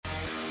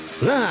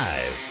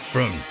Live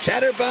from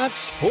Chatterbox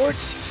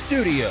Sports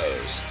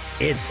Studios,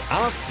 it's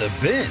Off the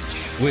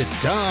Bench with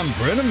Tom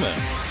Brenneman.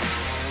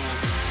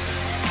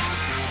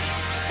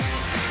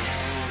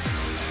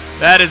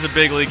 That is a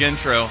big league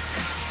intro,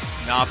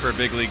 not for a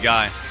big league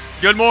guy.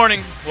 Good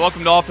morning.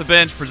 Welcome to Off the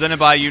Bench, presented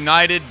by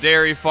United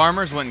Dairy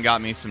Farmers. Went and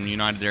got me some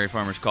United Dairy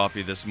Farmers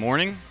coffee this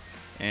morning,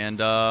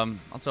 and I'll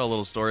tell a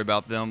little story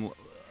about them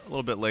a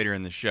little bit later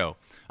in the show.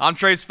 I'm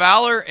Trace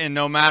Fowler, and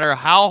no matter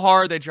how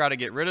hard they try to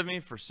get rid of me,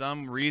 for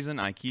some reason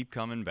I keep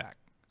coming back.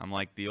 I'm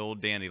like the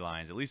old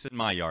dandelions, at least in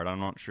my yard. I'm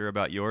not sure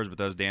about yours, but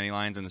those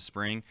dandelions in the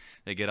spring,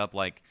 they get up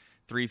like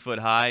 3 foot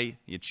high.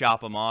 You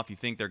chop them off, you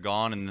think they're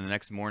gone, and the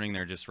next morning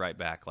they're just right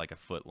back like a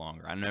foot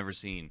longer. I've never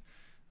seen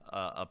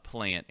a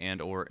plant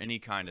and or any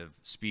kind of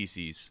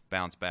species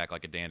bounce back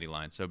like a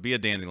dandelion. So be a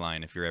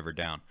dandelion if you're ever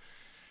down.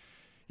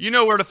 You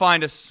know where to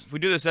find us. We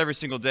do this every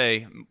single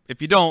day.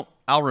 If you don't,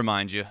 I'll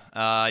remind you.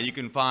 You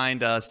can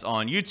find us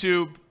on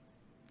YouTube,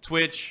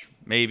 Twitch,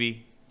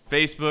 maybe,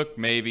 Facebook,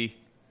 maybe.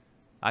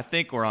 I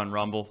think we're on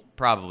Rumble.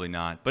 Probably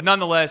not. But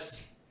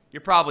nonetheless, you're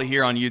probably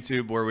here on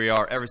YouTube where we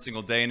are every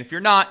single day. And if you're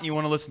not, you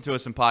want to listen to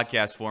us in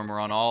podcast form, we're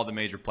on all the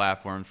major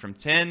platforms from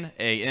 10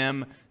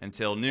 a.m.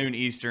 until noon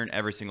Eastern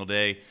every single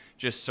day.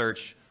 Just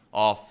search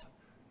Off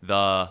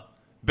the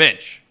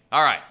Bench.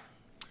 All right.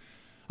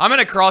 I'm at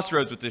a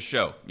crossroads with this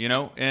show,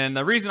 and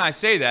the reason I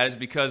say that is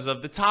because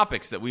of the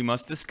topics that we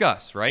must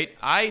discuss, right?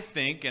 I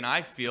think and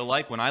I feel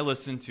like when I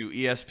listen to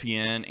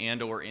ESPN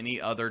and or any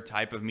other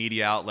type of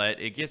media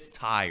outlet, it gets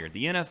tired.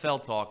 The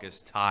NFL talk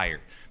is tired.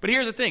 But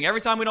here's the thing.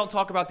 Every time we don't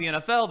talk about the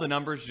NFL, the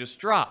numbers just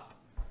drop.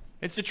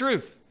 It's the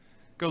truth.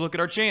 Go look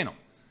at our channel.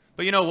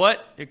 But you know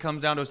what? It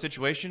comes down to a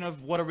situation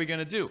of what are we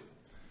going to do?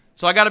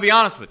 So I got to be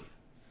honest with you.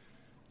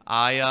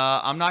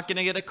 I'm not going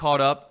to get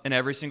caught up in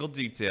every single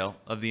detail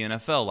of the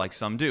NFL like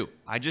some do.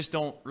 I just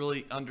don't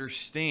really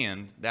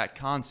understand that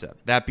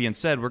concept. That being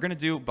said, we're going to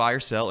do buy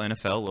or sell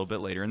NFL a little bit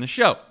later in the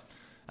show.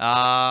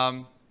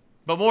 But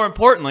more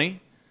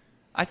importantly,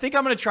 I think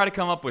I'm going to try to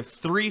come up with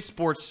 3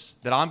 sports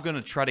that I'm going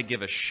to try to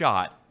give a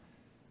shot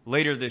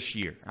later this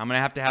year. I'm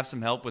going to have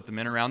some help with the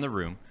men around the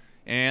room.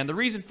 And the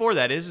reason for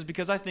that is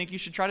because I think you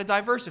should try to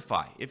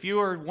diversify. If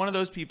you are one of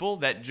those people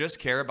that just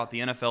care about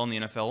the NFL and the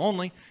NFL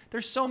only,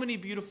 there's so many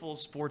beautiful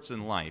sports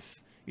in life.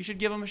 You should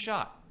give them a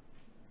shot.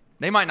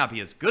 They might not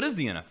be as good as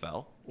the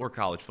NFL or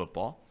college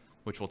football,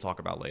 which we'll talk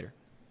about later,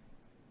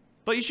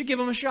 but you should give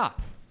them a shot.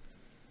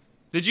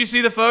 Did you see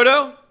the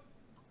photo?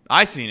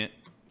 I seen it.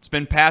 It's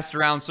been passed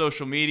around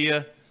social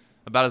media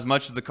about as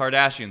much as the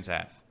Kardashians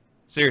have.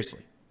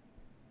 Seriously.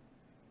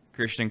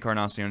 Christian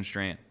Encarnacion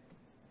Strand.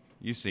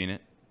 You've seen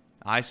it.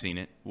 I seen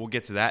it. We'll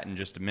get to that in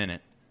just a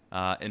minute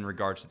in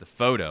regards to the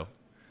photo.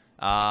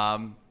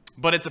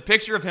 But it's a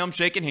picture of him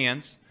shaking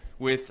hands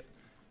with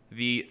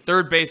the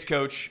third base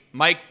coach,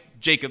 Mike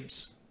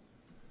Jacobs.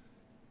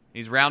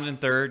 He's rounding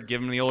third,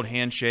 giving him the old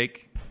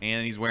handshake,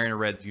 and he's wearing a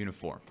Reds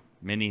uniform.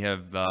 Many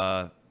have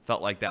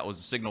felt like that was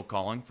a signal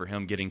calling for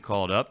him getting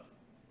called up.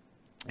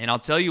 And I'll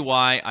tell you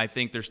why I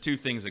think there's 2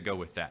 things that go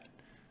with that.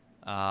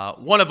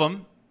 One of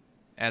them,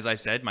 as I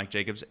said, Mike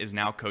Jacobs is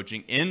now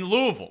coaching in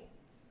Louisville.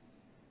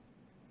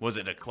 Was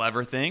it a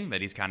clever thing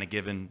that he's kind of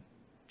given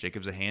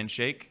Jacobs a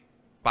handshake?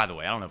 By the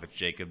way, I don't know if it's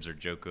Jacobs or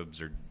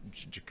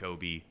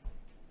Jacoby.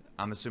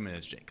 I'm assuming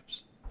it's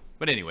Jacobs.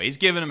 But anyway, he's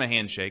giving him a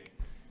handshake.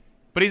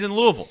 But he's in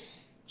Louisville.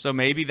 So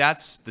maybe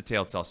that's the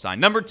telltale sign.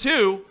 Number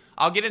 2,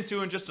 I'll get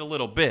into in just a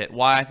little bit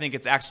why I think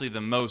it's actually the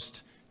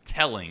most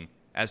telling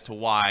as to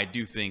why I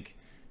do think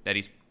that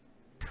he's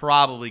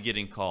probably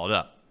getting called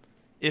up.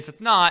 If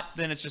it's not,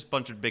 then it's just a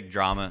bunch of big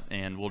drama,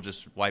 and we'll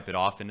just wipe it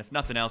off. And if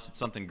nothing else, it's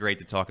something great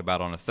to talk about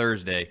on a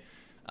Thursday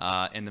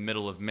in the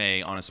middle of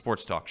May on a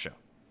sports talk show.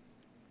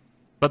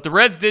 But the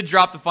Reds did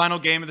drop the final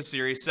game of the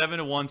series,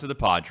 7-1 to the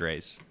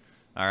Padres.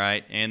 All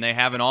right, and they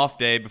have an off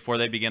day before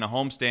they begin a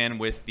homestand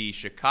with the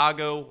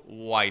Chicago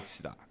White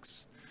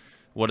Sox.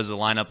 What does the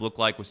lineup look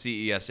like with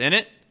CES in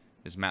it?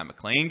 Does Matt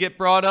McClain get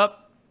brought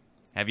up?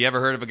 Have you ever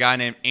heard of a guy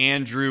named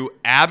Andrew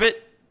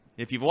Abbott?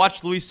 If you've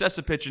watched Luis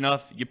Cessa pitch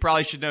enough, you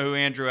probably should know who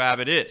Andrew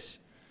Abbott is.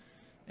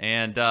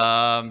 And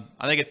I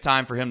think it's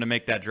time for him to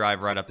make that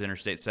drive right up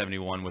Interstate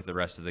 71 with the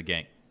rest of the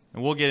gang.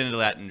 And we'll get into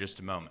that in just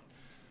a moment.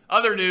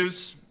 Other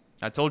news,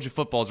 I told you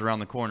football's around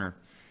the corner.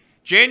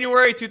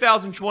 January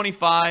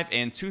 2025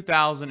 and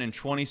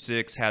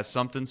 2026 has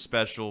something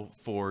special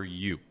for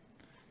you.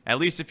 At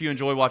least if you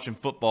enjoy watching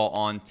football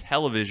on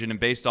television, and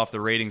based off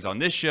the ratings on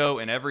this show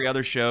and every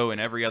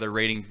other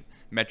rating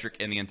metric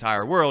in the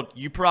entire world,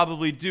 you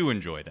probably do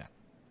enjoy that,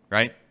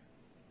 right?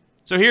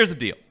 So here's the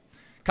deal.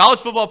 College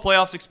football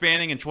playoffs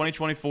expanding in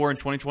 2024 and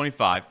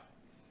 2025.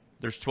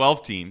 There's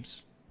 12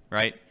 teams,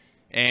 right?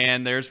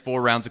 And there's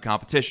 4 rounds of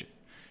competition.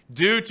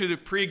 Due to the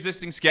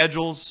pre-existing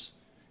schedules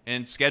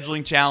and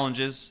scheduling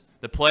challenges,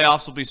 the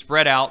playoffs will be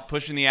spread out,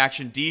 pushing the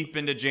action deep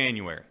into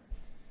January.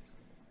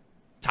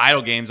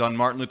 Title games on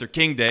Martin Luther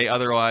King Day,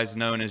 otherwise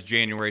known as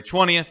January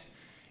 20th,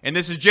 And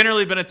this has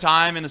generally been a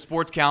time in the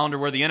sports calendar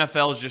where the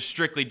NFL is just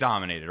strictly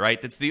dominated, right?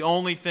 That's the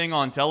only thing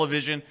on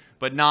television,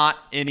 but not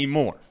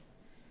anymore.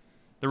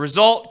 The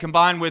result,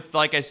 combined with,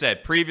 like I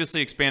said,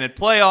 previously expanded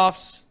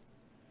playoffs,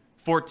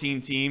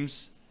 14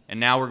 teams, and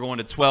now we're going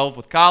to 12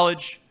 with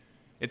college.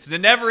 It's the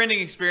never-ending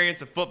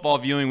experience of football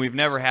viewing we've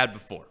never had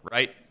before,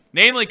 right?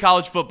 Namely,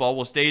 college football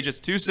will stage its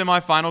 2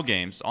 semifinal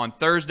games on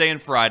Thursday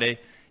and Friday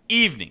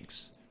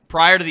evenings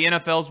prior to the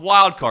NFL's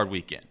wild card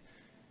weekend,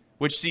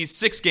 which sees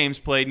 6 games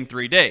played in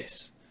 3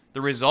 days.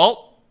 The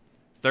result,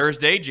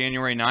 Thursday,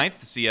 January 9th,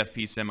 the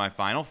CFP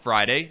semifinal.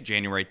 Friday,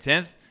 January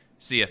 10th,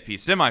 CFP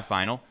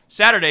semifinal.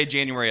 Saturday,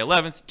 January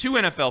 11th, 2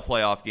 NFL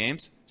playoff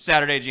games.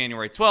 Saturday,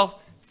 January 12th,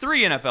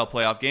 3 NFL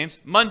playoff games.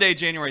 Monday,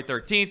 January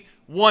 13th,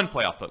 1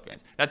 playoff game.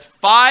 That's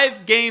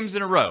 5 games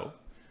in a row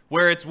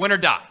where it's win or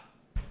die.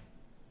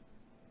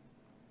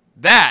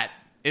 That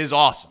is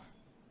awesome.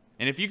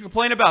 And if you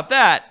complain about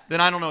that,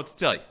 then I don't know what to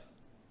tell you.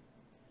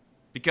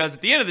 Because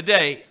at the end of the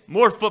day,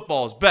 more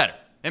football is better.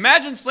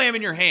 Imagine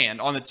slamming your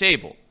hand on the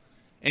table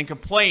and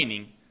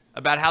complaining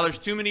about how there's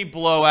too many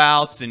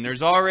blowouts and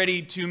there's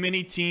already too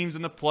many teams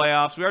in the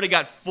playoffs. We already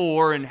got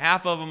 4 and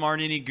half of them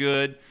aren't any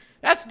good.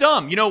 That's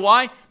dumb. You know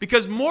why?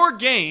 Because more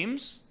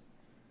games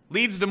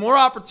leads to more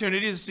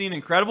opportunities to see an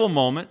incredible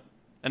moment,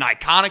 an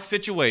iconic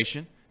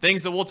situation,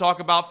 things that we'll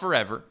talk about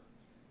forever.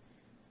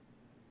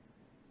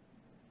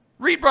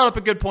 Reed brought up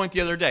a good point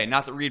the other day.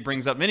 Not that Reed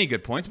brings up many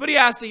good points, but he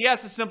asked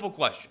a simple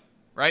question,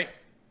 right?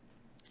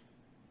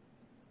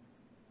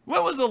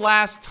 When was the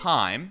last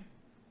time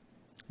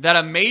that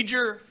a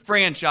major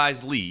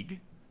franchise league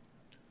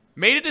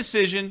made a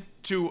decision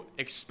to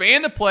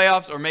expand the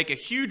playoffs or make a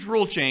huge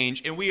rule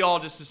change, and we all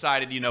just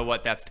decided, you know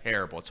what, that's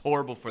terrible. It's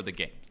horrible for the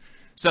game.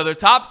 So their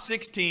top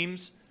 6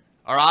 teams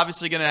are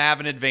obviously going to have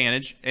an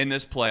advantage in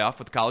this playoff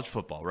with college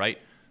football, right?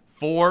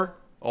 4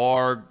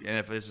 or, and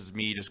if this is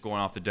me just going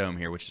off the dome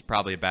here, which is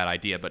probably a bad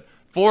idea, but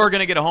 4 are going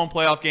to get a home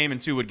playoff game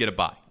and 2 would get a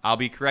bye. I'll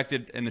be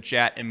corrected in the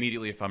chat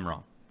immediately if I'm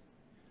wrong.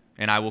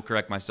 And I will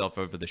correct myself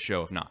over the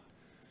show if not.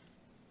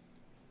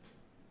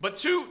 But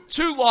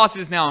two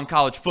losses now in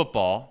college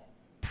football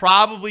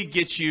probably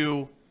gets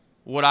you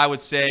what I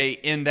would say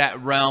in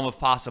that realm of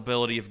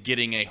possibility of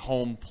getting a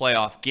home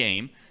playoff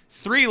game.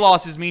 3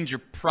 losses means you're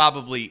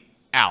probably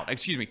out.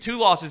 2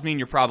 losses mean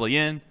you're probably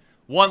in.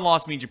 1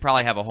 loss means you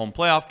probably have a home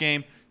playoff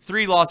game.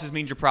 3 losses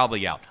means you're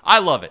probably out. I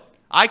love it.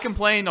 I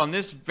complained on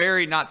this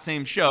very, not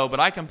same show, but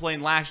I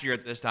complained last year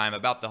at this time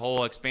about the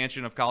whole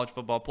expansion of college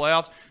football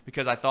playoffs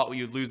because I thought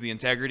we would lose the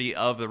integrity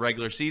of the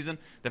regular season.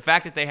 The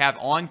fact that they have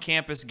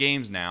on-campus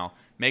games now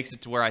makes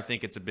it to where I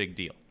think it's a big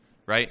deal,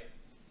 right?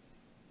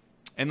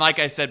 And like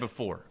I said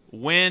before,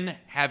 when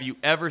have you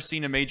ever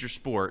seen a major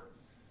sport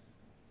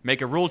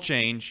make a rule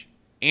change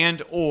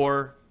and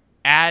or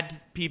add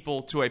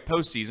people to a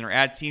postseason or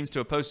add teams to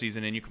a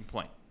postseason and you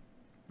complain?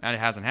 That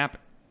hasn't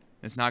happened.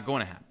 It's not going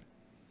to happen.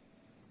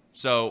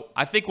 So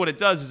I think what it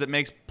does is it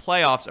makes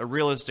playoffs a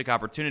realistic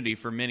opportunity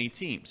for many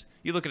teams.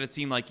 You look at a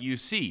team like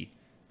UC,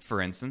 for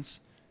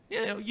instance.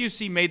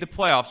 UC made the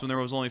playoffs when there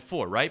was only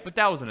 4, right? But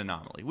that was an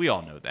anomaly. We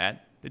all know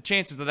that. The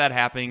chances of that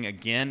happening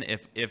again,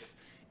 if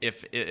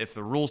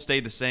the rules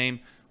stayed the same,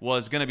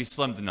 was going to be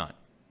slim to none.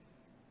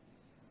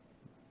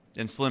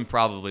 And Slim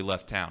probably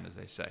left town, as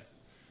they say.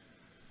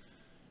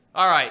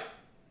 All right.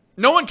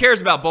 No one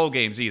cares about bowl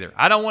games either.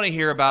 I don't want to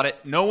hear about it.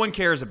 No one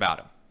cares about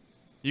them.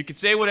 You can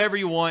say whatever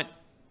you want.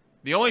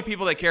 The only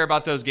people that care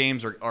about those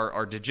games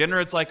are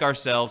degenerates like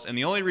ourselves, and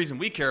the only reason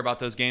we care about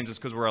those games is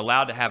because we're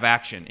allowed to have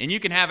action. And you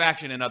can have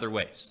action in other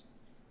ways.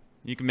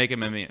 You can make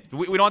them. We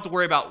don't have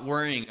to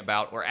worrying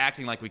about or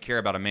acting like we care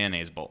about a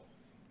mayonnaise bowl.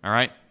 All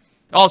right?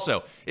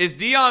 Also, is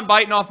Dion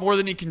biting off more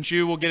than he can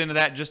chew? We'll get into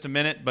that in just a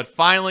minute. But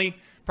finally,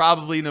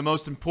 probably the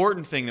most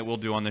important thing that we'll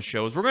do on this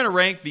show is we're going to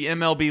rank the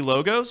MLB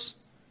logos.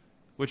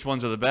 Which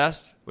ones are the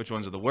best? Which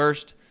ones are the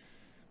worst?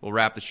 We'll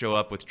wrap the show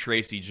up with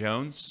Tracy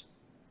Jones.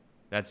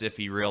 That's if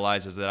he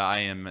realizes that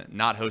I am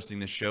not hosting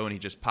this show and he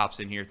just pops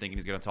in here thinking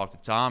he's going to talk to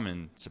Tom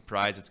and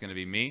surprise it's going to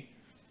be me.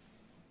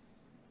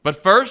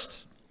 But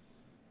first,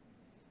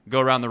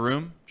 go around the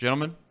room.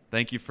 Gentlemen,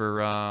 thank you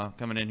for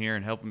coming in here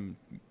and helping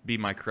be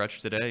my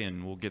crutch today,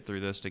 and we'll get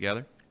through this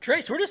together.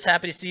 Trace, we're just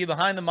happy to see you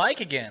behind the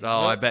mic again.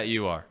 Oh, I bet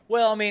you are.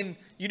 Well, I mean,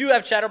 you do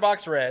have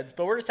Chatterbox Reds,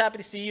 but we're just happy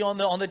to see you on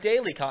the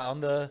daily on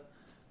the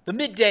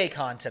midday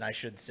content, I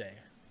should say.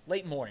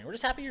 Late morning. We're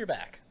just happy you're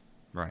back.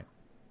 Right.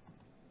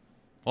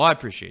 Well, I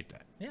appreciate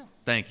that. Yeah.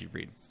 Thank you,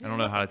 Reed. I don't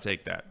know how to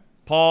take that.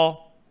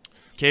 Paul,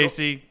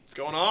 Casey. What's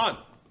going on?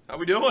 How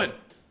we doing?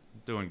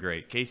 Doing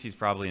great. Casey's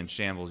probably in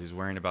shambles. He's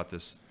worrying about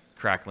this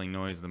crackling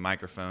noise of the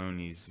microphone.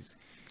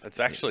 It's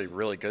actually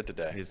really good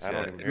today. I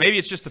don't even hear maybe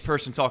it's just the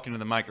person talking to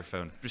the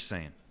microphone. Just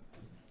saying.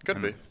 Could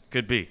be.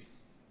 Could be.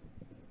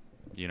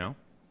 You know?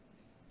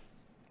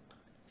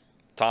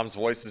 Tom's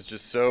voice is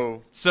just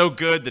so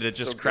good that it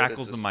just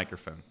crackles the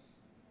microphone.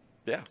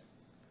 Yeah.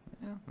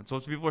 Yeah, that's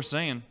what people are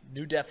saying.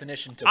 New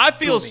definition to I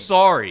feel booming.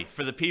 sorry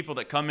for the people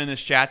that come in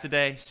this chat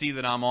today, see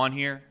that I'm on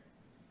here,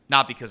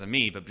 not because of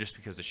me, but just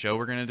because of the show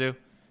we're going to do,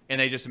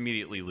 and they just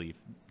immediately leave.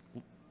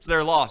 It's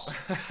their loss.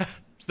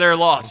 It's their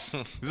loss.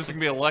 This is going to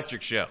be an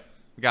electric show.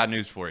 We got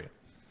news for you.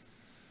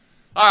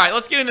 All right,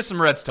 let's get into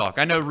some Reds talk.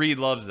 I know Reed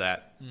loves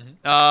that.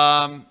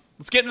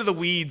 Let's get into the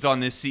weeds on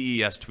this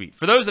CES tweet.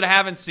 For those that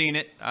haven't seen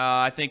it,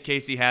 I think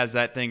Casey has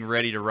that thing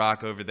ready to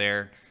rock over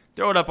there.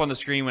 Throw it up on the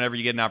screen whenever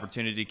you get an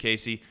opportunity,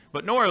 Casey.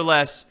 But more or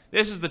less,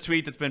 this is the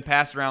tweet that's been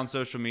passed around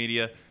social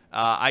media.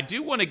 I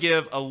do want to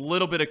give a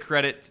little bit of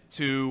credit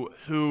to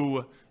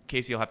who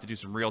Casey will have to do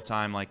some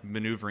real-time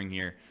maneuvering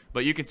here.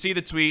 But you can see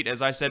the tweet,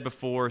 as I said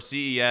before,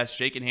 CES,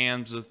 shaking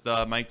hands with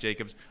Mike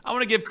Jacobs. I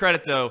want to give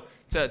credit, though,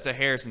 to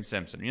Harrison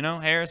Simpson.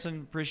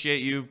 Harrison,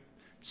 appreciate you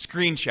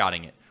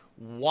screenshotting it.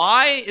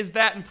 Why is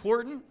that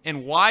important?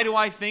 And why do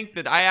I think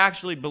that I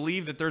actually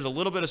believe that there's a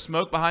little bit of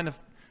smoke behind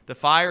the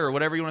fire, or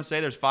whatever you want to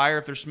say, there's fire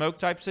if there's smoke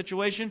type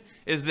situation,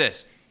 is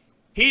this.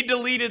 He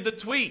deleted the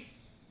tweet.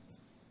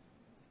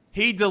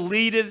 He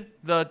deleted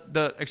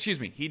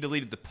he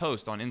deleted the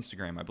post on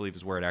Instagram, I believe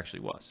is where it actually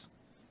was.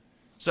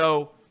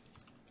 So,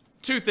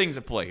 two things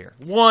at play here.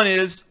 One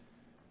is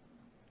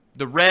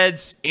the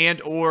Reds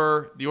and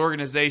or the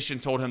organization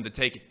told him to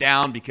take it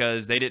down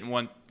because they didn't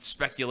want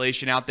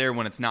speculation out there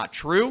when it's not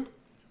true.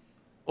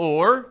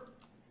 Or,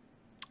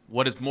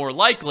 what is more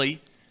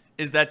likely,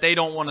 is that they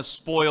don't want to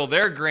spoil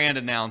their grand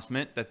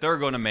announcement that they're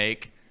going to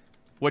make,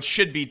 what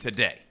should be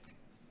today.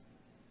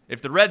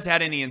 If the Reds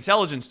had any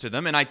intelligence to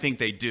them, and I think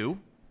they do.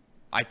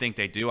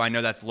 I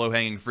know that's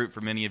low-hanging fruit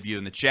for many of you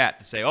in the chat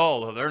to say,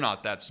 oh, they're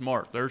not that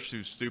smart. They're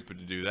too stupid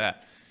to do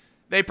that.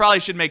 They probably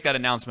should make that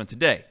announcement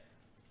today.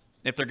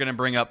 If they're going to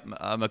bring up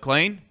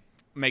McLean,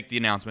 make the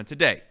announcement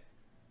today.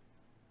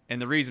 And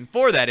the reason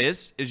for that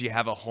is you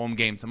have a home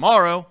game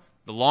tomorrow.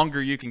 The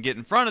longer you can get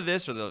in front of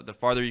this, or the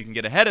farther you can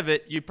get ahead of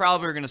it, you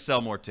probably are going to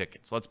sell more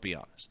tickets. Let's be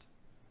honest.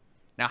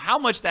 Now, how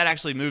much that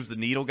actually moves the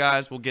needle,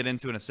 guys, we'll get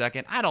into in a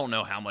second. I don't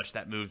know how much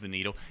that moves the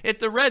needle. If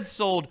the Reds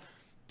sold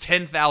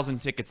 10,000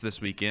 tickets this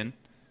weekend,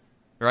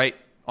 right,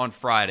 on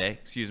Friday,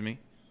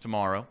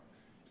 tomorrow,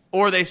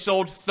 or they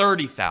sold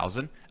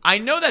 30,000, I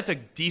know that's a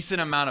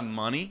decent amount of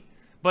money,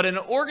 but in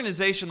an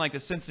organization like the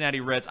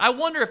Cincinnati Reds, I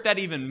wonder if that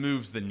even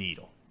moves the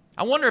needle.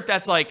 I wonder if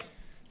that's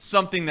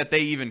something that they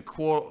even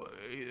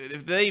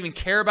if they even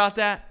care about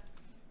that.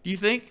 Do you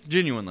think?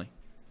 Genuinely.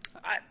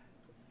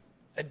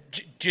 I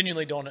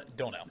genuinely don't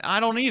know.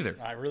 I don't either.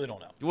 I really don't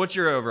know. What's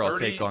your overall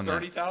take on that?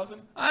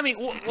 30,000? I mean,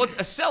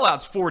 a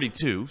sellout's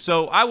 42,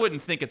 so I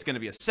wouldn't think it's going to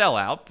be a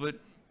sellout, but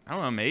I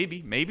don't know,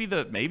 maybe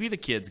the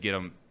kids get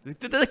them.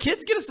 Did the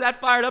kids get us that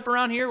fired up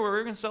around here where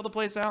we're going to sell the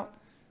place out?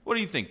 What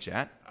do you think,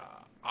 Chat?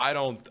 I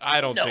don't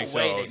think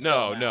so.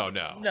 No.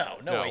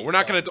 We're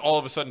not going to all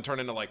of a sudden turn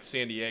into like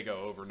San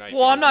Diego overnight.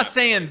 Well, I'm not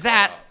saying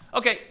that.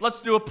 Okay,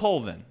 let's do a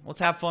poll then. Let's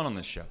have fun on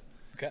this show.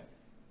 Okay.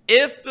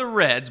 If the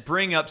Reds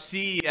bring up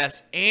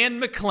CES and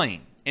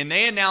McLean and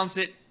they announce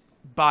it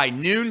by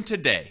noon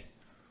today,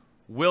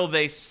 will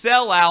they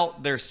sell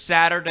out their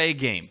Saturday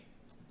game?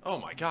 Oh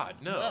my God,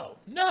 no.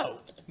 No.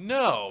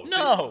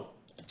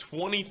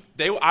 20.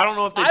 I don't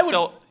know if they'd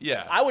sell.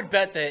 Yeah. I would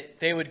bet that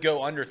they would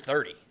go under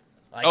 30.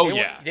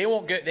 They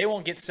won't get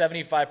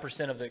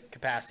 75% of the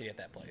capacity at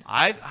that place.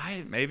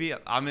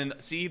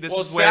 This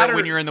is where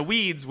when you're in the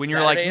weeds, when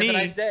you're like me. Saturday is a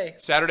nice day.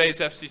 Saturday is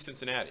FC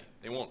Cincinnati.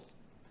 They won't.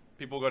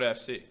 People go to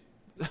FC.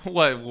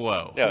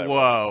 Whoa.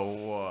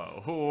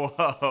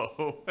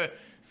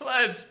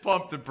 Let's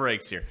pump the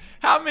brakes here.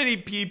 How many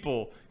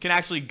people can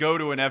actually go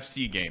to an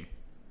FC game?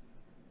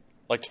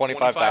 Like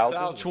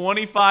 25,000?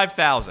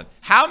 25,000.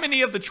 How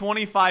many of the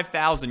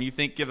 25,000 you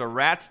think give a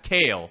rat's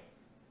tail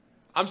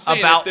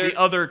about the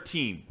other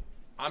team?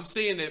 I'm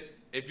saying that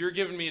if you're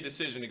giving me a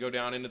decision to go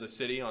down into the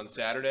city on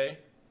Saturday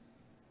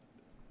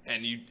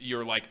and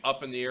you're like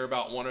up in the air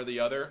about one or the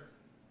other,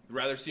 you'd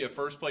rather see a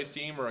first-place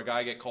team or a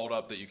guy get called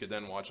up that you could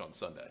then watch on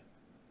Sunday?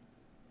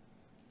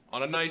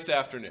 On a nice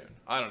afternoon.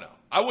 I don't know.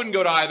 I wouldn't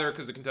go to either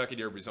because the Kentucky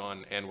Derby's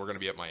on and we're going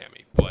to be at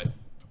Miami. But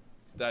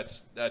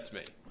that's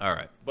me. All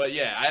right. But,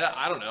 yeah,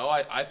 I don't know.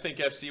 I think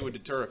FC would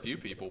deter a few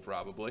people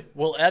probably.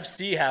 Will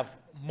FC have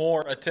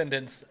more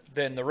attendance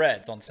than the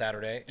Reds on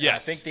Saturday? Yes. I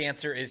think the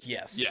answer is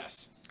yes.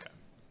 Yes. Okay.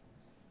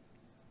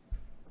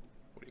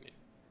 What do you mean?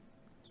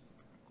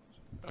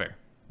 Fair.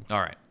 All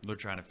right. They're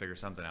trying to figure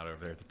something out over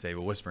there at the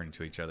table, whispering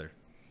to each other.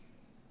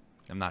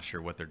 I'm not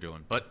sure what they're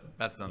doing, but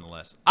that's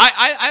nonetheless.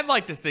 I'd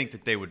like to think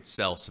that they would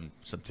sell some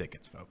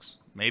tickets, folks.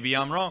 Maybe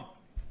I'm wrong.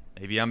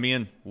 Maybe I'm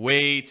being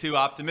way too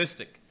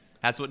optimistic.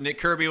 That's what Nick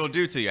Kirby will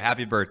do to you.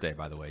 Happy birthday,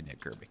 by the way, Nick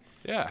Kirby.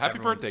 Yeah, happy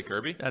birthday,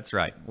 Kirby. That's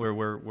right.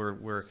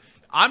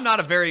 I'm not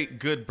a very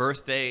good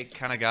birthday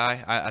kind of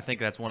guy. I think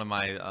that's one of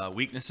my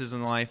weaknesses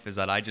in life is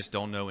that I just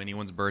don't know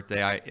anyone's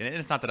birthday. And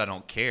it's not that I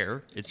don't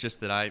care. It's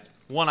just that I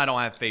don't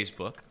have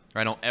Facebook. Or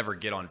I don't ever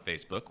get on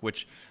Facebook,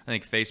 which I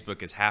think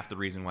Facebook is half the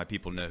reason why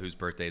people know whose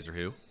birthdays are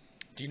who.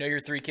 Do you know your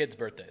 3 kids'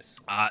 birthdays?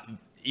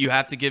 You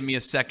have to give me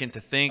a second to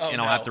think,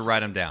 I'll have to write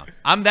them down.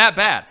 I'm that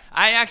bad.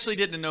 I actually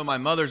didn't know my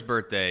mother's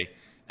birthday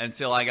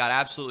until I got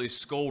absolutely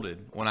scolded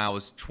when I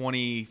was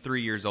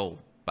 23 years old.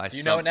 Do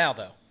you know it now,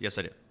 though? Yes,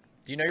 I do.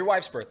 Do you know your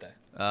wife's birthday?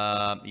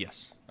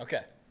 Yes.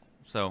 Okay.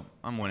 So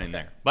I'm winning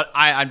there. But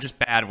I'm just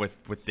bad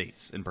with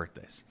dates and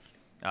birthdays.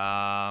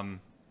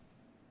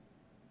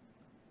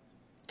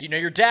 Do you know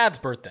your dad's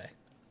birthday?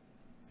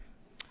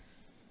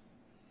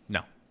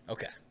 No.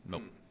 Okay.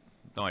 Nope.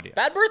 No idea.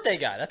 Bad birthday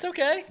guy. That's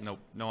okay. Nope.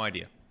 No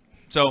idea.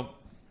 So,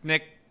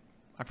 Nick,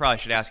 I probably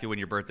should ask you when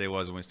your birthday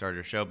was when we started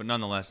your show, but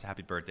nonetheless,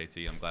 happy birthday to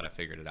you. I'm glad I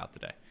figured it out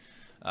today.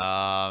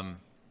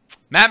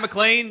 Matt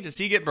McClain, does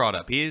he get brought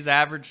up? He is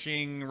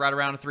averaging right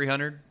around a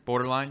 300,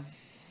 borderline,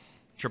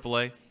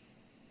 AAA,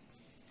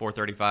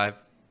 435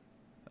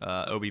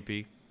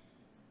 OBP,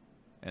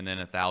 and then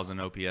 1,000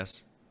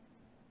 OPS.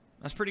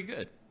 That's pretty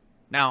good.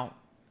 Now,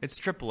 it's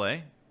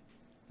AAA.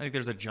 I think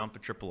there's a jump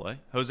at AAA.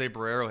 Jose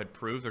Barrero had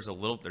proved there's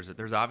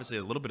obviously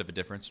a little bit of a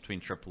difference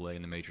between AAA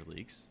and the major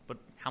leagues, but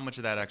how much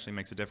of that actually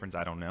makes a difference,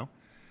 I don't know.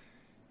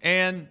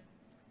 And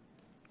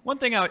one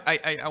thing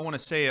I want to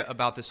say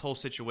about this whole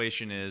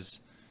situation is,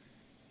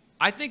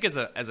 I think as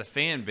a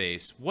fan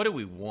base, what do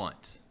we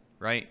want,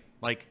 right?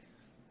 Like,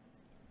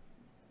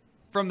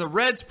 from the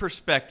Reds'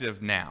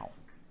 perspective now,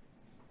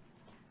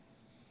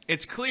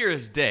 it's clear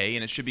as day,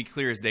 and it should be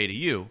clear as day to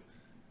you,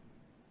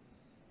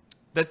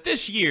 that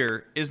this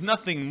year is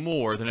nothing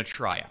more than a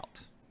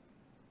tryout.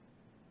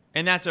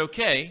 And that's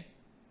okay.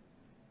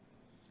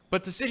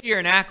 But to sit here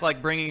and act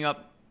like bringing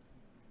up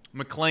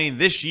McClain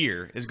this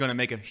year is going to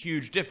make a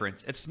huge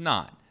difference, it's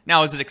not.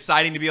 Now, is it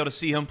exciting to be able to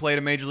see him play at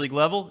a major league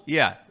level?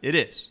 Yeah, it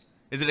is.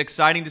 Is it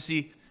exciting to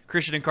see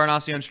Christian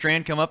Encarnacion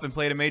Strand come up and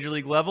play at a major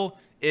league level?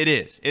 It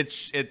is.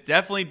 It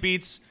definitely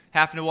beats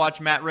having to watch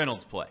Matt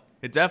Reynolds play.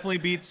 It definitely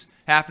beats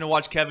having to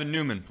watch Kevin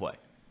Newman play.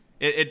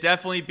 It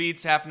definitely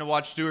beats having to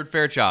watch Stuart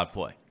Fairchild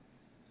play.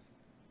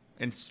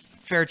 And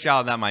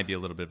Fairchild, that might be a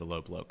little bit of a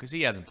low blow because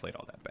he hasn't played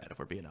all that bad, if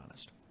we're being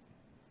honest.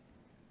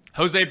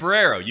 Jose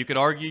Barrero, you could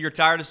argue you're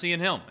tired of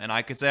seeing him, and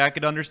I could say I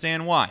could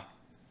understand why.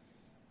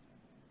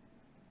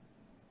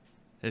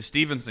 Is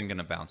Stevenson going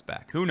to bounce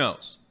back? Who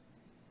knows?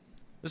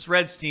 This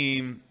Reds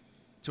team,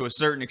 to a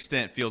certain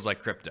extent, feels like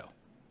crypto.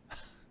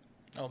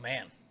 Oh,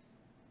 man.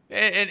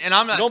 And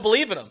I'm not. You don't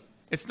believe in him.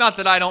 It's not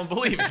that I don't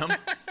believe in him.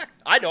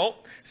 I don't.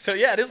 So,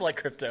 yeah, it is like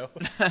crypto.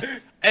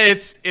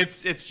 It's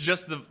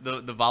just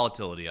the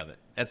volatility of it.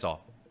 That's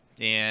all.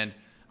 And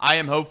I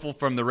am hopeful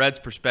from the Reds'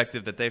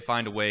 perspective that they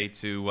find a way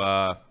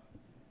to,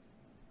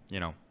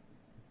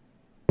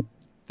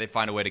 they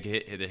find a way to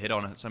hit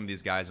on some of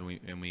these guys, and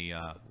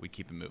we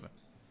keep it moving.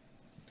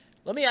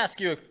 Let me ask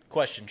you a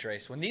question,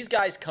 Trace. When these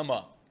guys come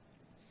up,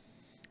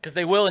 because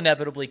they will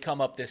inevitably come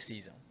up this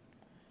season,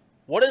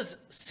 what does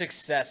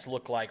success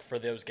look like for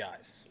those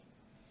guys?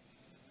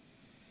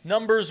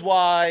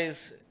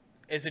 Numbers-wise,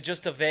 is it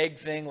just a vague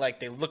thing, like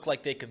they look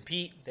like they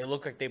compete, they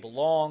look like they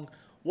belong?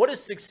 What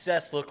does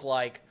success look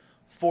like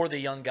for the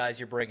young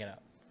guys you're bringing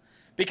up?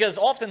 Because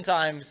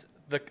oftentimes,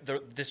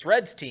 this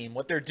Reds team,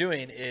 what they're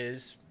doing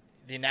is,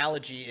 the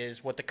analogy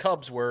is what the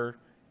Cubs were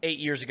 8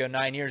 years ago,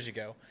 9 years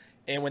ago.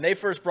 And when they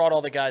first brought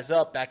all the guys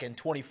up back in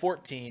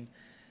 2014,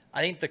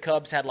 I think the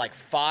Cubs had like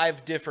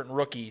 5 different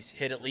rookies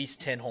hit at least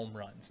 10 home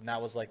runs. And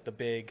that was like the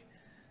big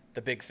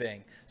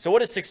thing. So what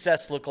does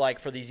success look like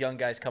for these young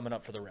guys coming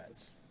up for the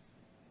Reds?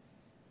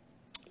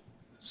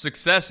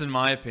 Success, in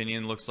my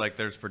opinion, looks like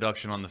there's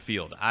production on the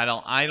field. I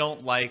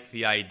don't like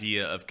the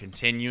idea of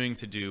continuing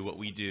to do what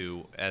we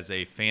do as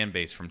a fan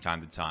base from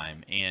time to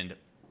time and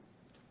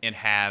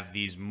have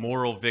these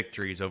moral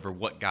victories over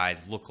what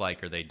guys look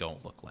like or they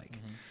don't look like.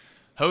 Mm-hmm.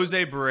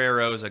 Jose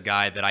Barrero is a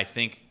guy that I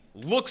think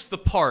looks the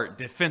part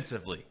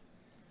defensively.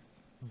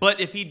 But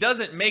if he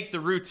doesn't make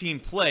the routine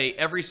play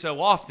every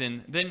so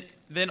often,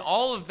 then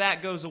all of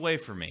that goes away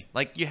for me.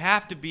 Like, you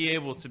have to be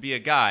able to be a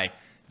guy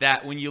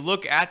that when you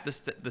look at the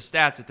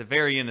stats at the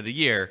very end of the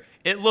year,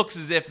 it looks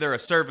as if they're a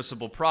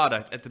serviceable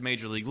product at the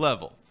major league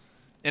level.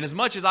 And as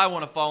much as I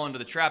want to fall into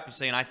the trap of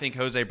saying I think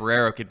Jose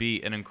Barrero could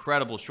be an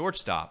incredible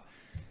shortstop,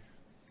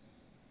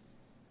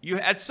 you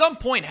at some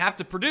point have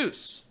to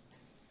produce.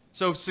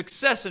 So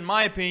success, in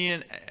my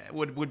opinion,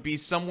 would be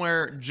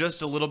somewhere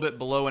just a little bit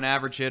below an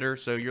average hitter.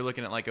 So you're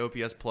looking at like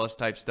OPS plus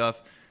type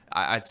stuff.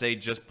 I'd say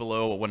just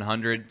below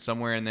 100,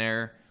 somewhere in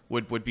there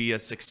would be a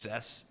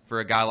success for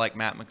a guy like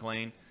Matt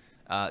McClain.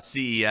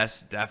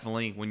 CES,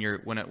 definitely. When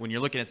you're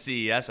looking at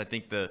CES, I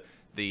think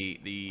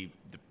the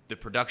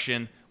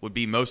production would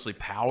be mostly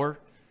power.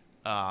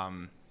 A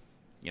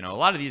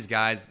lot of these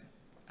guys,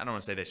 I don't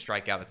want to say they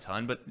strike out a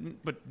ton,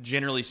 but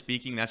generally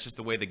speaking, that's just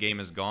the way the game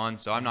has gone.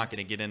 So I'm not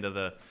going to get into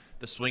the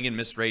swing and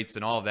miss rates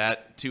and all of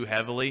that too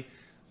heavily.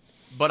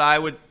 But I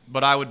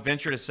would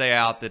venture to say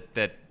out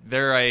that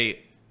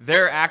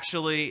they're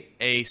actually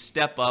a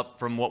step up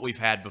from what we've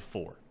had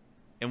before.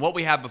 And what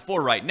we have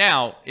before right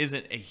now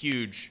isn't a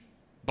huge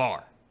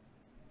bar.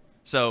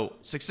 So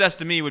success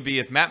to me would be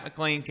if Matt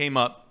McClain came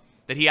up,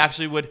 that he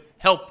actually would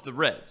help the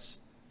Reds.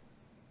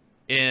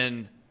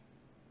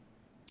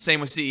 Same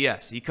with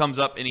CES. He comes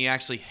up and he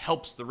actually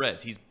helps the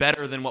Reds. He's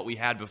better than what we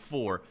had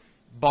before,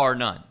 bar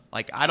none.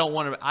 Like, I don't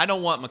want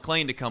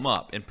McClain to come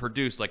up and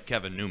produce like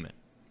Kevin Newman.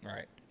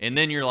 Right. And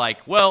then you're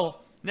like,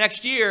 well,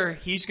 next year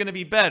he's going to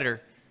be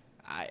better.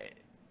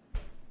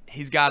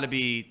 He's got to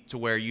be to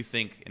where you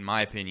think, in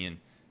my opinion,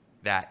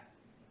 that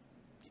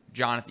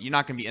Jonathan, you're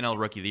not going to be NL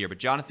Rookie of the Year, but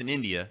Jonathan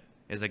India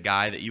is a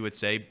guy that you would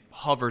say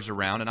hovers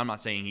around, and I'm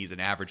not saying he's an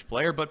average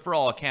player, but for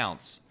all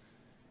accounts,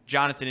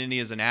 Jonathan Indy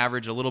is an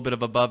average, a little bit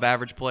of above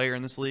average player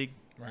in this league.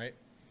 Right.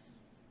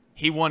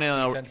 He won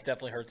defense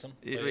definitely hurts him.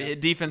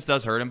 Defense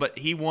does hurt him, but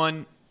he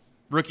won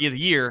Rookie of the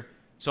Year.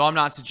 So I'm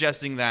not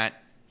suggesting that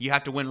you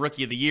have to win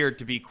Rookie of the Year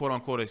to be quote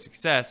unquote a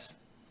success.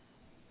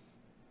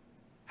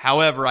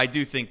 However, I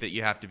do think that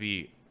you have to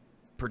be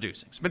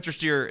producing. Spencer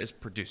Steer is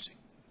producing.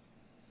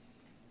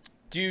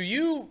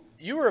 You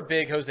were a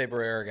big Jose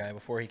Barrera guy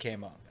before he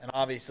came up, and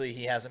obviously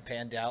he hasn't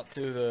panned out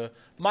to the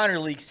minor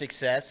league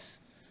success.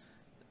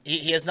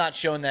 He has not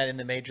shown that in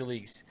the major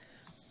leagues,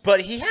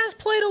 but he has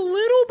played a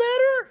little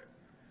better.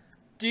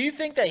 Do you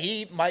think that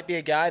he might be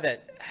a guy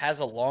that has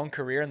a long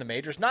career in the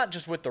majors, not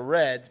just with the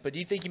Reds, but do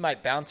you think he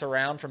might bounce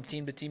around from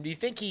team to team? Do you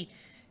think he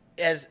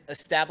has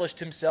established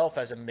himself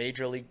as a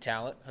major league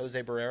talent, Jose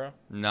Barrera?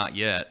 Not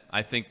yet.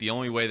 I think the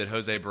only way that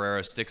Jose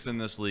Barrera sticks in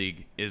this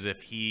league is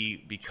if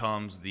he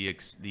becomes the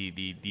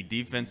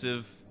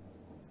defensive,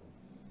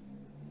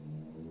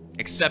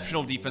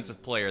 exceptional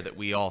defensive player that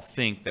we all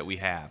think that we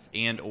have,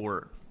 and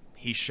or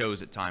he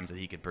shows at times that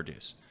he could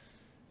produce.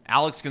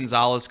 Alex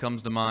Gonzalez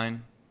comes to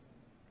mind,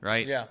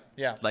 right?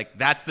 Yeah. Like,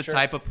 that's the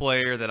type of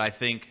player that I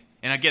think,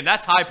 and again,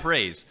 that's high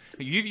praise.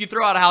 You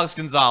throw out Alex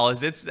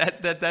Gonzalez, it's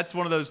that's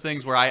one of those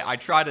things where I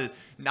try to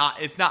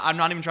I'm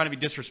not even trying to be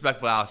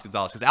disrespectful to Alex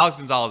Gonzalez, because Alex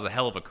Gonzalez is a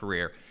hell of a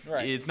career.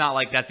 Right. It's not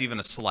like that's even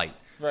a slight.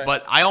 Right.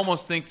 But I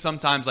almost think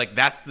sometimes like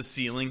that's the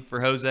ceiling for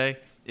Jose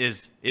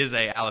is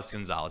a Alex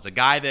Gonzalez, a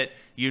guy that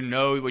you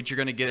know what you're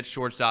going to get at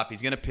shortstop.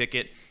 He's going to pick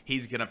it.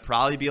 He's going to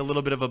probably be a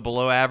little bit of a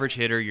below average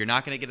hitter. You're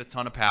not going to get a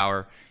ton of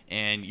power,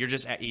 and he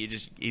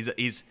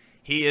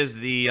is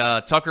the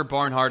Tucker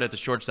Barnhart at the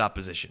shortstop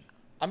position.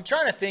 I'm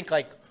trying to think,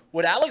 like,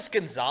 would Alex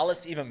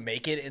Gonzalez even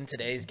make it in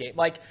today's game?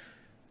 Like,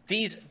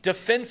 these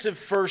defensive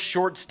first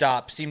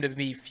shortstops seem to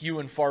be few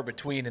and far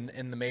between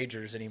in the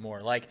majors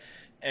anymore. Like,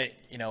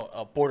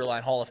 a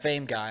borderline Hall of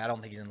Fame guy. I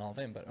don't think he's in the Hall of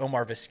Fame, but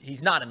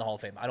he's not in the Hall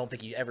of Fame. I don't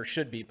think he ever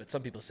should be, but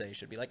some people say he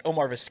should be. Like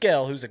Omar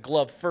Vizquel, who's a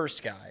glove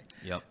first guy.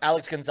 Yep.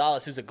 Alex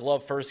Gonzalez, who's a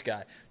glove first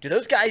guy. Do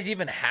those guys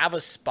even have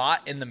a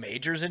spot in the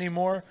majors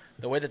anymore,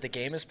 the way that the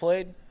game is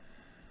played?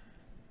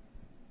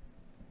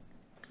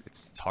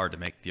 It's hard to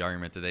make the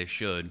argument that they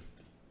should.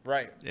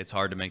 Right. It's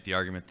hard to make the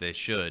argument that they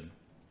should.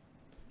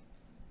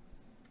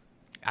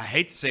 I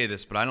hate to say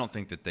this, but I don't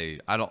think that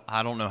I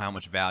don't know how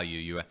much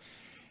value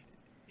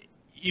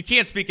you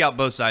can't speak out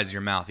both sides of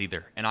your mouth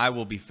either. And I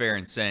will be fair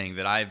in saying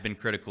that I've been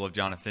critical of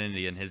Jonathan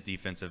India and his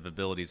defensive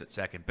abilities at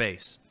second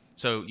base.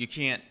 So you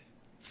can't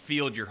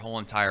field your whole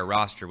entire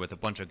roster with a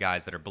bunch of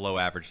guys that are below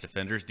average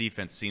defenders.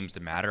 Defense seems to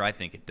matter. I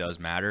think it does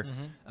matter,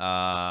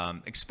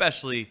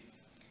 especially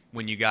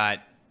when you got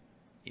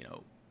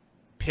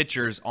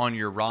pitchers on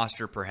your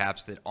roster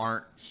perhaps that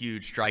aren't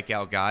huge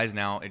strikeout guys.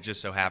 Now, it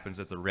just so happens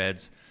that the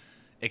Reds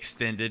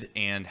extended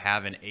and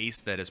have an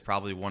ace that is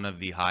probably one of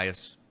the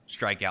highest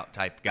strikeout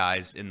type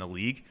guys in the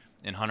league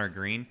in Hunter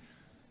Green.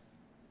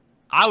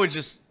 I would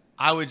just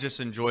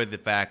enjoy the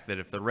fact that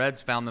if the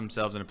Reds found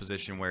themselves in a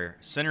position where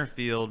center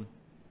field,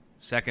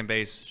 second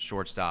base,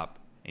 shortstop,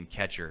 and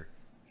catcher,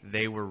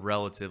 they were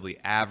relatively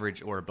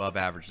average or above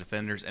average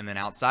defenders, and then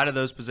outside of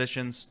those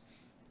positions,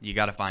 you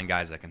got to find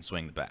guys that can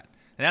swing the bat.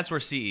 And that's where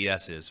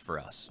CES is for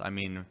us. I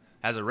mean,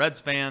 as a Reds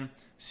fan,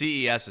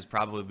 CES is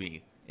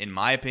probably, in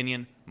my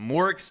opinion,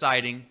 more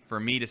exciting for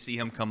me to see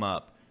him come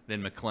up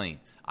than McLean.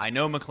 I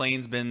know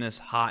McLean's been this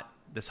hot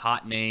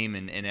name,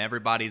 and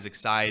everybody's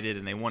excited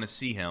and they want to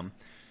see him.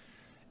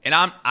 And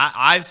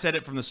I've said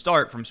it from the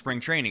start, from spring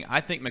training.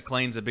 I think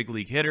McLean's a big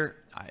league hitter.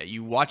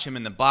 You watch him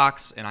in the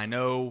box, and I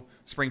know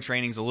spring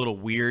training's a little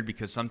weird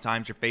because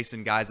sometimes you're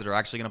facing guys that are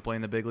actually going to play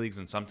in the big leagues,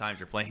 and sometimes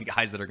you're playing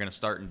guys that are going to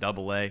start in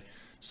Double-A.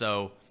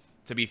 So,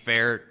 to be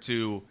fair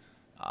to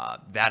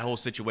that whole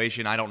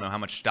situation, I don't know how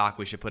much stock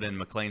we should put in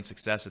McLean's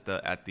success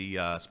at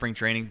the spring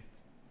training.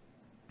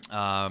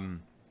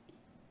 However,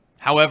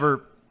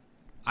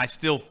 I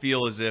still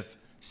feel as if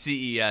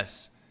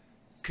CES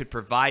could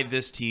provide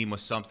this team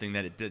with something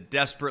that it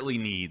desperately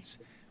needs,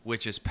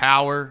 which is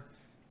power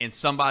and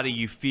somebody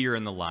you fear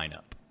in the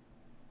lineup.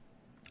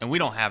 And we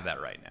don't have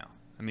that right now.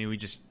 I mean,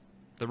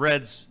 the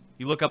Reds,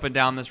 you look up and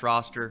down this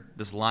roster,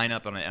 this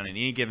lineup on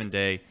any given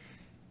day,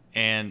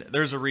 and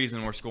there's a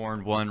reason we're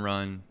scoring 1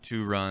 run,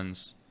 2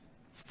 runs,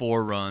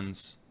 4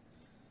 runs.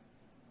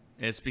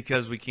 It's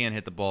because we can't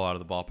hit the ball out of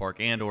the ballpark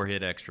and or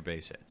hit extra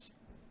base hits.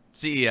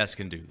 CES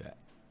can do that.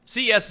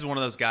 CES is one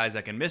of those guys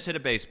that can miss-hit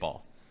a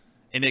baseball,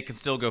 and it can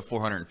still go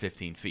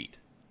 415 feet.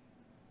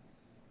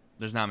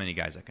 There's not many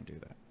guys that can do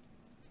that.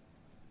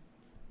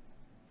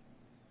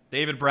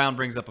 David Brown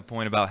brings up a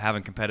point about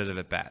having competitive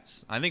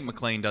at-bats. I think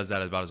McLean does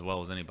that about as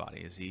well as anybody.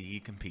 Is he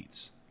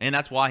competes. And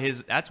that's why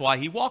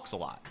he walks a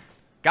lot.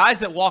 Guys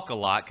that walk a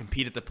lot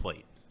compete at the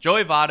plate.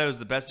 Joey Votto is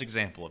the best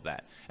example of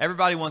that.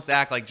 Everybody wants to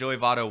act like Joey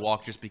Votto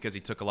walked just because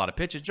he took a lot of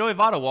pitches. Joey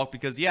Votto walked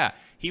because,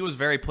 he was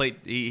very plate.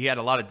 He had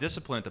a lot of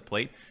discipline at the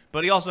plate,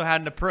 but he also had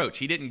an approach.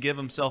 He didn't give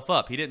himself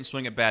up. He didn't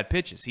swing at bad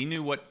pitches. He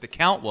knew what the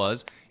count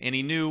was, and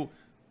he knew,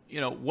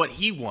 what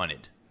he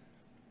wanted.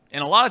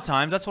 And a lot of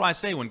times, that's what I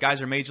say when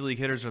guys are major league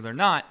hitters or they're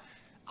not.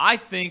 I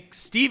think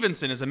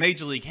Stevenson is a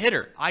major league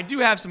hitter. I do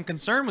have some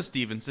concern with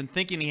Stevenson,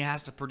 thinking he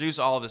has to produce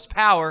all of this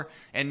power,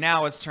 and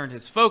now it's turned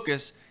his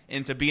focus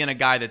into being a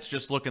guy that's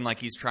just looking like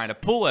he's trying to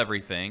pull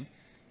everything,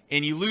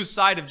 and you lose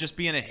sight of just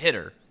being a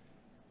hitter.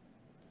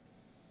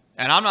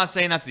 And I'm not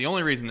saying that's the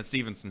only reason that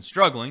Stevenson's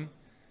struggling,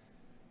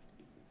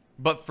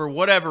 but for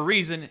whatever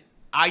reason,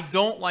 I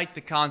don't like the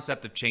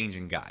concept of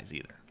changing guys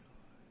either.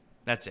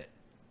 That's it.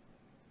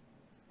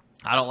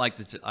 I don't like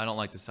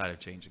the side of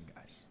changing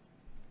guys.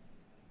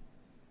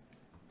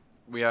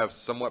 We have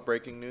somewhat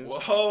breaking news.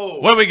 Whoa.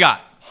 What do we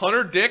got?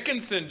 Hunter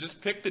Dickinson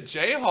just picked the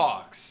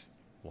Jayhawks.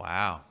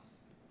 Wow.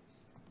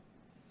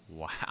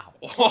 Wow,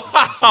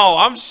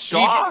 I'm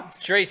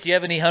shocked. Trace, do you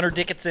have any Hunter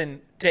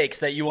Dickinson takes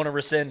that you want to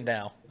rescind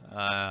now?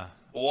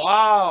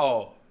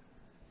 Wow.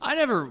 I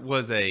never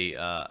was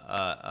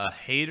a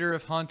hater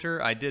of Hunter.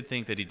 I did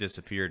think that he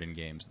disappeared in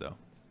games, though.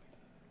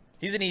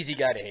 He's an easy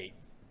guy to hate.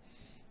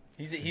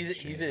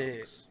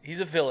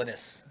 He's a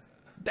villainous.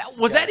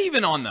 That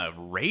even on the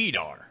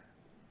radar?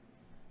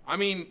 I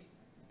mean,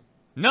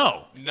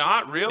 no,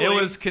 not really. It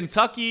was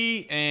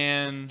Kentucky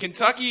and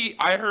Kentucky.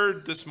 I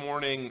heard this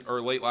morning, or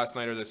late last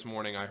night or this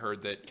morning, I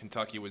heard that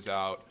Kentucky was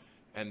out,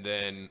 and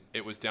then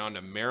it was down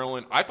to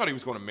Maryland. I thought he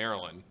was going to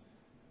Maryland,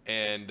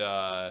 and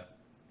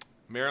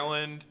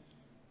Maryland.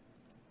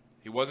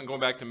 He wasn't going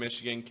back to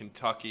Michigan,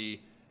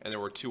 Kentucky, and there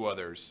were two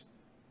others,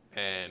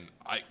 and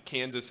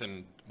Kansas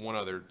and one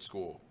other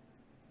school.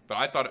 But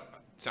I thought it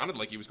sounded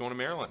like he was going to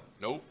Maryland.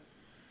 Nope,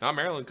 not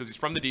Maryland, because he's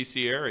from the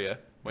D.C. area.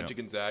 Went to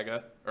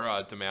Gonzaga, or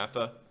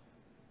DeMatha.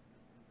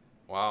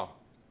 Wow.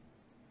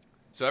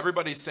 So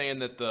everybody's saying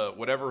that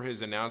whatever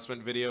his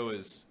announcement video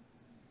is,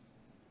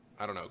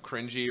 I don't know,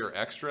 cringy or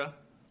extra.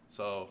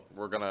 So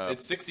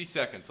it's 60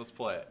 seconds. Let's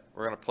play it.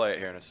 We're gonna play it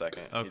here in a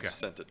second. Okay. You just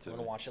sent it to me.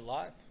 Want to watch it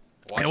live?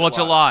 Watch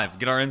it live.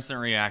 Get our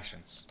instant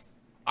reactions.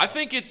 I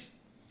think it's,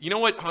 you know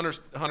what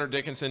Hunter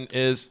Dickinson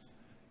is?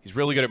 He's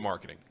really good at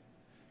marketing.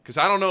 Because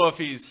I don't know if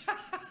he's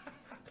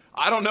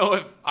I don't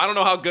know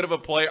how good of a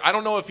player. I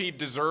don't know if he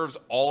deserves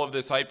all of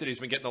this hype that he's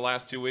been getting the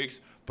last 2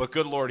 weeks. But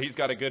good Lord, he's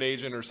got a good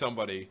agent or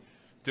somebody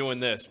doing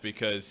this,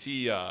 because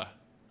he. Yo,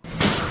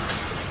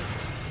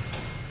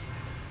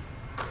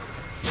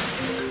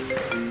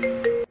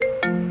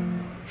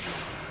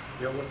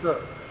 what's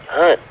up?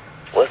 Hunt,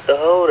 what's the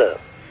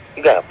holdup?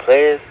 You got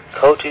players,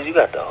 coaches, you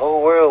got the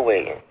whole world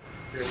waiting.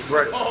 Yeah,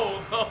 right.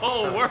 Oh, the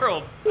whole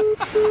world.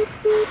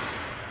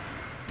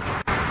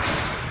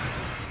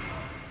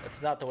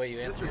 That's not the way you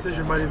answer. This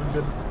decision might even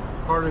been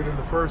harder than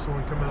the first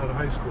one coming out of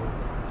high school.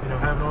 You know,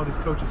 having all these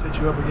coaches hit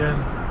you up again.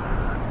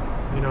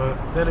 You know,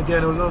 then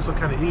again, it was also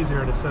kind of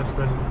easier in a sense,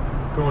 been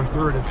going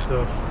through it and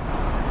stuff.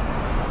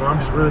 But I'm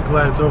just really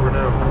glad it's over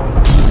now.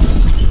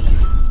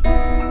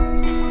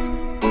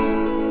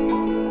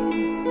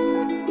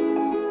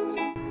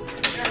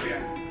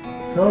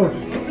 Coach.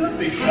 What's up,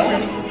 big fella?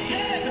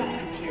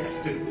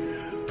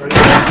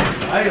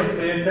 I am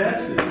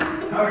fantastic.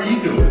 How are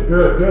you doing?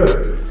 Good,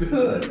 good.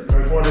 Good. I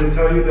just wanted to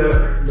tell you that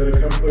I'm going to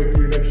come play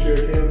for you next year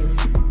at Kansas.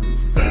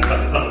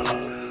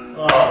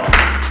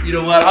 Oh, you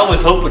know what? I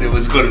was hoping it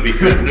was going to be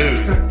good news.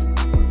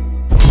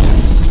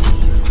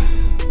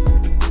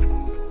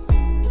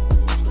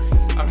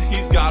 I mean,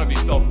 he's got to be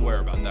self-aware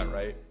about that,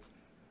 right?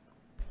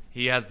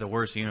 He has the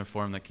worst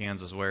uniform that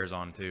Kansas wears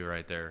on, too,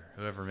 right there.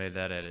 Whoever made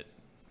that edit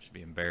should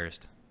be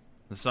embarrassed.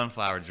 The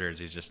sunflower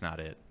jersey is just not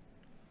it.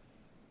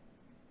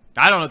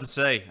 I don't know what to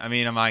say. I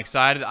mean, am I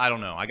excited? I don't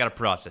know. I got to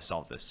process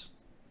all this.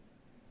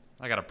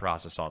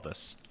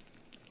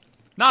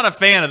 Not a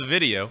fan of the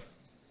video.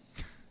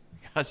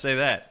 Gotta say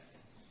that.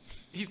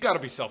 He's got to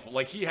be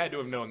like, he had to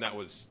have known that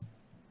was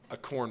a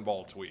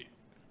cornball tweet.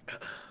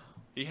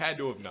 He had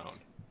to have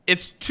known.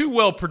 It's too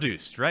well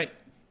produced, right?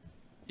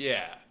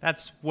 Yeah.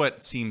 That's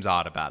what seems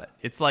odd about it.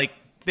 It's like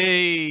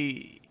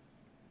they...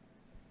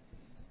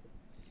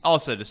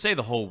 Also, to say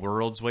the whole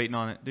world's waiting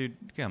on it, dude,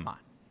 come on.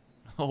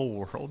 The whole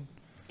world?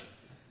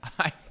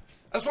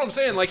 That's what I'm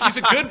saying. Like,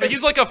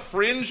 he's like a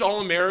fringe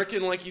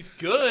All-American. Like, he's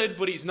good,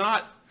 but he's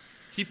not.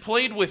 He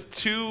played with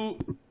two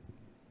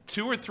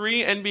or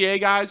three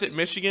NBA guys at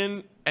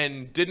Michigan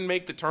and didn't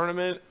make the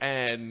tournament,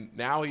 and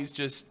now he's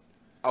just.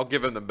 I'll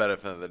give him the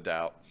benefit of the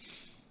doubt.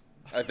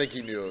 I think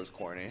he knew it was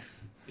corny.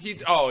 He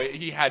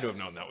had to have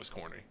known that was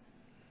corny.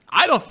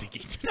 I don't think he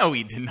did. No,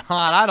 he did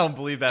not. I don't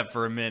believe that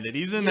for a minute.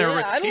 He's in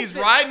there. He's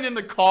riding in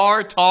the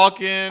car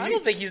talking. I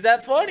don't think he's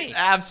that funny.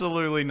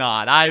 Absolutely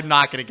not. I'm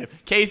not going to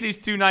give. Casey's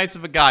too nice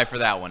of a guy for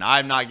that one.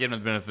 I'm not giving him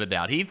the benefit of the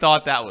doubt. He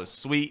thought that was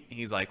sweet.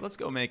 He's like, let's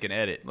go make an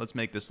edit. Let's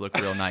make this look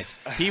real nice.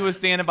 He was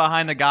standing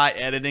behind the guy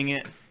editing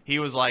it. He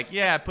was like,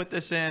 yeah, put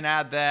this in,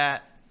 add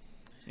that.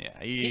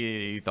 Yeah,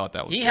 he thought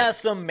that was He good. has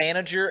some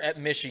manager at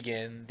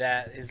Michigan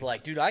that is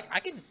like, dude, I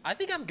think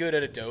I'm good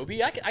at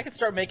Adobe. I could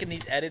start making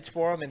these edits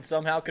for him and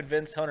somehow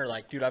convince Hunter,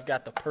 like, dude, I've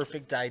got the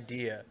perfect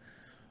idea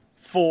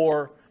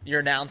for your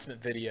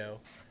announcement video.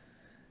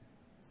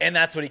 And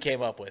that's what he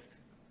came up with.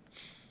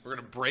 We're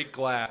going to break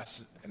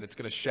glass, and it's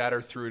going to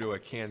shatter through to a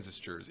Kansas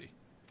jersey.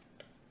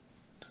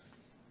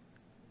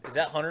 Is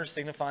that Hunter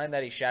signifying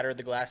that he shattered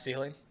the glass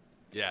ceiling?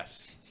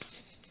 Yes.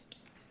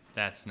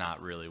 That's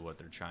not really what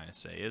they're trying to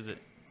say, is it?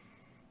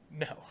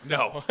 No.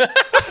 No.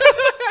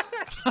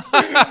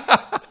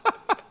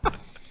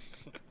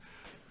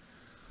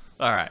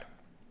 All right.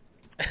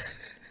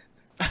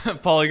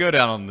 Paulie, go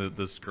down on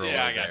the scroll.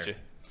 Yeah, I over got there. you.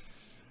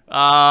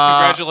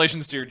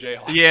 Congratulations to your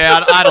Jayhawks.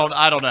 Yeah, I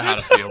don't know how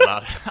to feel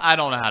about it. I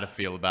don't know how to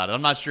feel about it.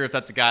 I'm not sure if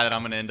that's a guy that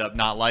I'm going to end up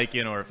not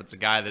liking, or if it's a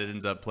guy that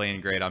ends up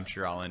playing great. I'm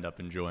sure I'll end up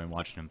enjoying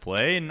watching him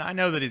play, and I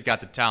know that he's got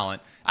the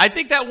talent. I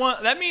think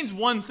that means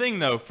one thing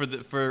though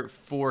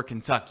for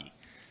Kentucky.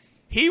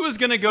 He was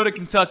going to go to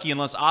Kentucky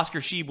unless Oscar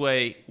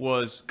Tshiebwe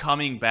was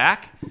coming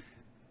back.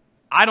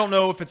 I don't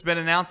know if it's been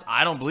announced.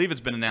 I don't believe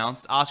it's been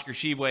announced. Oscar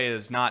Tshiebwe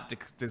has not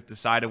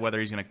decided whether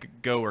he's going to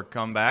go or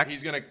come back.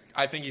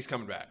 I think he's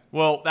coming back.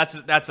 Well, that's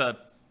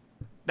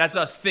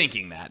us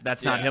thinking that.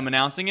 That's not him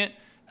announcing it.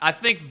 I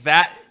think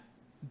that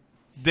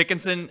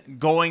Dickinson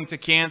going to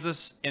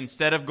Kansas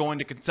instead of going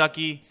to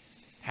Kentucky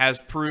has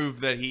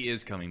proved that he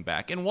is coming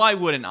back. And why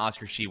wouldn't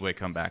Oscar Tshiebwe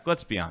come back?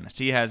 Let's be honest.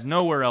 He has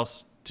nowhere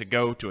else to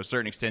go to a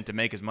certain extent to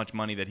make as much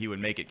money that he would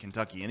make at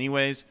Kentucky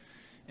anyways.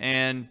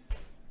 And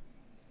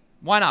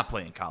why not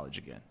play in college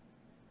again?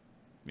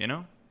 You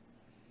know?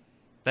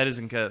 That is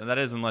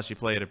unless you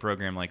play at a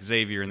program like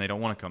Xavier and they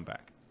don't want to come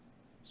back.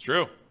 It's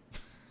true.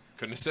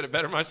 Couldn't have said it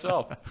better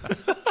myself.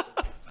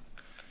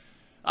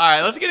 All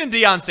right, let's get in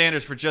Deion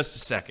Sanders for just a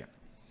second.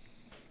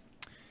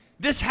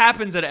 This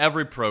happens at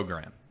every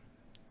program.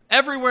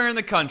 Everywhere in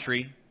the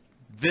country,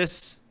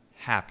 this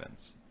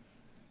happens.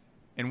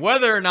 And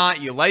whether or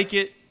not you like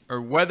it, or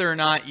whether or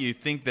not you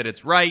think that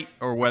it's right,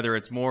 or whether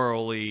it's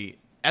morally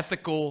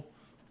ethical,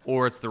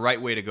 or it's the right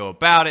way to go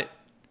about it,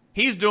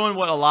 he's doing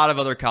what a lot of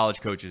other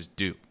college coaches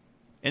do.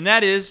 And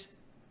that is,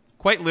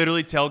 quite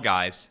literally tell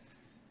guys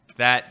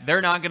that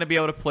they're not going to be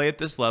able to play at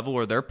this level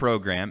or their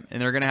program,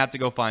 and they're going to have to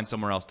go find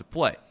somewhere else to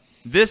play.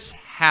 This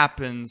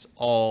happens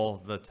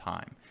all the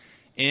time.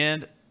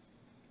 And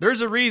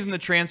there's a reason the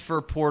transfer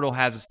portal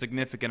has a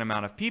significant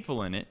amount of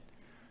people in it,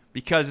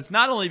 because it's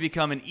not only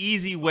become an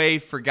easy way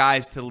for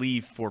guys to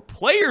leave for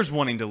players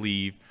wanting to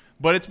leave,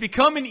 but it's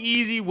become an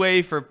easy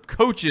way for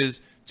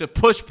coaches to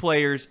push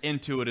players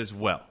into it as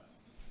well.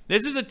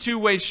 This is a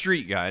two-way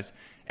street, guys.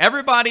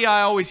 Everybody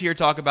I always hear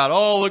talk about,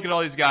 oh, look at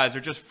all these guys.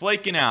 They're just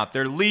flaking out.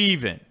 They're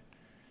leaving.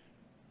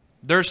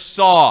 They're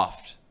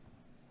soft.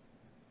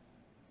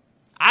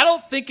 I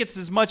don't think it's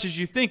as much as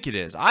you think it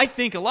is. I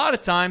think a lot of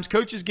times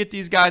coaches get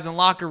these guys in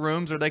locker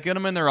rooms or they get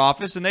them in their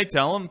office and they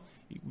tell them,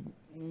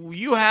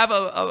 you have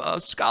a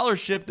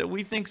scholarship that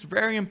we think is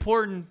very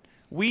important.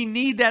 We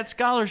need that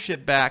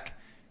scholarship back.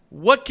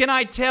 What can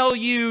I tell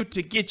you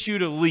to get you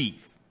to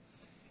leave?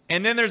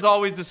 And then there's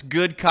always this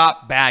good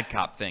cop, bad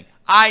cop thing.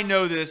 I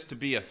know this to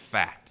be a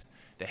fact.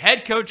 The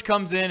head coach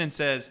comes in and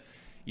says,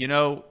 you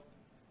know,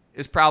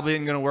 it's probably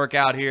not going to work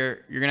out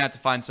here. You're going to have to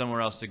find somewhere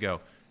else to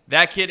go.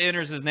 That kid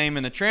enters his name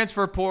in the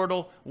transfer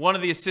portal. One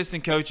of the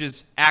assistant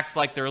coaches acts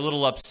like they're a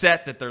little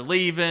upset that they're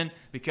leaving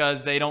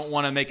because they don't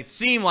want to make it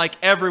seem like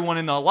everyone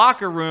in the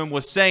locker room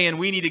was saying,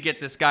 we need to get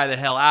this guy the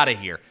hell out of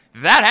here.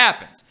 That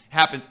happens.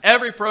 Happens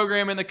every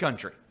program in the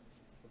country.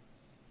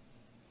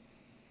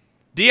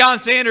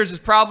 Deion Sanders is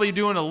probably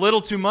doing a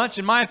little too much,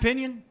 in my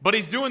opinion, but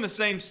he's doing the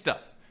same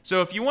stuff.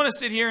 So if you want to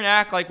sit here and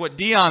act like what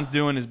Deion's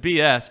doing is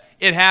BS,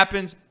 it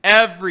happens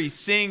every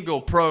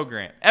single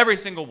program, every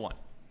single one.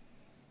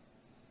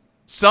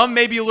 Some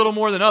maybe a little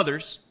more than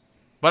others,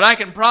 but I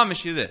can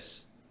promise you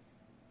this.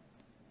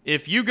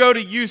 If you go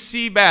to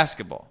UC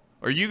basketball,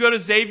 or you go to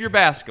Xavier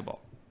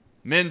basketball,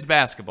 men's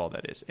basketball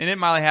that is, and it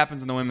might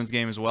happens in the women's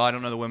game as well. I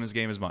don't know the women's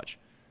game as much.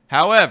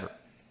 However,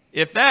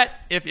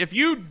 if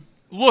you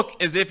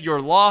look as if you're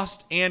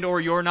lost and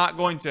or you're not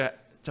going to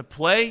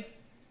play,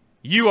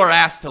 you are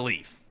asked to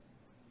leave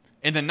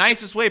in the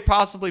nicest way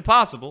possibly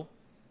possible,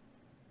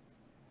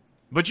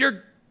 but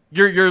you're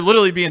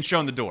literally being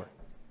shown the door.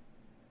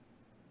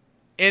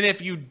 And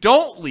if you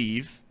don't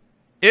leave,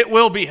 it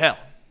will be hell.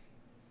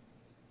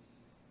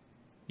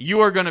 You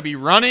are going to be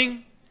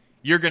running,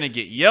 you're going to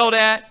get yelled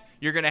at,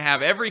 you're going to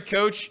have every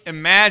coach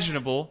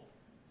imaginable,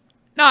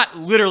 not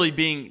literally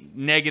being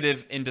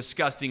negative and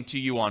disgusting to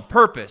you on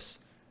purpose,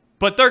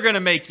 but they're going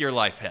to make your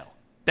life hell.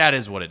 That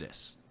is what it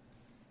is.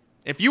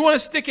 If you want to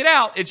stick it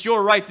out, it's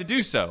your right to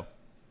do so.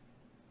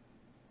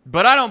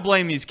 But I don't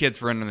blame these kids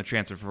for entering the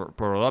transfer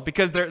portal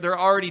because they're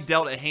already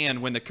dealt a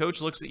hand. When the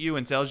coach looks at you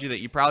and tells you that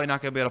you're probably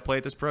not going to be able to play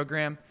at this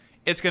program,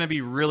 it's going to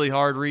be really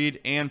hard, Reed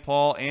and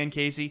Paul and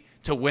Casey,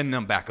 to win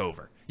them back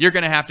over. You're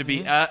going to have to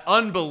be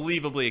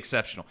unbelievably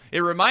exceptional. It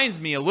reminds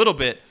me a little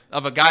bit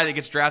of a guy that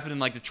gets drafted in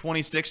like the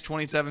 26th,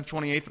 27th,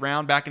 28th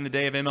round back in the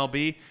day of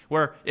MLB,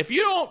 where if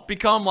you don't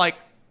become like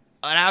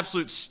an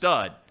absolute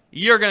stud,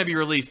 you're going to be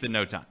released in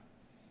no time.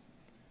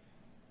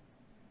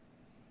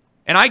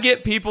 And I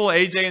get people,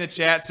 AJ in the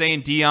chat,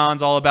 saying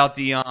Deion's all about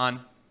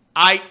Deion.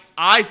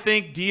 I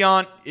think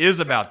Deion is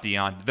about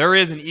Deion. There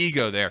is an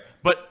ego there.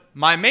 But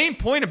my main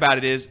point about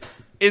it is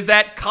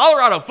that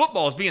Colorado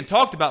football is being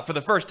talked about for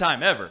the first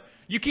time ever.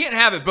 You can't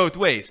have it both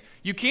ways.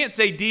 You can't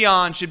say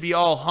Deion should be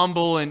all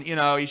humble and, you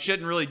know, he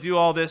shouldn't really do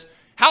all this.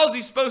 How is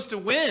he supposed to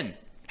win?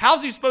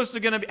 How's he supposed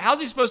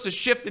to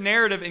shift the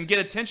narrative and get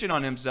attention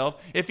on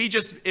himself if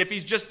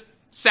he's just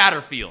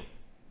Satterfield?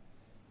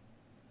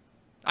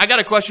 I got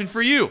a question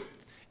for you.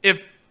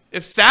 If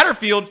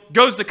Satterfield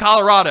goes to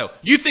Colorado,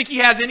 you think he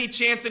has any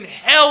chance in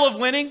hell of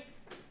winning?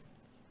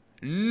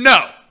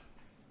 No.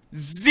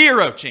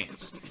 0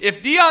 chance.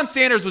 If Deion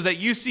Sanders was at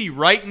UC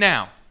right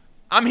now,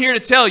 I'm here to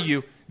tell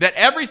you that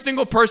every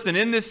single person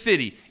in this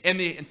city, in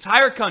the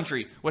entire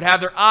country, would have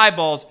their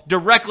eyeballs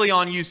directly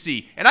on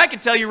UC. And I can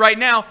tell you right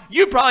now,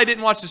 you probably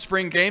didn't watch the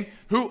spring game,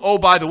 oh,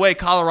 by the way,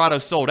 Colorado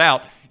sold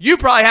out. You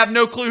probably have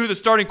no clue who the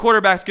starting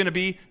quarterback's going to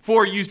be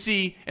for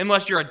UC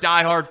unless you're a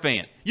diehard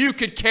fan. You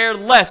could care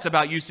less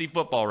about UC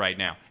football right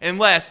now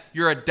unless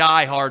you're a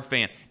diehard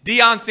fan.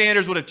 Deion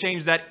Sanders would have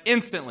changed that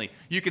instantly.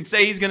 You can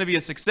say he's going to be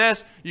a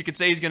success. You can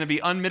say he's going to be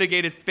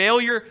unmitigated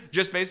failure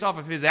just based off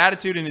of his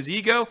attitude and his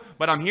ego.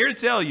 But I'm here to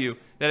tell you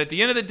that at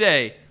the end of the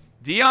day,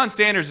 Deion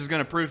Sanders is going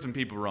to prove some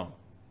people wrong.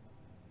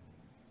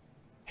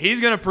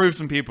 He's going to prove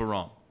some people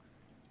wrong.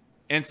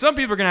 And some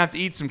people are going to have to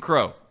eat some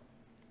crow.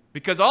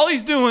 Because all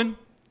he's doing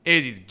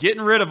is he's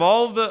getting rid of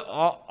all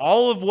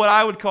of what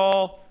I would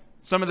call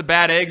some of the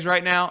bad eggs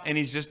right now, and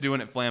he's just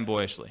doing it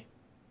flamboyantly.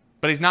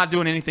 But he's not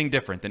doing anything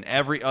different than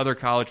every other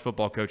college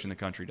football coach in the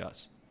country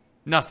does.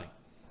 Nothing.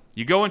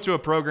 You go into a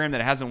program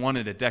that hasn't won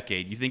in a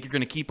decade, you think you're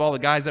going to keep all the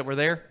guys that were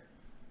there?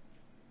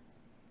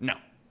 No.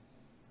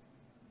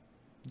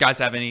 Guys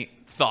have any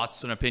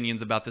thoughts and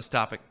opinions about this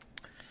topic?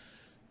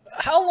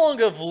 How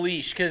long of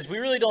leash? Because we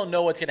really don't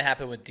know what's going to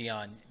happen with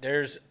Deion.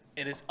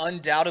 It is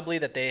undoubtedly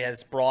that they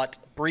has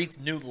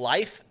breathed new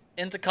life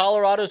into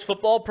Colorado's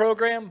football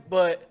program,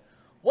 but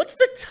what's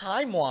the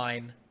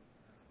timeline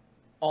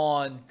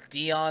on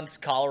Deion's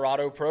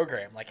Colorado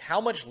program? Like,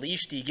 how much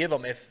leash do you give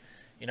them if,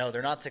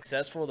 they're not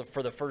successful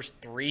for the first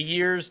 3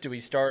 years? Do we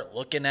start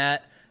looking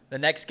at the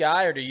next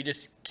guy, or do you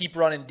just keep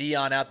running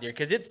Deion out there?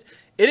 Because it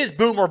is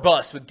boom or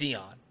bust with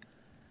Deion.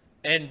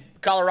 And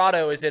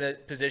Colorado is in a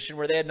position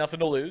where they had nothing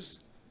to lose.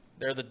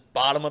 They're the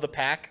bottom of the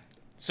pack.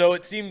 So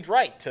it seemed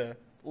right to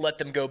let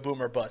them go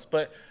boom or bust.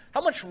 But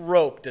how much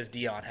rope does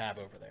Deion have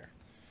over there?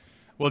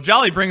 Well,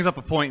 Jolly brings up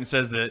a point and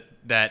says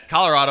that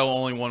Colorado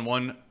only won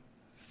one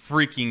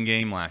freaking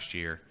game last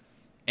year,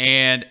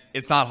 and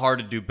it's not hard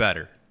to do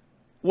better.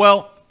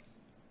 Well,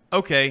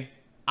 okay,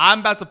 I'm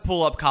about to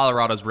pull up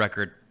Colorado's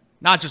record,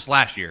 not just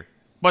last year,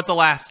 but the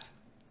last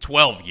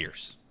 12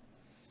 years.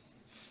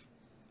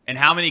 And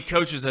how many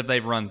coaches have they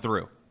run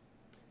through?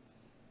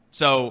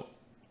 So,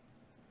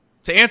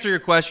 to answer your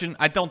question,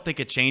 I don't think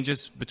it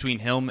changes between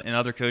him and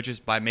other coaches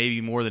by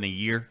maybe more than a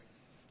year.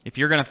 If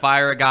you're going to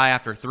fire a guy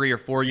after 3 or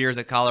 4 years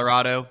at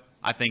Colorado,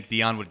 I think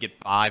Deion would get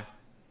 5.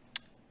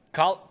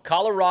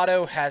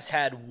 Colorado has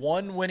had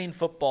one winning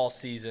football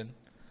season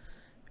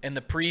in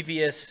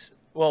the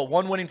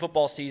one winning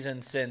football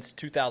season since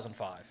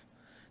 2005.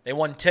 They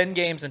won 10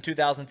 games in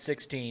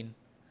 2016.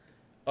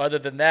 Other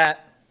than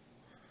that,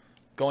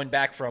 going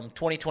back from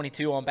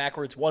 2022 on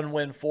backwards, 1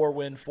 win, 4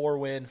 win, 4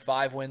 win,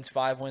 5 wins,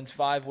 5 wins,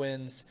 5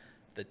 wins,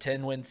 the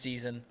 10-win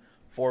season,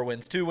 4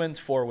 wins, 2 wins,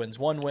 4 wins,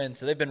 1 win.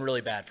 So they've been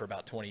really bad for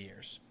about 20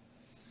 years.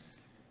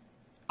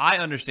 I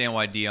understand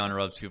why Deion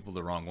rubs people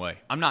the wrong way.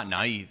 I'm not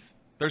naive.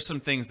 There's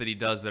some things that he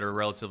does that are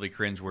relatively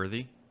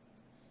cringeworthy.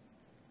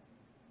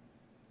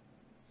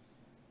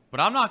 But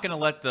I'm not going to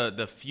let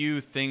the few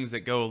things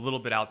that go a little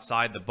bit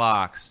outside the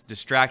box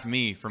distract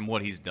me from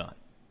what he's done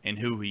and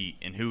who he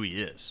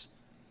is.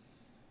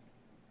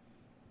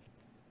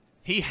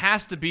 He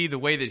has to be the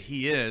way that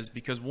he is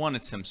because, one,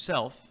 it's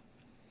himself.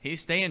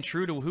 He's staying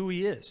true to who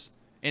he is.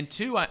 And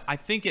two, I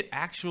think it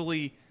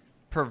actually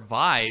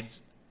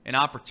provides an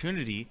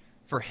opportunity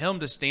for him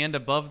to stand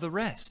above the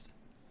rest.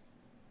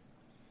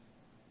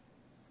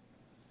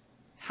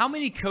 How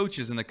many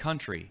coaches in the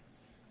country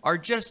are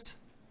just,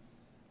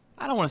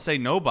 I don't want to say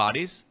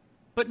nobodies,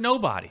 but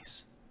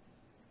nobodies?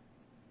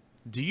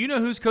 Do you know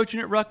who's coaching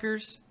at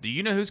Rutgers? Do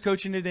you know who's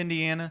coaching at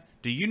Indiana?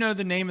 Do you know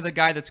the name of the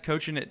guy that's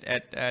coaching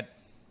at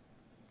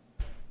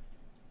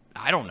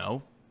I don't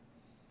know,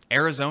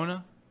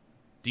 Arizona?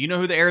 Do you know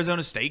who the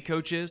Arizona State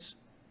coach is?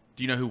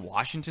 Do you know who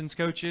Washington's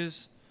coach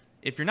is?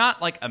 If you're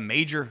not like a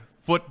major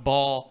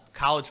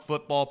college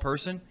football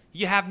person,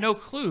 you have no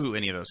clue who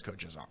any of those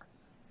coaches are.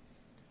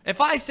 If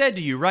I said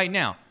to you right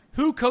now,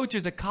 who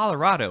coaches at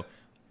Colorado,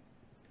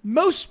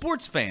 most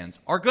sports fans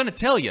are going to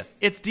tell you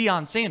it's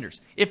Deion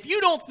Sanders. If you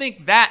don't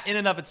think that in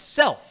and of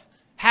itself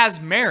has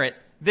merit,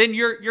 then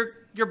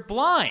you're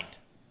blind.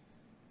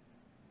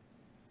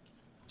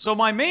 So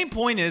my main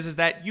point is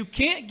that you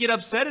can't get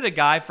upset at a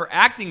guy for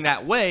acting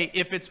that way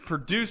if it's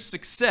produced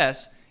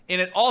success, and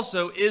it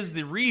also is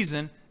the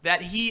reason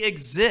that he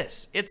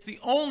exists. It's the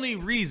only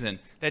reason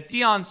that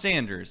Deion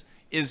Sanders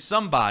is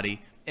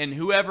somebody, and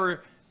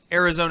whoever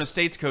Arizona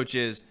State's coach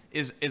is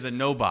a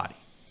nobody.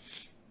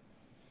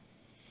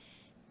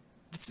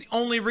 That's the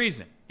only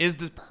reason, is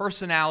the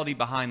personality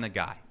behind the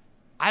guy.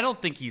 I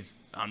don't think he's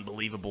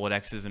unbelievable at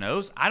X's and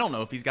O's. I don't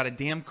know if he's got a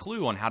damn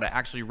clue on how to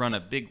actually run a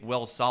big,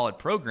 solid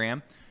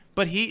program,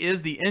 but he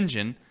is the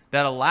engine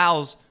that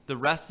allows the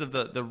rest of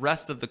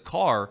the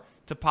car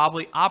to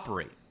probably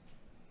operate.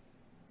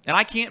 And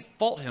I can't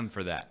fault him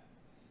for that.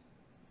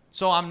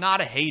 So I'm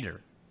not a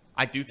hater.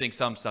 I do think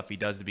some stuff he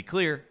does, to be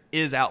clear,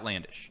 is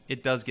outlandish.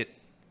 It does get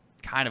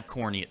kind of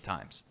corny at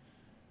times.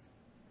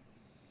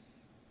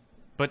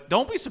 But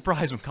don't be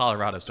surprised when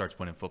Colorado starts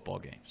winning football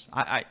games.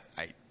 I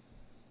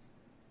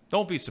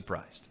don't be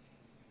surprised.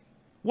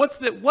 What's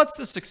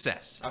the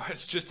success? I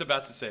was just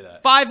about to say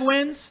that. 5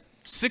 wins?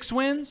 6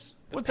 wins?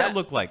 What's that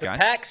look like, guys?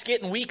 The Pac's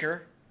getting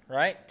weaker,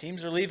 right?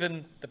 Teams are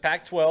leaving the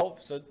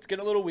Pac-12, so it's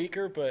getting a little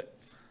weaker, but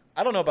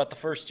I don't know about the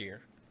first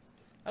year.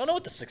 I don't know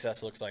what the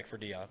success looks like for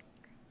Deion.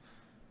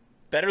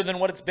 Better than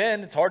what it's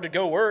been. It's hard to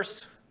go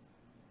worse.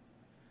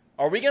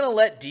 Are we going to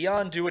let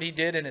Deion do what he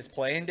did in his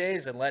playing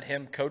days and let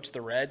him coach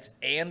the Reds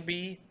and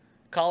be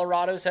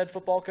Colorado's head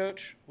football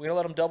coach? We going to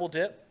let him double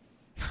dip?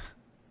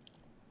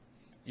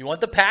 You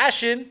want the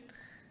passion.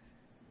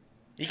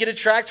 He can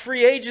attract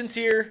free agents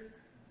here.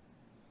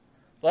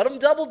 Let him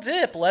double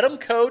dip. Let him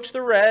coach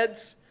the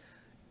Reds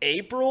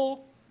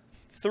April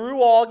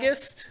through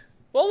August.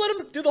 Well, let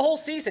him do the whole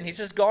season. He's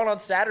just gone on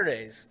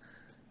Saturdays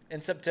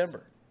in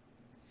September.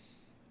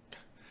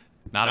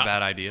 Not a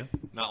bad idea.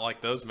 Not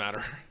like those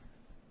matter.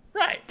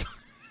 Right.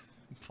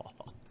 Paul.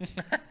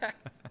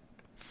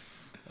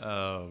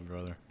 Oh,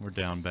 brother, we're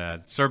down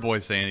bad. Sir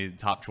Boy's saying he's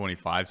top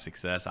 25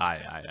 success.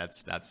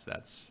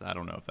 That's I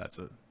don't know if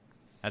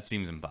that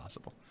seems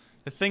impossible.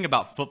 The thing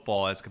about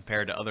football as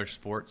compared to other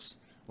sports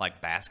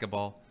like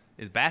basketball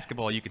is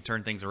basketball you can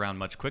turn things around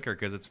much quicker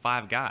because it's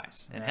 5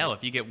 guys. And hell,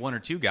 if you get 1 or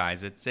 2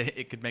 guys,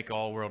 it could make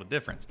all world of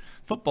difference.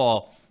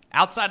 Football,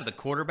 outside of the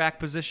quarterback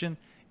position,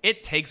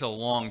 it takes a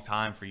long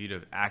time for you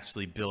to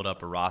actually build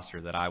up a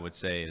roster that I would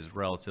say is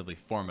relatively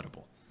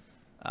formidable.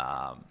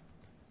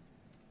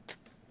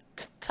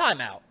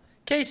 Timeout.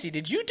 Casey,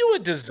 did you do a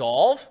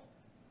dissolve?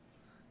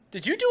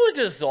 Did you do a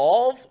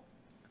dissolve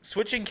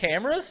switching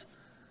cameras?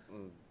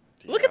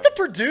 Look at the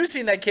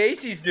producing that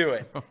Casey's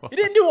doing. He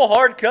didn't do a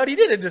hard cut. He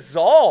did a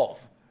dissolve.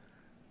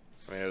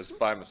 I mean, it was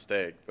by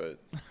mistake, but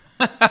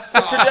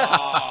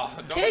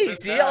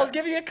Casey, I was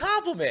giving you a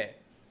compliment.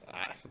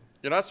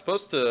 you're not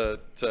supposed to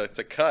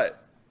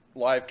cut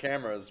live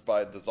cameras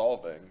by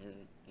dissolving.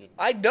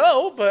 I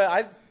know,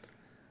 but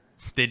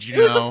Did you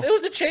know? It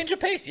was a change of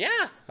pace.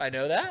 Yeah, I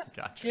know that.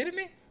 Gotcha. Kidding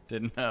me?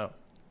 Didn't know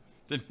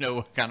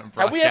what kind of Have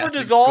broadcasting we ever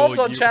dissolved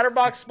school on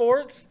Chatterbox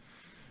Sports?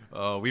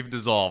 We've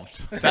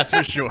dissolved. That's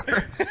for sure.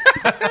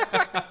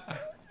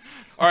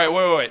 All right,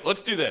 wait.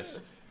 Let's do this.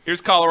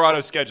 Here's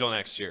Colorado's schedule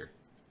next year.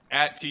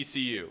 At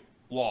TCU,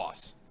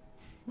 loss.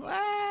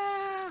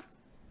 Loss.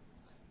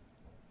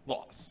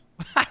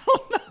 I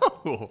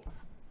don't know.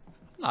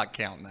 I'm not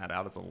counting that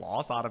out as a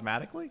loss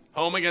automatically.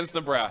 Home against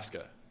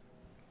Nebraska.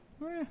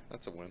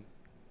 That's a win.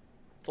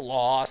 It's a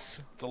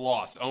loss. It's a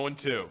loss.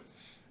 0-2.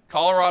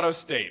 Colorado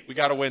State. We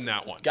got to win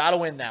that one. Got to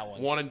win that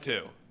one.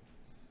 1-2.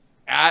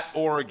 At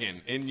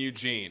Oregon in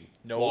Eugene.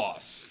 Nope.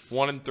 Loss.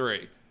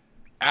 1-3.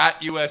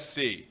 At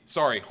USC.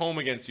 Sorry, home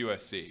against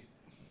USC.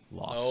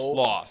 Loss. Nope.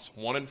 Loss.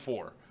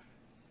 1-4.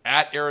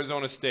 At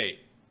Arizona State.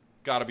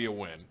 Got to be a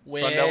win.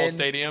 Win. Sun Devil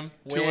Stadium.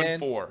 Win.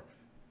 2-4.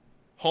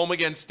 Home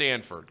against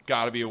Stanford.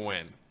 Got to be a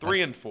win.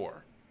 3-4.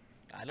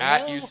 I don't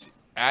know.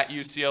 At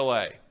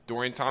UCLA.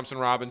 Dorian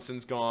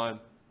Thompson-Robinson's gone.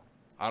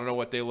 I don't know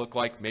what they look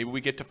like. Maybe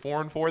we get to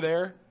 4-4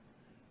 there.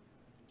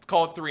 Let's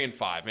call it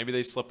 3-5. Maybe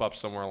they slip up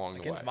somewhere along the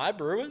way. Against my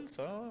Bruins?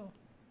 Oh.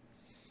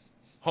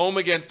 Home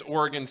against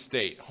Oregon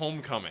State.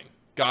 Homecoming.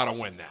 Gotta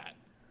win that.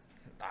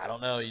 I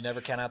don't know. You never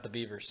count out the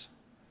Beavers.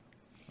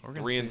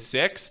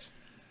 3-6.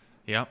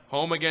 Yep.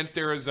 Home against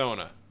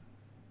Arizona.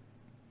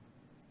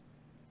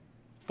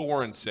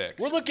 4-6.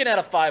 We're looking at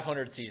a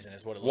 500 season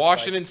is what it looks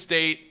Washington like.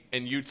 State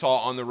and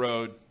Utah on the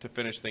road to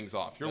finish things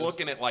off. You're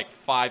looking at like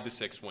 5 to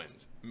 6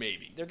 wins,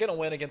 maybe. They're going to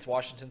win against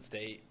Washington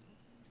State.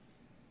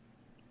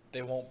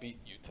 They won't beat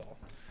Utah.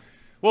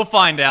 We'll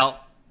find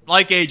out.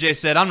 Like AJ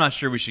said, I'm not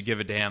sure we should give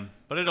a damn,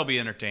 but it'll be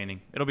entertaining.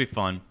 It'll be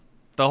fun.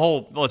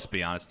 Let's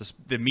be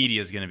honest, the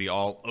media is going to be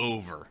all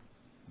over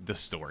the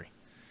story.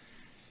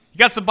 You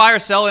got some buy or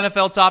sell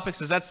NFL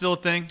topics? Is that still a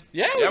thing?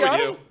 Yeah, we got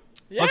do. them.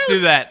 Yeah, Let's do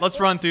that. Let's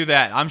run through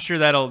that. I'm sure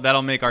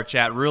that'll make our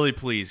chat really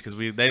pleased because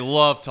they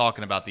love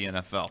talking about the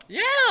NFL.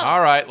 Yeah.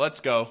 All right, let's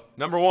go.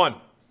 Number 1.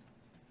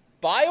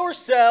 Buy or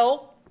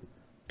sell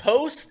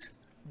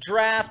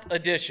post-draft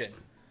edition.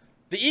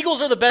 The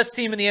Eagles are the best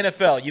team in the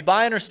NFL. You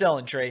buying or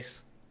selling,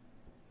 Trace?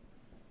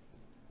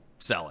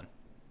 Selling.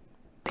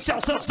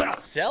 Sell.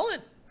 Selling.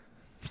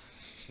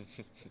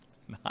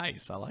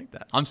 Nice. I like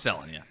that. I'm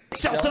selling, yeah.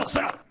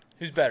 Sell.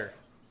 Who's better?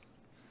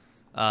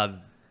 I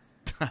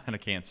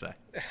can't say.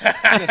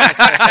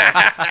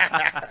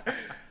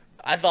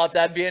 I thought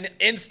that'd be an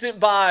instant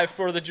buy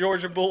for the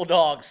Georgia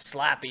Bulldogs.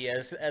 Slappy,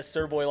 as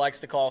Sir Boy likes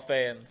to call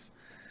fans.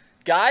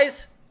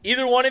 Guys,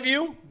 either one of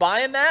you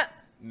buying that?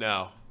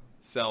 No.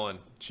 Selling.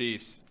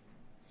 Chiefs.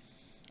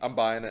 I'm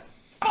buying it.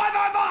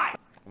 Buy.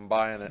 I'm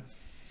buying it.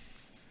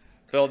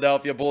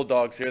 Philadelphia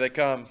Bulldogs, here they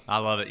come. I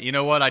love it. You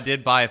know what? I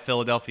did buy a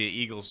Philadelphia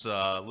Eagles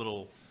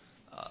little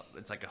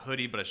it's like a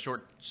hoodie, but a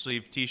short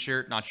sleeve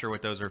T-shirt. Not sure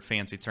what those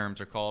fancy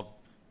terms are called,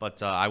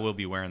 but I will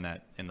be wearing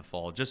that in the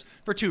fall, just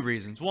for two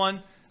reasons.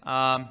 One,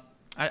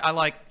 I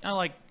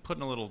like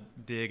putting a little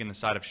dig in the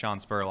side of Sean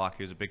Spurlock,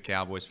 who's a big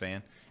Cowboys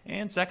fan,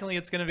 and secondly,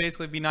 it's going to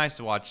basically be nice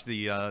to watch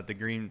the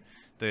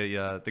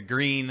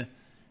green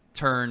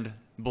turned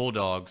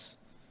Bulldogs.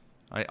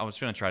 I was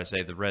going to try to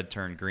say the red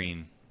turned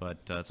green, but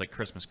it's like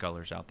Christmas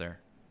colors out there.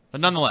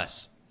 But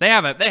nonetheless, they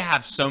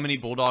have so many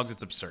Bulldogs,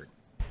 it's absurd.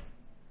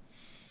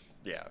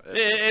 Yeah,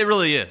 it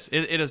really is.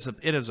 It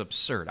is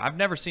absurd. I've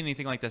never seen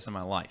anything like this in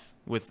my life.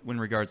 In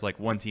regards like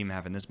one team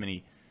having this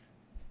many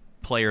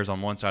players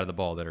on one side of the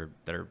ball that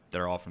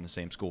are all from the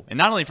same school, and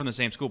not only from the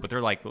same school, but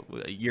they're like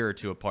a year or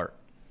two apart.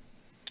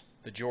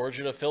 The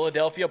Georgia to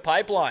Philadelphia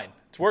pipeline.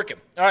 It's working.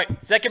 All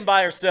right, second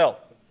buy or sell.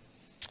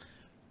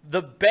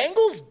 The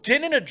Bengals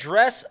didn't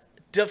address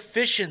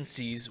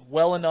deficiencies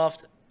well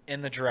enough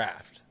in the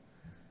draft.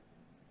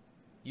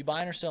 You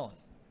buying or selling?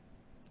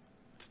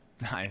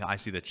 I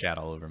see the chat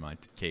all over my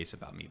case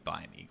about me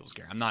buying Eagles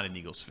gear. I'm not an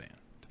Eagles fan,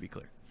 to be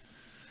clear.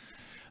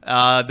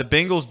 The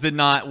Bengals did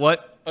not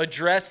what?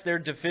 Address their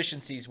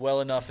deficiencies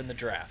well enough in the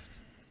draft.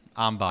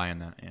 I'm buying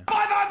that, yeah.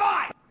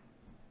 Buy!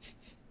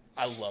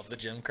 I love the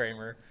Jim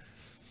Cramer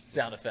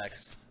sound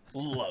effects.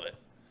 Love it.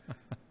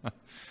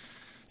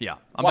 Yeah.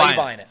 Why are you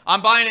buying it?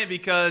 I'm buying it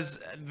because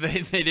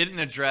they didn't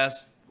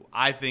address,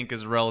 I think,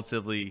 is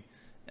relatively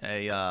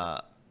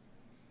an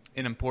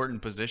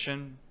important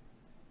position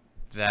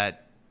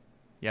that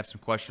you have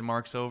some question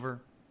marks over.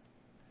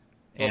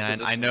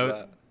 And I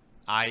know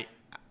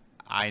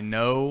I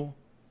know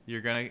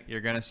you're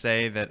gonna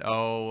say that,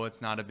 oh,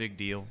 it's not a big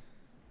deal.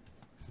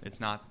 It's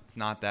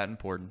not that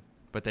important.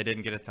 But they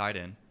didn't get a tight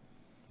end,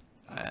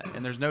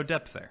 and there's no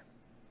depth there.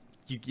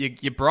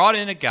 You brought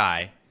in a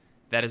guy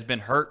that has been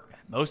hurt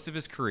most of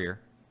his career,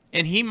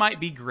 and he might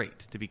be great,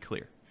 to be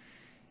clear.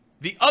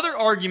 The other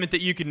argument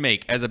that you can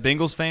make as a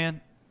Bengals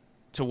fan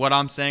to what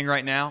I'm saying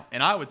right now,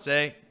 and I would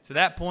say to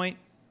that point,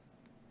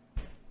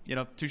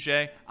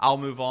 touche, I'll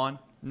move on.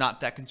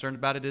 Not that concerned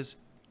about it, is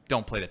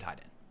don't play the tight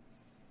end.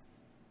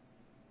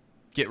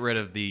 Get rid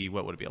of the,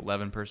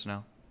 11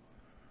 personnel?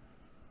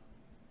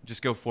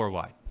 Just go 4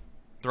 wide.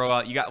 Throw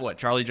out, you got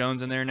Charlie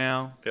Jones in there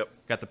now? Yep.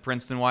 Got the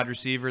Princeton wide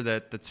receiver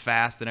that's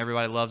fast and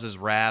everybody loves his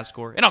RAS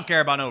score. They don't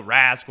care about no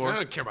RAS score. I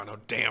don't care about no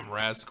damn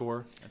RAS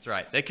score. That's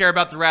right. They care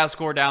about the RAS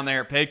score down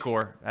there at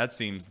Paycor. That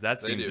seems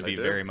to be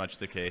very much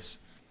the case.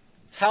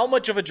 How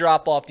much of a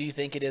drop-off do you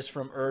think it is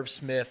from Irv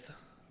Smith,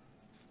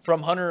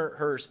 from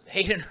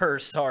Hayden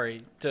Hurst,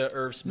 to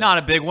Irv Smith? Not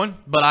a big one,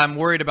 but I'm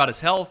worried about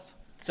his health.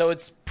 So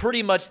it's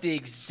pretty much the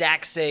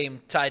exact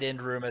same tight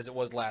end room as it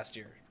was last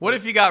year. What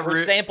if you got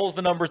Sample's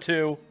the number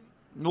 2?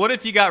 What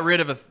if you got rid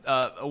of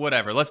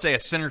let's say a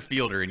center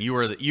fielder, and you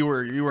were in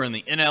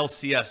the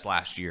NLCS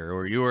last year,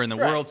 or you were in the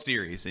World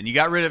Series, and you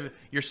got rid of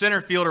your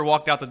center fielder,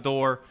 walked out the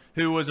door,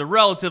 who was a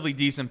relatively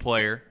decent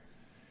player,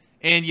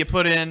 and you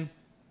put in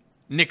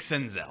Nick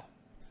Senzel.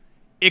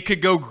 It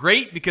could go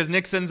great because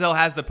Nick Senzel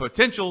has the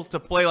potential to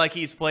play like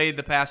he's played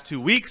the past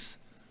 2 weeks.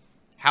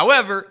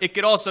 However, it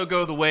could also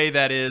go the way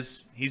that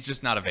is he's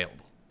just not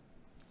available.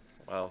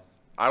 Well,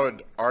 I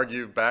would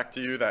argue back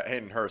to you that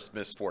Hayden Hurst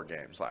missed 4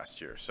 games last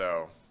year,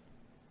 so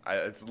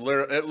it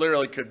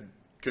literally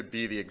could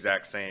be the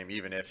exact same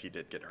even if he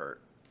did get hurt.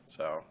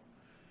 So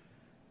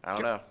I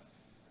don't know.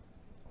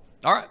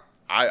 All right,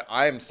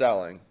 I am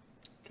selling.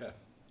 Okay.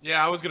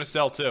 Yeah, I was gonna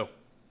sell too.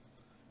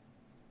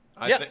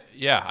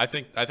 I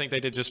think they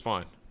did just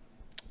fine.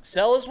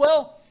 Sell as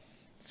well.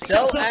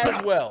 Sell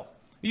as well.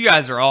 You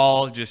guys are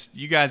all. I think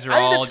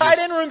the tight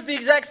end room's the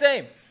exact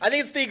same. I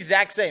think it's the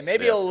exact same.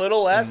 Maybe a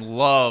little less. In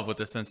love with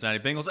the Cincinnati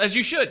Bengals, as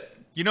you should.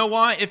 You know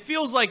why? It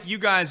feels like you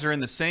guys are in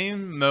the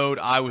same mode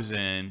I was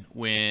in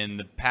when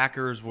the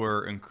Packers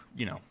were,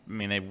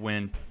 they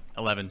win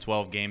 11,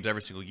 12 games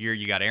every single year.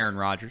 You got Aaron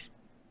Rodgers.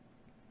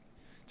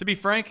 To be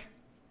frank,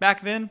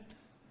 back then,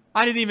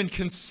 I didn't even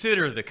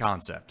consider the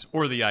concept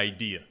or the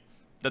idea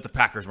that the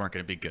Packers weren't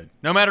going to be good,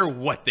 no matter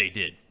what they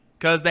did,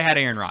 because they had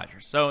Aaron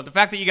Rodgers. So the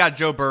fact that you got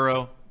Joe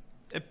Burrow,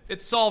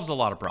 it solves a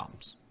lot of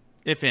problems,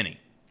 if any,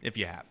 if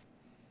you have.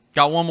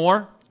 Got one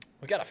more?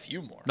 We got a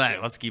few more. All right,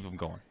 let's keep them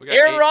going.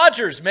 Aaron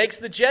Rodgers makes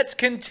the Jets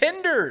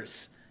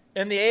contenders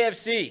in the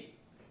AFC.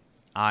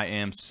 I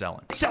am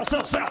selling. Sell.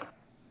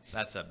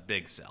 That's a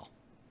big sell.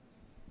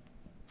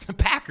 The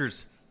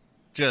Packers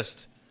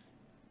just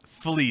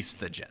fleeced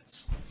the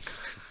Jets.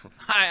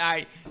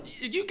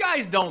 You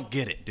guys don't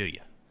get it, do you?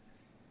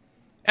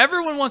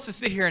 Everyone wants to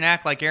sit here and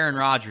act like Aaron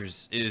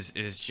Rodgers is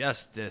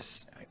just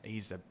this.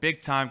 He's the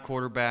big-time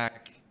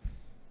quarterback.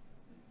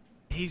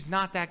 He's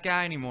not that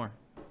guy anymore.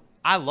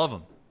 I love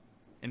him.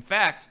 In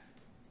fact,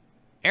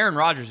 Aaron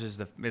Rodgers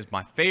is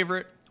my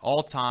favorite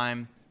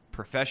all-time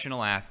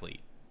professional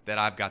athlete that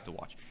I've got to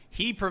watch.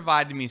 He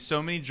provided me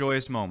so many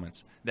joyous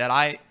moments that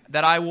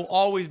I will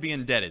always be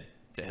indebted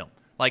to him.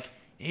 Like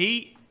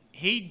he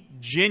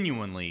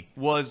genuinely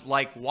was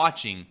like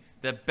watching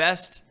the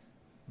best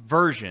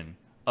version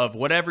of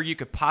whatever you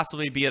could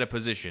possibly be at a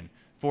position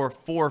for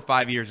 4 or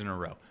 5 years in a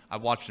row. I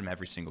watched him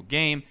every single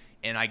game.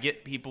 And I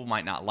get people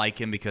might not like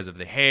him because of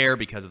the hair,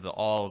 because of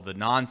all of the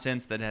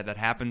nonsense that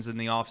happens in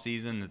the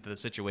offseason, the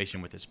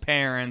situation with his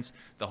parents,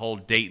 the whole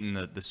dating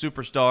the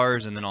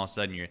superstars, and then all of a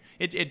sudden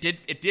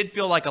it did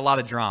feel like a lot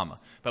of drama.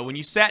 But when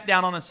you sat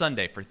down on a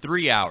Sunday for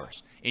 3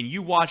 hours and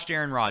you watched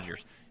Aaron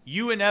Rodgers,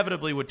 you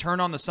inevitably would turn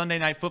on the Sunday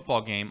night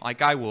football game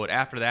like I would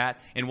after that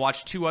and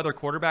watch 2 other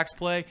quarterbacks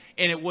play,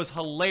 and it was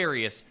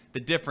hilarious the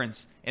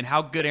difference in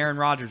how good Aaron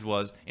Rodgers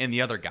was and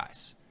the other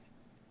guys.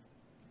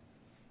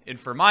 And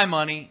for my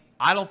money,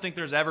 I don't think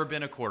there's ever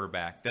been a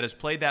quarterback that has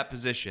played that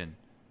position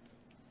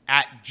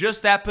at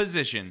just that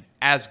position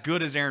as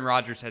good as Aaron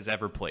Rodgers has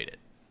ever played it.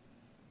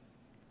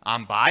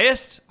 I'm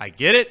biased. I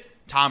get it.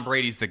 Tom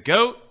Brady's the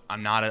GOAT.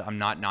 I'm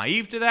not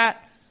naive to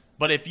that.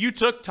 But if you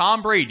took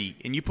Tom Brady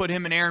and you put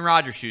him in Aaron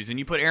Rodgers' shoes and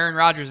you put Aaron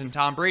Rodgers in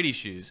Tom Brady's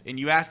shoes and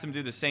you asked him to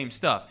do the same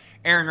stuff,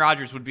 Aaron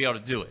Rodgers would be able to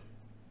do it.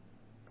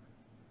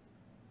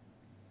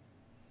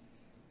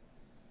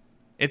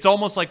 It's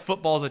almost like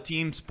football is a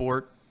team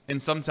sport,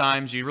 and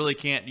sometimes you really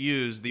can't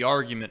use the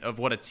argument of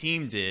what a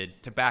team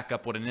did to back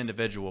up what an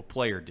individual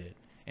player did.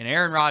 And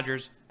Aaron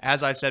Rodgers,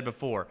 as I've said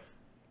before,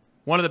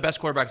 one of the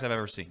best quarterbacks I've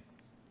ever seen,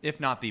 if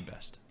not the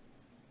best.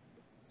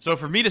 So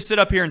for me to sit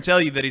up here and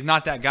tell you that he's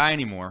not that guy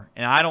anymore,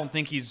 and I don't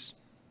think he's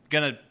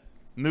going to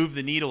move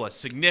the needle a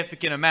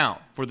significant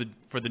amount for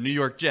the New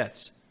York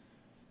Jets,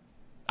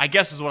 I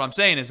guess is what I'm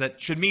saying is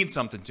that should mean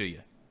something to you.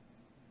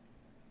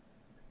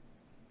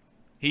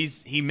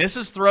 He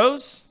misses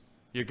throws.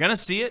 You're going to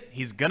see it.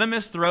 He's going to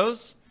miss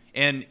throws.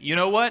 And you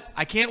know what?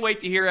 I can't wait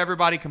to hear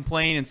everybody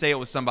complain and say it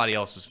was somebody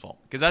else's fault,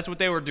 because that's what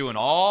they were doing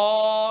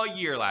all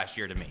year last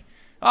year to me.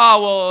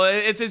 Oh, well,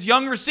 it's his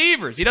young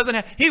receivers. He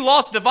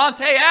lost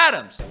Devontae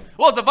Adams.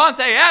 Well,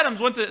 Devontae Adams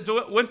went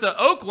to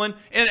Oakland,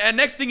 and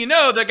next thing you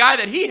know, the guy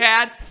that he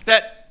had,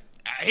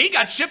 he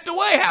got shipped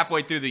away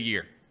halfway through the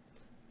year.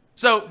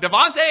 So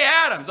Devontae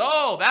Adams,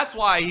 that's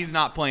why he's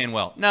not playing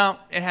well. No,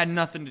 it had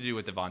nothing to do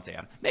with Devontae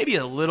Adams. Maybe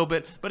a little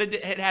bit, but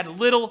it had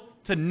little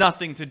to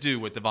nothing to do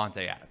with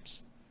Devontae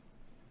Adams.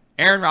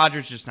 Aaron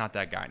Rodgers is just not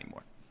that guy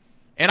anymore.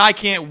 And I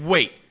can't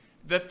wait.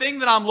 The thing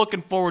that I'm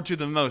looking forward to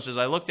the most as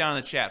I look down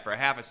in the chat for a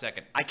half a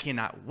second, I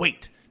cannot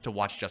wait to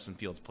watch Justin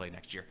Fields play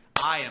next year.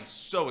 I am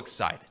so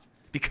excited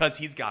because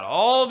he's got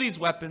all these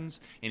weapons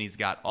and he's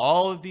got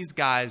all of these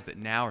guys that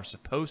now are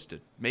supposed to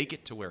make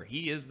it to where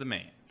he is the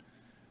man.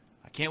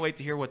 I can't wait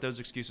to hear what those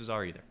excuses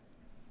are either.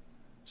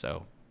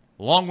 So,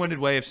 long-winded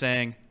way of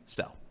saying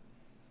sell.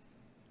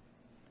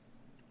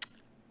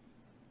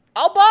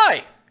 I'll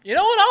buy. You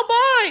know what? I'll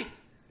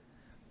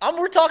buy.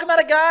 We're talking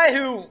about a guy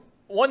who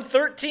won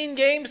 13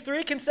 games,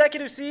 3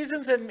 consecutive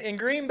seasons in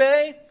Green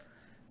Bay,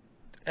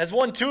 has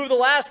won 2 of the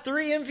last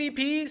 3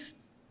 MVPs,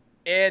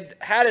 and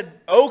had an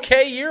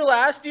okay year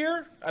last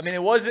year. I mean,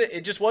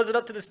 it just wasn't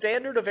up to the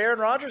standard of Aaron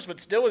Rodgers, but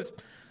still was,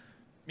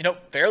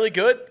 fairly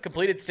good.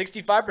 Completed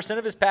 65%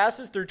 of his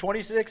passes through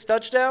 26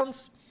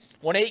 touchdowns.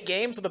 Won 8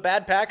 games with a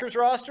bad Packers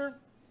roster.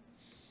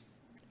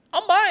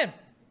 I'm buying.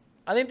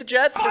 I think the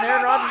Jets and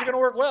Aaron Rodgers are going to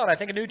work well, and I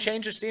think a new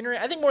change of scenery.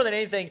 I think more than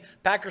anything,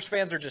 Packers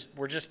fans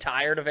were just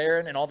tired of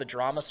Aaron and all the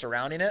drama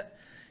surrounding it.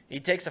 He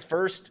takes a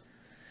first.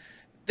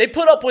 They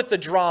put up with the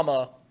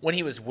drama when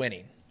he was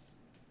winning.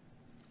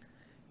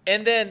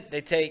 And then they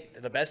take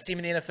the best team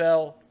in the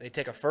NFL. They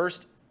take a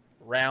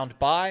first-round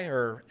bye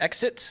or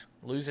exit,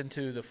 losing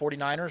to the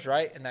 49ers,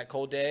 right, in that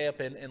cold day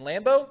up in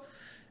Lambeau.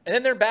 And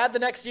then they're bad the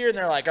next year, and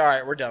they're like, all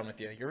right, we're done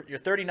with you. You're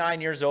 39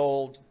 years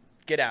old.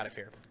 Get out of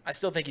here. I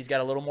still think he's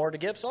got a little more to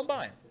give, so I'm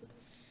buying.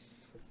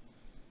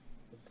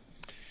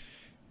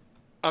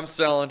 I'm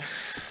selling.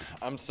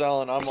 I'm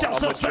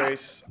with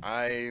Trace.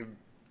 I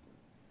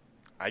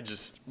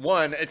just,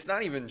 it's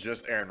not even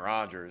just Aaron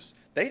Rodgers.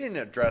 They didn't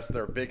address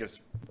their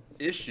biggest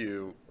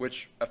issue,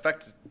 which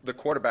affected the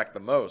quarterback the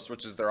most,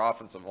 which is their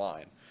offensive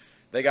line.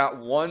 They got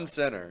one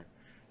center,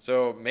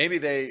 so maybe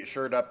they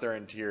shored up their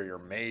interior,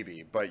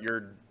 maybe, but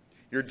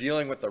you're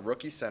dealing with a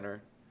rookie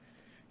center.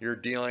 You're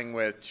dealing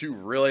with 2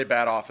 really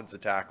bad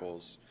offensive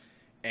tackles.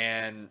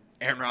 And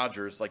Aaron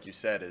Rodgers, like you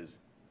said, is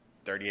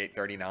 38,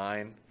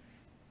 39.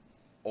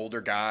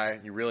 Older guy.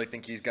 You really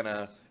think he's going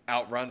to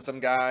outrun some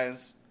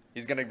guys?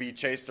 He's going to be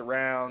chased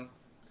around.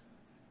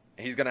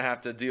 He's going to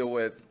have to deal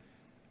with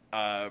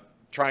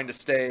trying to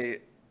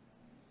stay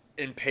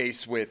in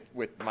pace with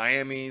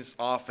Miami's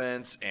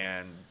offense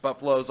and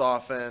Buffalo's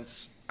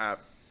offense. I'm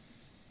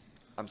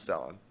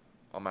selling.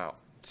 I'm out.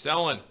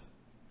 Selling.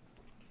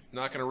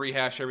 Not going to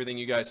rehash everything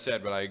you guys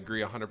said, but I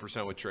agree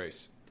 100% with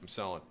Trace. I'm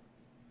selling.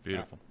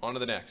 Beautiful. Yeah. On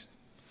to the next.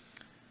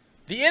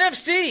 The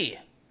NFC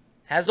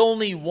has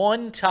only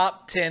one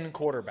top 10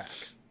 quarterback.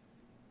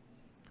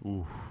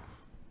 Ooh.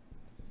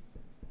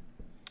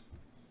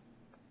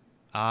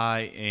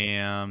 I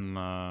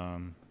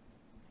am.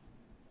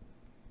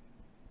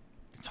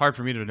 It's hard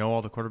for me to know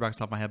all the quarterbacks off the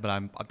top of my head, but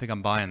I think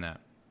I'm buying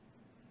that.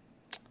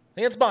 I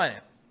think it's buying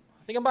it.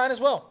 I think I'm buying as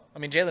well. I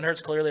mean, Jalen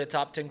Hurts clearly a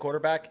top 10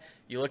 quarterback.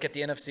 You look at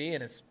the NFC,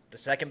 and it's the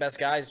second best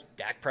guys: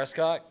 Dak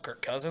Prescott,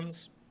 Kirk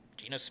Cousins,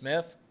 Geno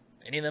Smith.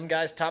 Any of them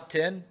guys top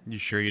 10? You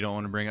sure you don't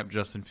want to bring up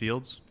Justin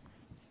Fields?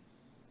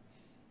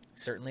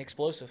 Certainly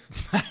explosive.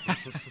 I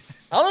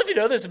don't know if you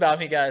know this about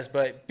me, guys,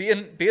 but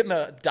being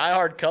the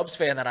diehard Cubs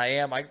fan that I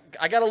am, I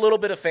got a little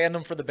bit of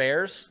fandom for the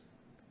Bears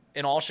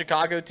in all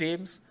Chicago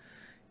teams.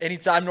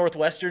 Anytime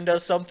Northwestern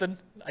does something,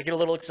 I get a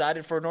little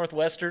excited for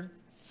Northwestern.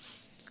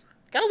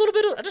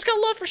 I just got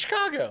love for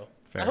Chicago.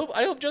 Fair.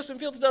 I hope Justin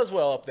Fields does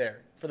well up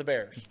there for the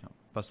Bears.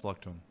 Best of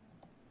luck to him.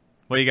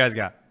 What do you guys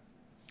got?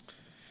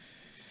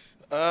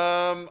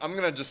 I'm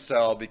gonna just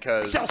sell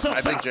because Sell.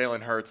 I think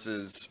Jalen Hurts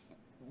is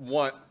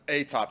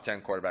a top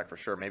 10 quarterback for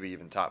sure, maybe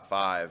even top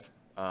 5.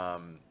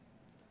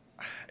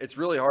 It's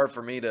really hard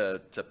for me to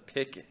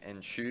pick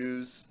and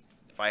choose.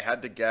 If I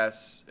had to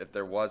guess, if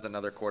there was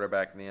another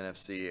quarterback in the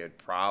NFC, it'd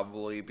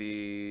probably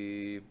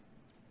be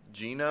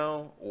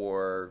Geno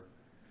or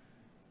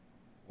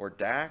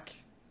Dak,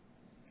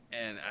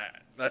 and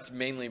that's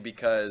mainly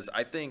because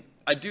I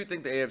do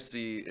think the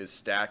AFC is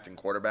stacked in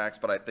quarterbacks,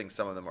 but I think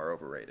some of them are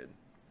overrated.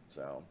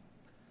 So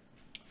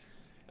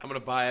I'm gonna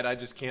buy it. I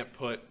just can't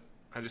put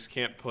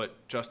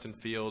Justin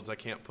Fields. I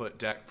can't put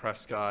Dak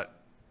Prescott.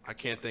 I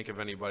can't think of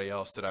anybody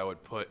else that I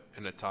would put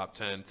in the top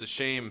 10. It's a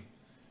shame,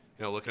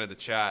 looking at the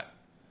chat.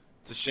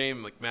 It's a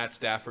shame like Matt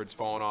Stafford's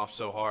fallen off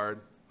so hard.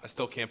 I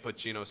still can't put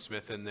Geno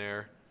Smith in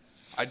there.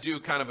 I do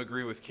kind of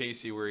agree with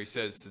Casey where he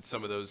says that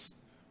some of those,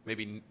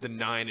 maybe the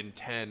 9 and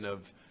 10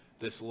 of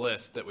this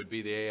list that would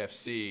be the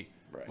AFC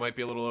might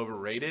be a little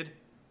overrated.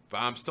 But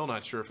I'm still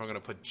not sure if I'm going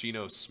to put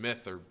Geno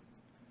Smith or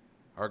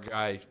our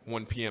guy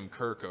 1 p.m.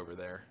 Kirk over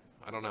there.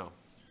 I don't know.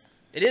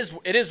 It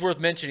is worth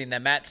mentioning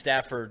that Matt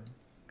Stafford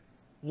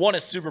won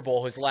a Super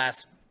Bowl his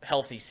last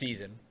healthy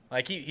season.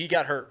 Like he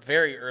got hurt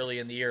very early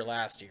in the year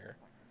last year,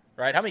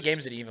 right? How many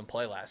games did he even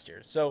play last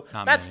year? So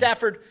Not Matt many.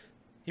 Stafford,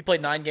 he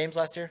played 9 games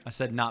last year. I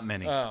said not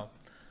many. Oh,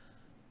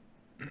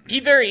 he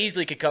very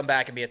easily could come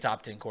back and be a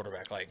top 10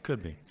 quarterback. Like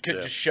Could be.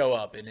 just show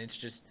up, and it's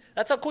just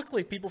that's how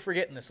quickly people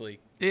forget in this league.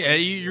 Yeah,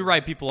 you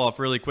write people off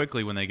really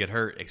quickly when they get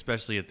hurt,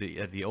 especially at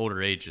the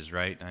older ages,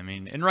 right? I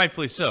mean, and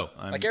rightfully so.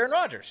 Like Aaron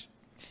Rodgers.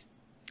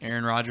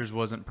 Aaron Rodgers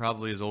wasn't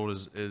probably as old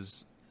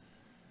as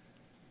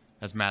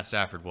Matt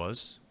Stafford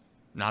was.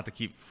 Not to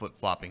keep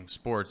flip-flopping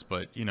sports,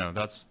 but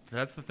that's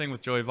the thing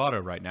with Joey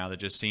Votto right now that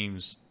just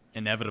seems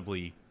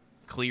inevitably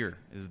clear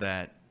is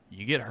that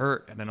you get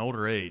hurt at an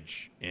older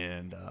age,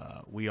 and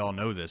we all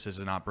know this. This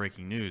is not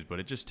breaking news, but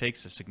it just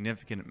takes a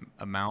significant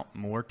amount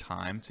more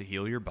time to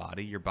heal your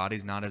body. Your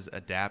body's not as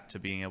adept to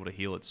being able to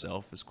heal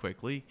itself as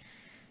quickly,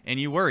 and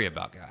you worry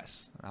about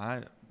guys.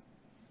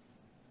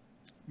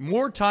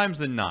 More times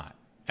than not,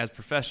 as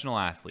professional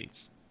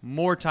athletes,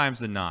 more times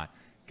than not,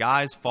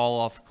 guys fall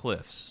off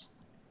cliffs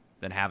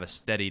than have a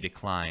steady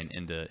decline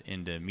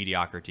into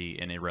mediocrity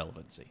and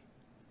irrelevancy.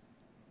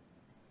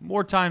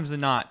 More times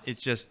than not,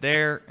 it's just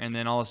there, and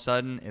then all of a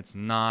sudden, it's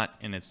not,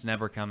 and it's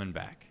never coming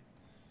back.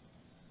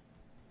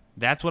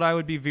 That's what I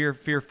would be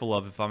fearful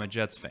of if I'm a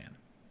Jets fan.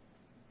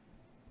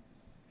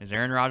 Is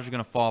Aaron Rodgers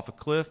going to fall off a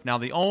cliff? Now,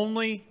 the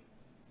only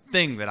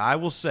thing that I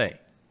will say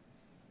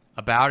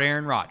about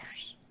Aaron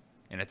Rodgers,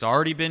 and it's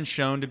already been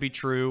shown to be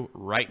true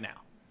right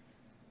now,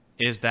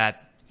 is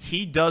that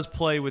he does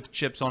play with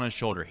chips on his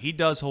shoulder. He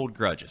does hold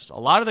grudges. A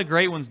lot of the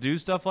great ones do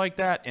stuff like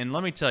that, and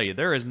let me tell you,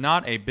 there is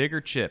not a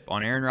bigger chip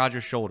on Aaron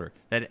Rodgers' shoulder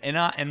that,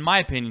 in my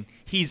opinion,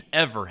 he's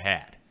ever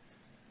had.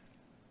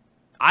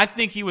 I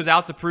think he was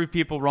out to prove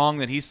people wrong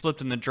that he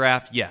slipped in the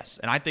draft, yes,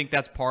 and I think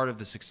that's part of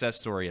the success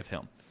story of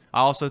him.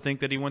 I also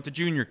think that he went to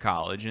junior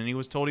college, and he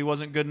was told he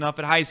wasn't good enough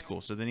at high school,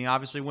 so then he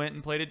obviously went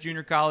and played at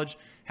junior college,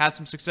 had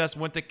some success,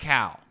 went to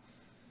Cal.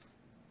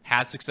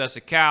 Had success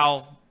at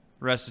Cal,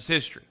 rest is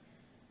history.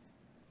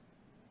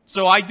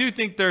 So I do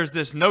think there's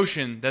this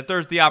notion that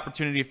there's the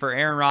opportunity for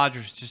Aaron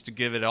Rodgers just to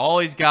give it all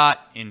he's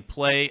got and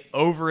play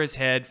over his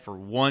head for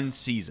one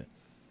season.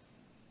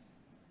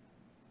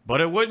 But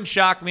it wouldn't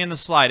shock me in the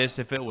slightest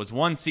if it was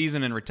one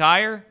season and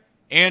retire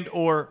and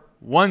or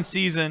one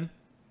season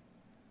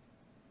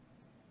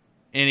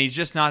and he's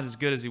just not as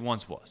good as he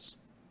once was.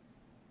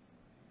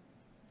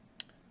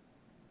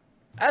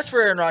 As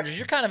for Aaron Rodgers,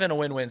 you're kind of in a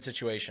win-win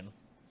situation.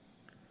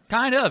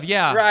 Kind of,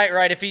 yeah.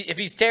 Right. If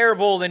he's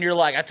terrible, then you're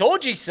like, I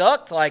told you he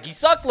sucked. Like, he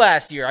sucked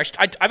last year.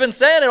 I've been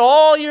saying it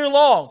all year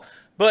long.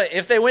 But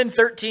if they win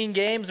 13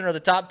 games and are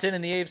the top 10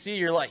 in the AFC,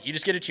 you're like, you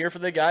just get to cheer for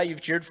the guy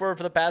you've cheered for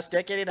the past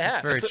decade and a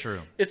half. That's very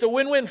true. It's a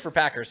win-win for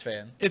Packers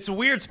fan. It's a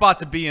weird spot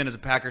to be in as a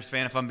Packers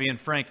fan, if I'm being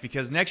frank,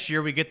 because next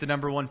year we get the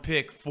number 1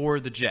 pick for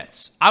the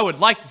Jets. I would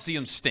like to see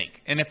them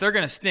stink. And if they're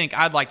going to stink,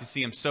 I'd like to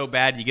see them so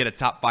bad you get a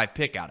top 5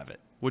 pick out of it,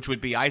 which would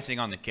be icing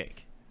on the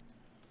cake.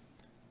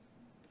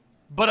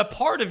 But a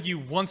part of you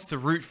wants to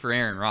root for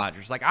Aaron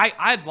Rodgers. Like,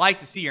 I'd like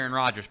to see Aaron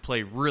Rodgers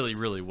play really,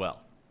 really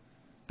well.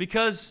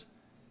 Because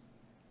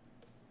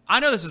I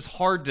know this is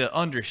hard to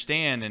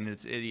understand, and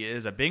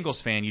as a Bengals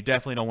fan, you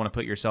definitely don't want to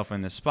put yourself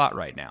in this spot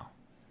right now.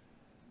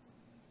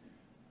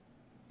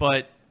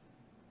 But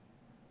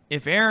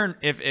if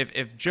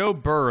Joe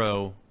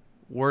Burrow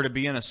were to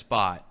be in a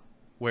spot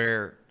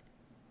where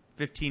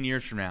 15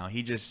 years from now,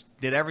 he just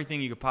did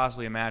everything you could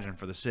possibly imagine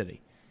for the city,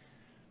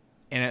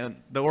 and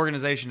the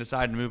organization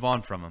decided to move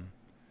on from him,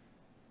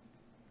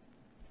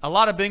 a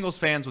lot of Bengals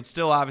fans would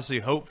still obviously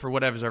hope for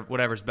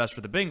whatever's best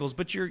for the Bengals,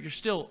 but you're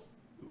still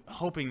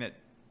hoping that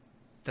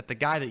the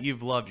guy that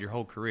you've loved your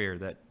whole career,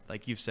 that,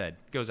 like you've said,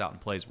 goes out and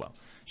plays well.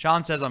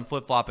 Sean says I'm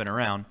flip-flopping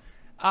around.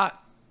 I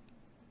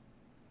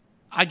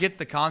get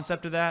the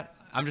concept of that.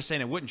 I'm just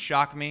saying it wouldn't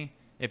shock me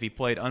if he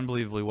played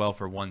unbelievably well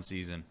for one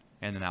season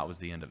and then that was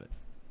the end of it.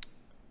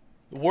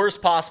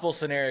 Worst possible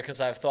scenario, because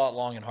I've thought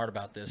long and hard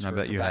about this. I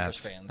bet you Packers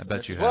have. fans. I bet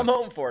this you is have. what I'm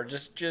hoping for.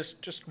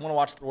 Just want to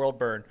watch the world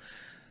burn.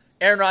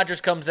 Aaron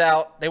Rodgers comes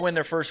out. They win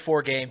their first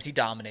 4 games. He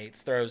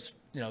dominates. Throws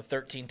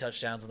 13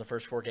 touchdowns in the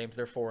first 4 games.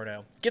 They're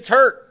 4-0. Gets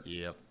hurt.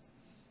 Yep.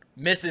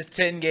 Misses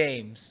 10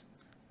 games.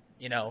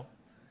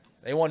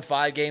 They won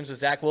 5 games with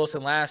Zach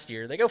Wilson last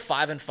year. They go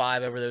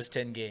 5-5 over those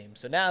 10 games.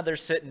 So now they're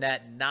sitting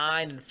at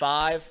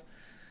 9-5.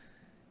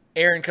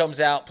 Aaron comes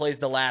out, plays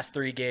the last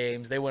 3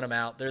 games. They win them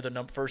out. They're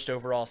the first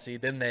overall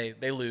seed. Then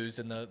they lose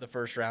in the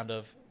first round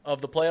of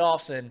the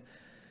playoffs.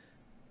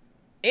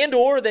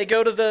 And/or they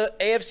go to the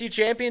AFC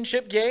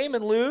Championship game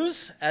and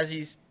lose, as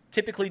he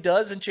typically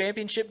does in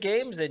championship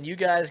games. And you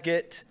guys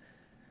get,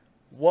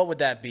 what would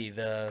that be?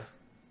 The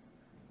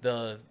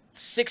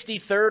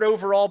 63rd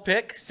overall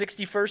pick,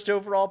 61st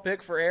overall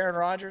pick for Aaron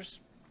Rodgers.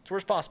 It's the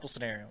worst possible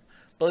scenario.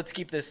 But let's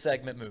keep this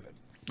segment moving.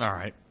 All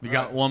right. We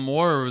got one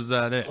more, or was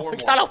that it? We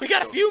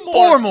got a few more.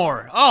 4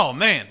 more. Oh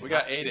man. We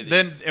got 8 of these.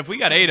 Then if we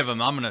got 8 of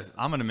them, I'm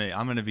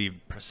gonna be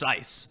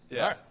precise.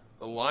 Yeah. Right.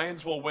 The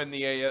Lions will win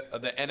the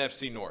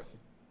NFC North.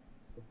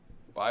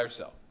 Buy or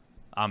sell?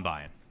 I'm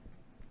buying.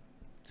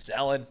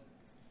 Selling.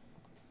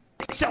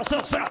 Sell.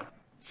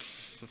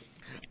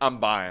 I'm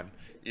buying.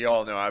 You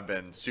all know I've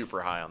been super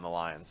high on the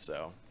Lions,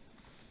 so.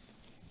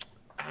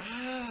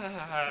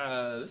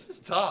 This is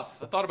tough.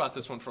 I thought about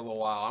this one for a little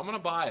while. I'm going to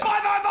buy it.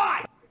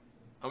 Buy!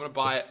 I'm going to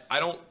buy it.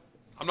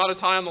 I'm not as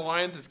high on the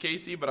Lions as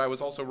Casey, but I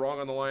was also wrong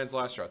on the Lions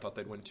last year. I thought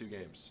they'd win 2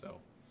 games, so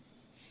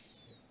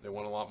they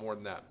won a lot more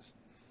than that.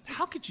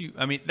 How could you?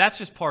 I mean, that's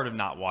just part of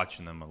not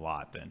watching them a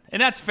lot then.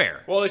 And that's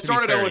fair. Well, they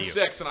started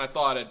 0-6, and I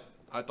thought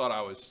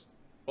I was,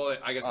 well,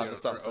 I guess they were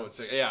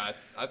 0-6. Yeah,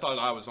 I thought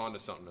I was onto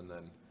something, and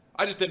then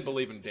I just didn't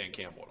believe in Dan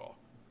Campbell at all.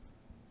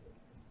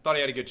 Thought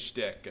he had a good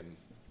shtick and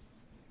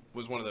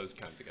was one of those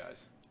kinds of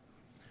guys.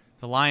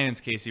 The Lions,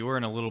 Casey, we're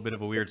in a little bit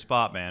of a weird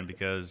spot, man,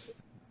 because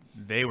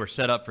they were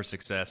set up for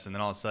success, and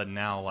then all of a sudden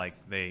now, like,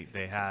 they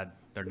had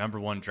their number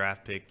 1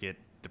 draft pick get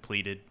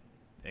depleted.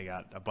 They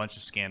got a bunch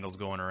of scandals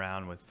going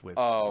around with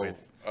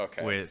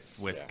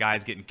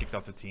guys getting kicked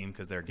off the team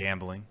because they're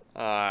gambling.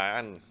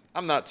 I'm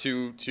not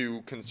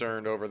too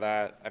concerned over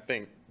that. I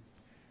think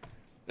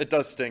it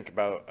does stink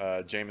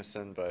about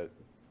Jameson, but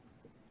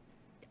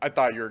I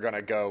thought you were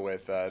gonna go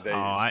with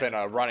spent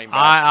a running back.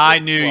 I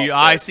knew you.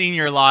 I seen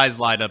your lies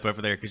light up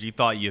over there because you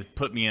thought you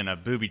put me in a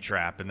booby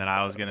trap, and then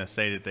I was gonna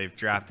say that they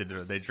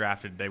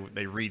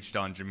reached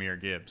on Jahmyr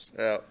Gibbs.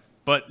 Yeah.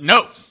 But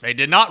no, they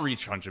did not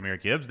reach on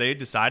Jahmyr Gibbs. They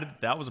decided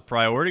that was a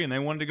priority, and they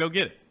wanted to go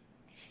get it.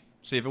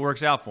 See if it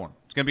works out for them.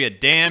 It's going to be a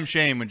damn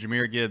shame when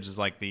Jahmyr Gibbs is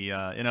like the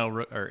NFL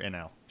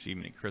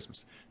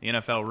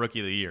Rookie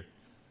of the Year.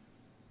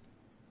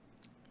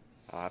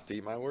 I'll have to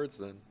eat my words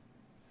then.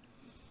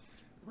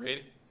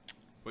 Ready?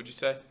 What'd you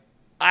say?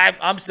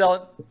 I'm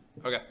selling.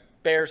 Okay.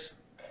 Bears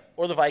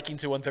or the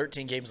Vikings, who won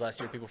 13 games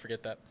last year. People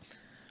forget that.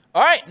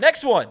 All right,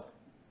 next one.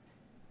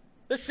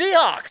 The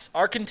Seahawks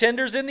are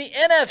contenders in the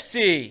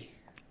NFC.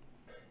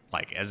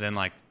 Like, as in,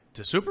 like,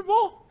 to Super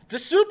Bowl? The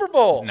Super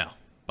Bowl. No,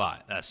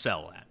 but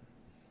sell that.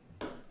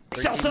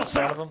 Sell in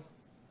front of them.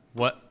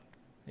 What?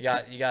 You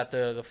got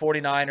the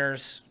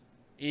 49ers,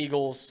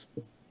 Eagles,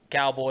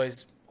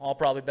 Cowboys, all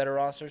probably better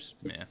rosters.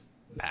 Yeah.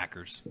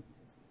 Packers.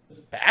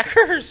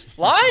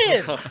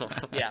 Lions.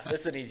 Yeah, this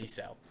is an easy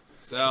sell.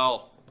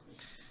 Sell.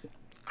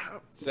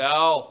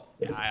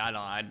 Yeah,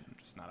 I'm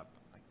just not a.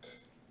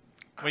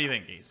 What do you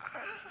think, Gaze?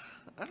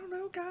 I don't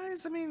know,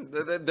 guys. I mean,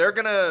 they're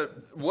gonna.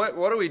 What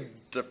are we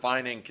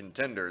defining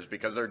contenders?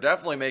 Because they're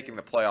definitely making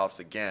the playoffs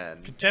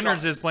again.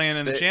 Contenders is playing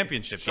in the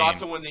championship game. Shot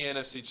to win the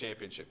NFC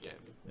Championship game.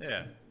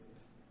 Yeah.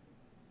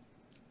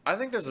 I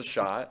think there's a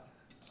shot.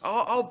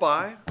 I'll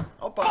buy.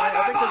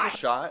 I think there's a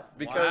shot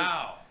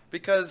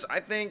because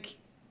I think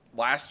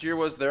last year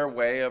was their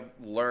way of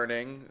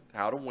learning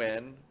how to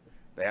win.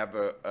 They have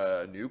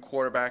a new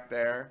quarterback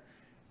there.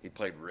 He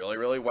played really,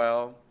 really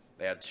well.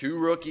 They had 2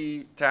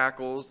 rookie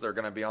tackles. They're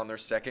going to be on their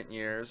second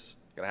years.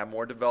 Going to have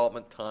more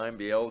development time,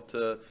 be able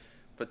to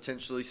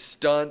potentially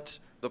stunt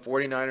the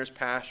 49ers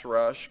pass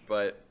rush.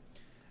 But,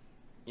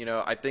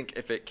 I think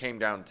if it came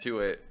down to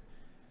it,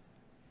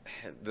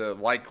 the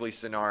likely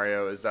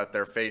scenario is that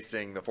they're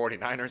facing the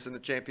 49ers in the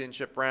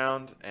championship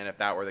round. And if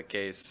that were the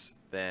case,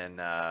 then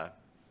I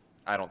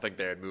don't think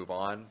they would move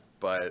on.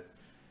 But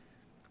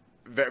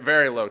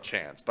very low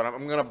chance. But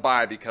I'm going to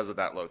buy because of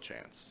that low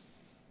chance.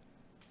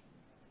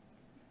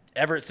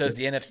 Everett says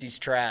the NFC's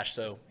trash,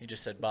 so he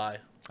just said bye.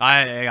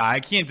 I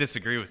can't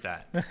disagree with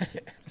that.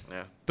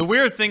 Yeah. The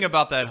weird thing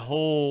about that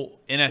whole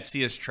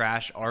NFC is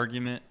trash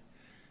argument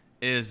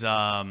is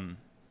I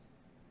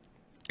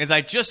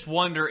just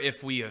wonder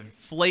if we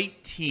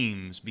inflate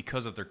teams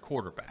because of their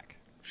quarterback.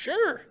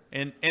 Sure.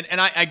 And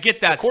I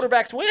get that.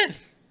 Quarterbacks win.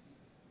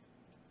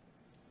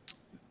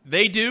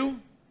 They do.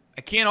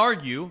 I can't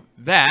argue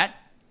that.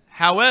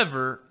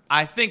 However,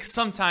 I think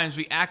sometimes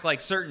we act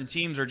like certain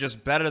teams are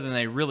just better than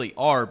they really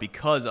are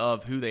because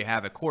of who they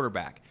have at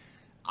quarterback.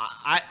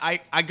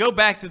 I go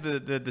back to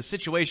the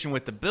situation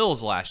with the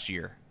Bills last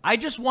year. I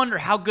just wonder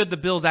how good the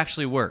Bills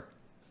actually were.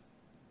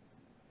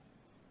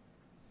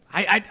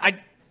 I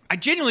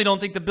genuinely don't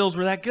think the Bills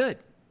were that good.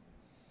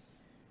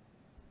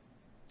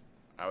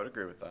 I would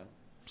agree with that.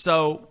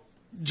 So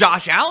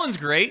Josh Allen's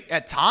great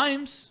at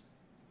times.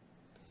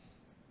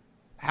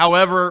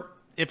 However,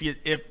 if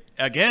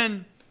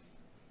again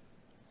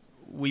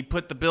we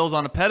put the Bills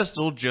on a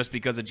pedestal just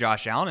because of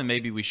Josh Allen, and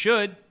maybe we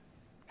should.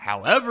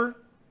 However,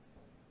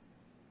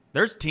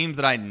 there's teams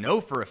that I know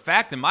for a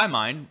fact in my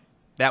mind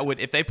that would,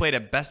 if they played a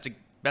best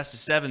of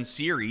 7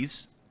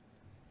 series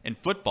in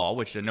football,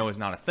 which I know is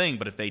not a thing,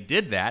 but if they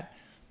did that,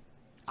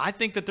 I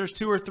think that there's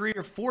 2 or 3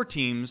 or 4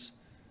 teams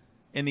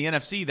in the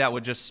NFC that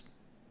would just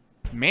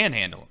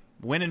manhandle them,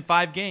 win in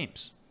 5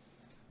 games.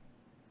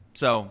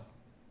 So,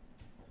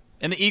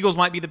 and the Eagles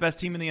might be the best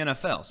team in the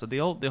NFL. So the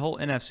whole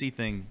NFC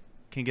thing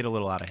can get a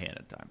little out of hand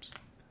at times.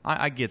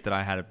 I get that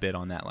I had a bid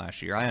on that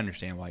last year. I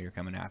understand why you're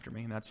coming after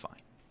me, and that's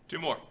fine. 2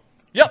 more.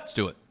 Yep. Let's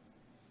do it.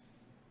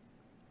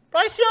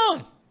 Bryce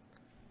Young.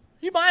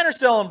 You buying or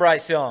selling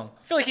Bryce Young?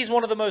 I feel like he's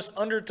one of the most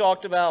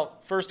under-talked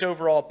about first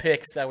overall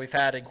picks that we've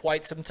had in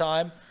quite some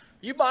time.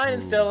 You buying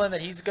and selling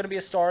that he's going to be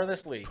a star in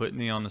this league? Putting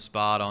me on the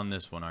spot on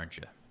this one, aren't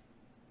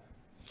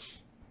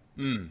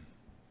you?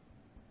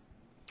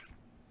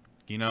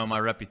 You know, my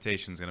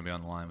reputation's going to be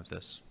on the line with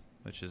this,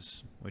 which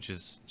is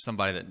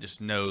somebody that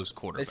just knows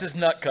quarterbacks. This is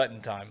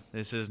nut-cutting time.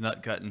 This is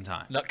nut-cutting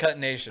time. Nut-cutting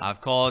nation.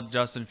 I've called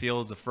Justin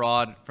Fields a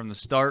fraud from the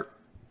start.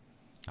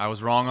 I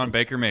was wrong on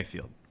Baker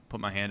Mayfield. Put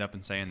my hand up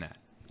and saying that.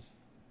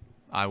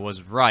 I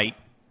was right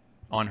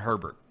on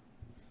Herbert.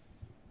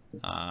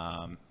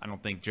 I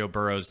don't think Joe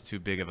Burrow's too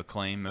big of a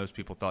claim. Most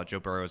people thought Joe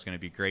Burrow was going to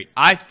be great.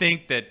 I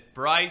think that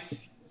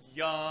Bryce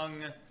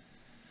Young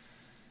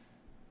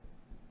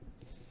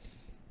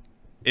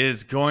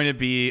is going to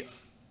be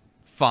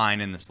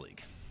fine in this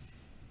league.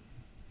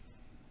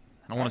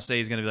 I don't want to say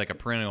he's going to be like a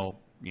perennial,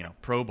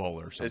 Pro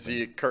Bowler or something. Is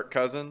he Kirk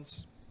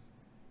Cousins?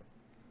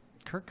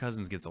 Kirk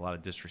Cousins gets a lot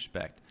of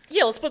disrespect.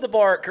 Yeah, let's put the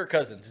bar at Kirk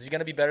Cousins. Is he going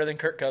to be better than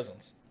Kirk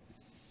Cousins?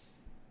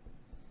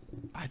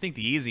 I think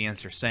the easy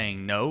answer is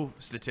saying no,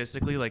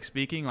 statistically, like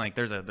speaking. Like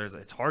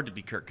it's hard to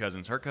be Kirk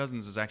Cousins. Kirk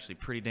Cousins is actually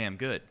pretty damn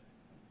good.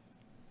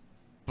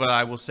 But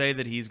I will say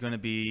that he's going to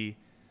be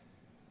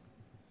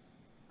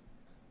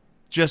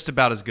just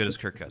about as good as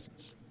Kirk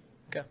Cousins.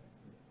 Okay.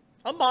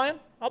 I'm buying.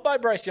 I'll buy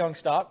Bryce Young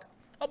stock.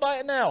 I'll buy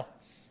it now.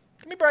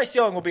 Give me Bryce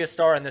Young will be a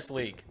star in this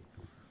league.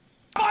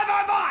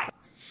 Buy.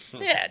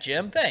 Yeah,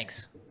 Jim,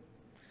 thanks.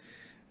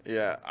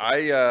 Yeah,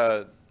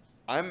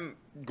 I'm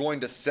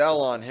going to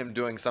sell on him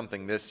doing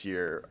something this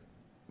year,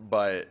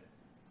 but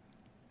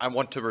I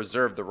want to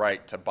reserve the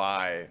right to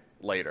buy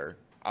later.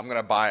 I'm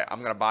gonna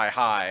buy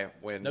high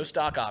when no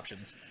stock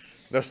options.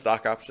 No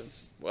stock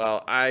options.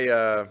 Well,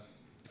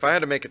 if I had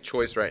to make a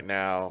choice right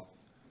now,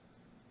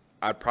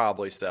 I'd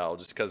probably sell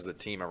just because the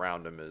team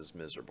around him is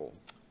miserable.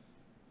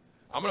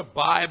 I'm gonna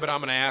buy, but I'm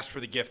gonna ask for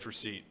the gift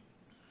receipt.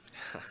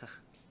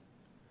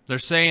 They're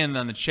saying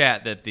on the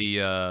chat that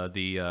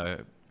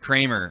the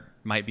Kramer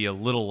might be a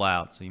little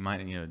loud, so you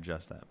might need to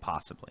adjust that,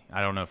 possibly.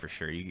 I don't know for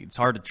sure. It's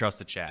hard to trust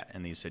the chat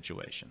in these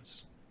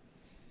situations.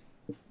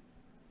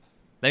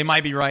 They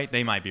might be right.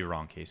 They might be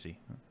wrong, Casey.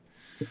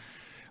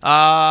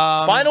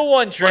 Final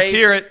one, Trace. Let's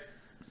hear it.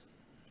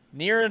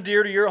 Near and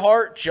dear to your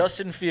heart,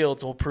 Justin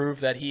Fields will prove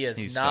that he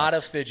is not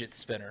a fidget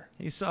spinner.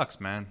 He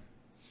sucks, man.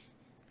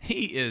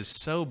 He is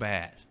so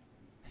bad.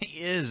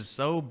 He is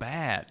so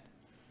bad.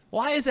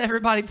 Why does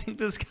everybody think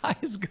this guy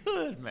is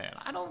good, man?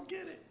 I don't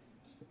get it.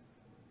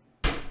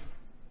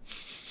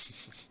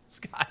 This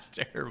guy's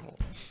terrible.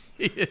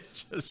 He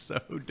is just so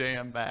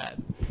damn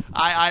bad.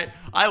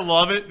 I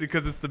love it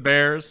because it's the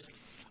Bears.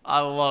 I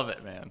love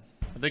it, man.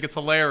 I think it's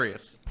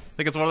hilarious. I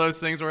think it's one of those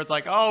things where it's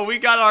like, oh, we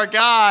got our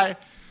guy.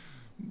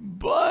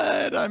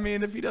 But, I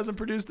mean, if he doesn't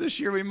produce this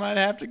year, we might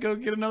have to go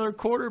get another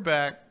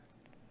quarterback.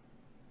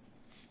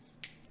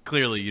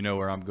 Clearly, you know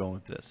where I'm going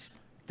with this.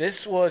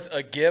 This was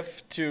a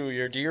gift to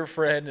your dear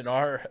friend and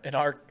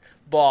our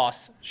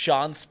boss,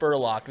 Sean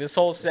Spurlock. This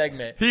whole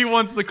segment. He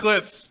wants the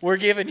clips. We're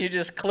giving you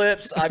just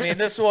clips. I mean,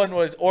 this one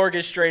was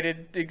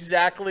orchestrated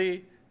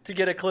exactly to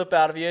get a clip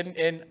out of you.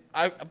 And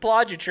I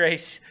applaud you,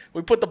 Trace.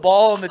 We put the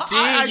ball on the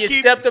tee. You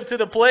stepped up to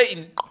the plate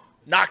and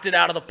knocked it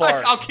out of the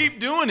park. I'll keep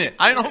doing it.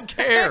 I don't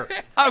care.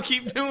 I'll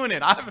keep doing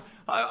it.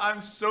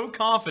 I'm so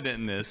confident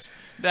in this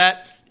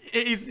that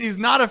he's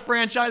not a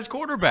franchise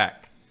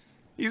quarterback.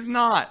 He's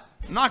not.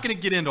 I'm not going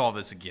to get into all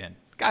this again.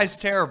 Guy's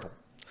terrible.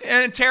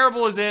 And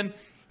terrible as in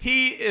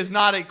he is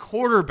not a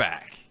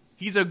quarterback.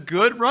 He's a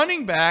good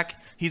running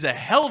back. He's a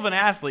hell of an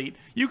athlete.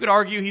 You could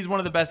argue he's one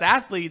of the best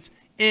athletes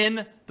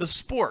in the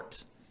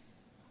sport.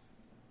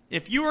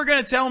 If you were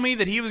going to tell me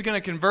that he was going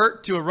to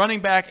convert to a running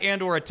back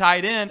and or a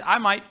tight end, I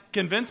might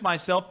convince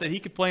myself that he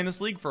could play in this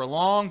league for a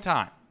long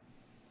time.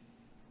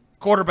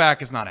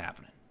 Quarterback is not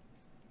happening.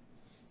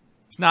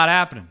 It's not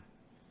happening.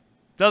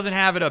 Doesn't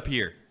have it up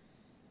here.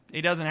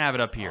 He doesn't have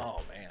it up here.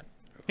 Oh, man.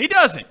 He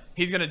doesn't.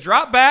 He's going to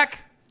drop back.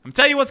 I'm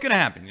telling you what's going to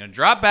happen. He's going to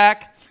drop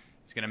back.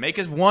 He's going to make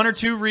his 1 or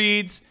 2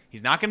 reads.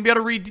 He's not going to be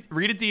able to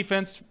read a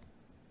defense.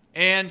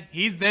 And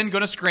he's then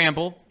going to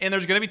scramble. And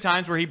there's going to be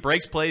times where he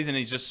breaks plays and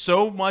he's just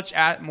so much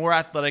more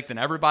athletic than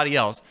everybody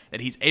else that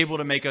he's able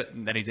to make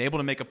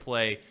a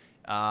play.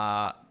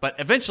 But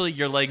eventually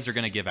your legs are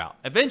going to give out.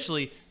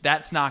 Eventually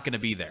that's not going to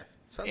be there.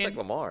 Sounds like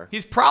Lamar.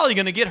 He's probably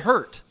going to get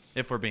hurt,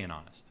 if we're being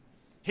honest.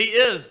 He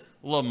is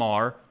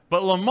Lamar,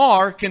 but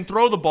Lamar can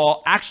throw the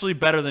ball actually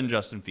better than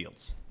Justin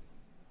Fields.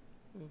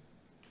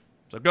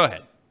 So go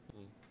ahead.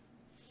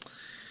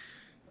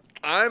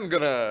 I'm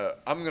gonna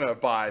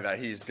buy that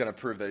he's gonna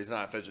prove that he's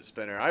not a fidget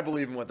spinner. I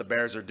believe in what the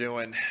Bears are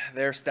doing.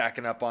 They're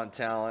stacking up on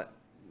talent.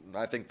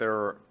 I think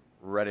they're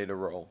ready to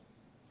roll.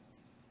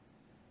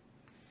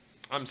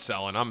 I'm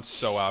selling. I'm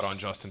so out on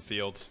Justin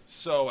Fields.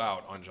 So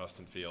out on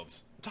Justin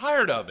Fields. I'm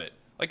tired of it.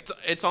 Like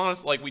it's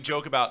honest. Like we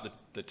joke about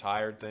the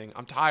tired thing.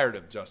 I'm tired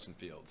of Justin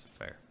Fields.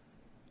 Fair.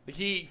 Like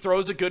he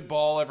throws a good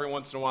ball every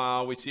once in a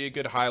while. We see a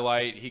good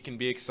highlight. He can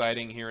be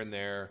exciting here and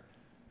there.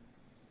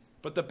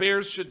 But the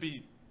Bears should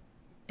be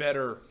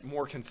better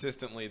more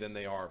consistently than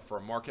they are for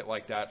a market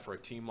like that, for a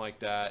team like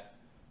that.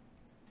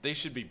 They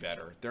should be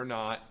better. They're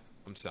not.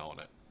 I'm selling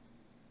it.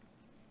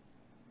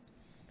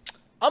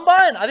 I'm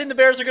buying. I think the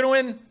Bears are going to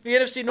win the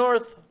NFC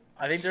North.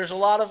 I think there's a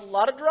lot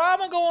of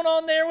drama going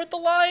on there with the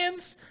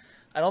Lions.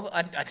 I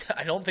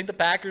don't think the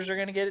Packers are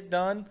going to get it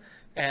done,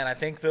 and I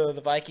think the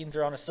Vikings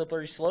are on a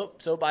slippery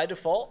slope. So by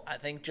default, I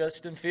think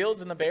Justin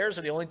Fields and the Bears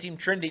are the only team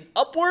trending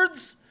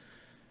upwards.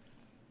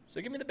 So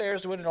give me the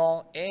Bears to win it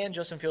all, and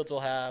Justin Fields will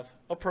have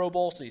a Pro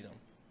Bowl season.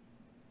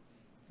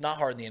 Not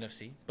hard in the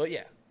NFC, but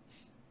yeah.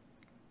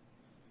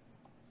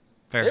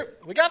 Fair. There,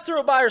 we got through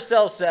a buy or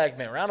sell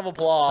segment. Round of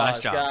applause,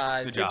 Nice job.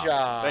 guys. Good Good job.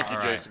 job. Thank you,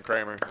 All right. Jason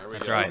Kramer.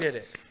 That's right. We did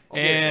it.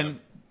 And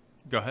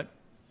go ahead.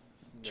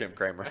 Jim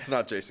Kramer,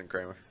 not Jason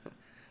Kramer.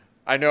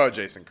 I know a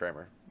Jason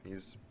Kramer.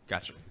 He's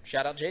Gotcha.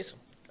 Shout out Jason.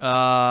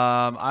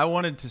 I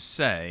wanted to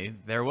say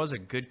there was a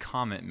good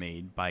comment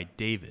made by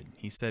David.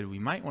 He said we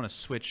might want to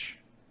switch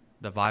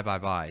the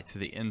bye to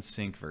the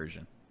NSYNC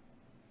version.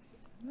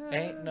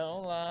 Ain't no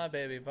lie,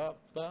 baby. Bye,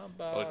 bye,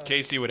 bye. Well,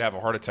 Casey would have a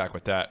heart attack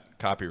with that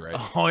copyright.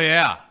 Oh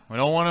yeah, we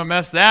don't want to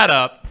mess that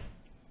up.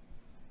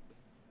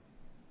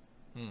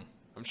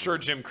 I'm sure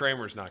Jim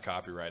Kramer's not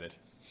copyrighted.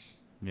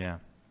 Yeah.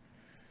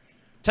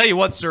 Tell you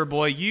what, sir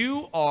boy,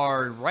 you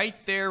are right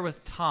there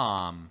with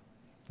Tom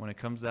when it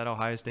comes to that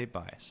Ohio State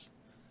bias.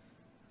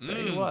 Tell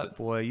you what,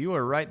 boy, you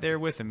are right there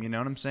with him. You know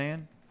what I'm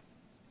saying?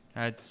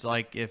 It's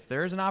like if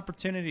there's an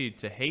opportunity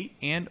to hate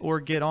and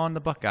or get on the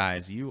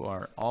Buckeyes, you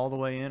are all the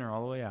way in or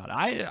all the way out.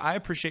 I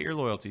appreciate your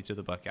loyalty to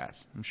the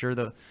Buckeyes. I'm sure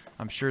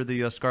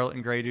the Scarlet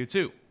and Gray do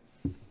too.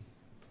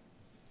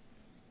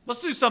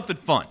 Let's do something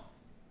fun.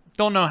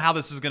 Don't know how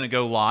this is going to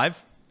go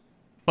live,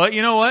 but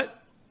you know what?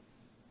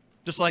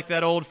 Just like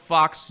that old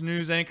Fox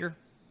News anchor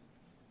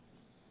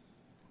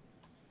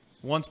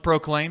once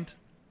proclaimed.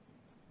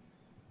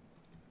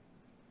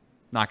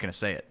 Not going to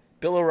say it.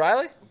 Bill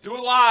O'Reilly? Do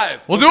it live.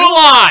 We'll do it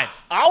live.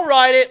 I'll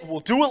write it. We'll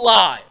do it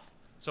live.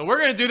 So we're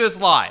going to do this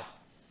live.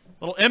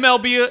 Little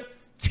MLB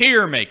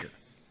tier maker.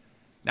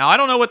 Now, I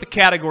don't know what the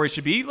category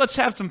should be. Let's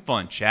have some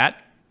fun,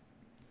 chat.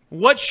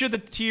 What should the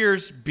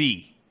tiers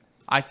be?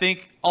 I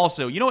think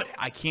also, you know what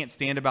I can't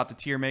stand about the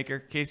tier maker?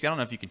 Casey, I don't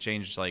know if you can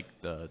change like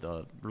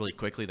the really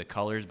quickly the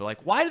colors, but like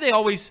why do they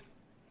always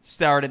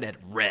start it at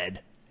red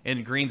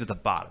and green's at the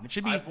bottom? It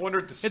should be. I've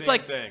wondered the same It's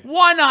like thing.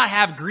 why not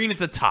have green at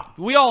the top?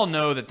 We all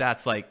know that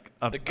that's like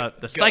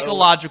the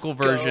psychological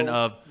version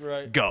of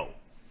Right. go.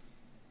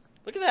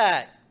 Look at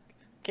that.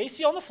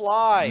 Casey on the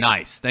fly.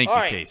 Nice. Thank you,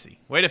 All right. Casey.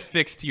 Way to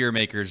fix tier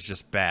makers,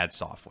 just bad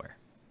software.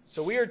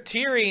 So we are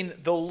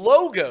tiering the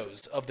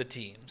logos of the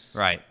teams.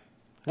 Right.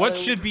 What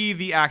should be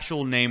the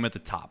actual name at the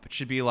top? It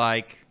should be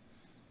like,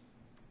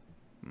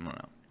 I don't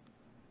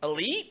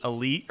know,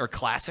 Elite? or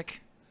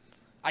classic?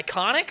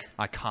 Iconic?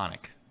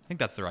 Iconic. I think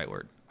that's the right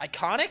word.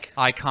 Iconic?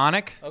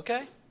 Iconic,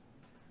 Okay.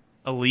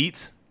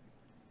 elite,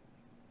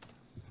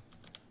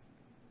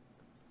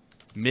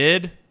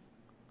 mid,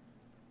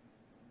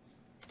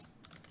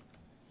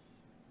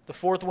 The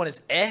fourth one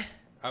is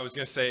I was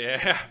gonna say,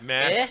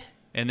 man. Eh?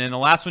 and then the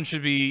last one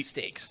should be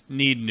Steaks.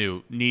 needs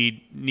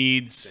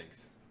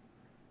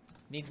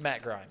Needs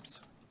Matt Grimes.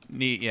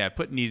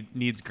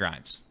 needs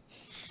Grimes.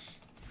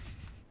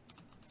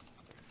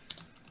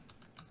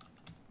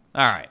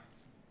 All right.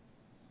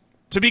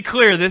 To be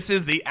clear, this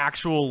is the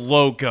actual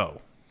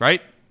logo,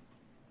 right?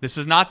 This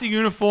is not the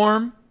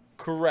uniform.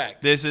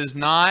 Correct. This is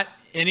not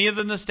any of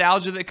the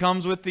nostalgia that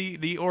comes with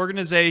the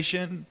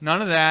organization.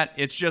 None of that.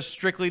 It's just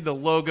strictly the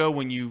logo.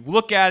 When you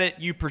look at it,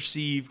 you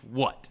perceive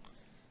what?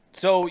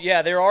 So,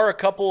 yeah, there are a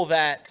couple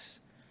that,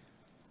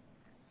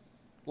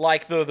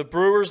 like the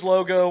Brewers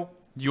logo,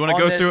 You want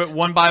to go through it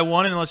one by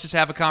one, and let's just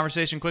have a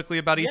conversation quickly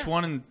about each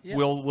one, and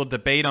we'll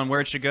debate on where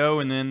it should go,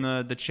 and then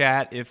the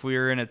chat. If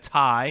we're in a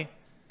tie,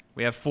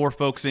 we have 4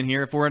 folks in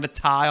here. If we're in a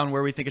tie on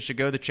where we think it should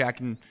go, the chat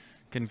can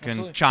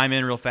chime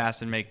in real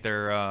fast and make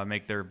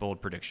their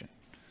bold prediction.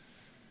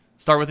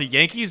 Start with the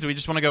Yankees. Do we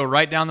just want to go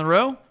right down the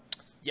row?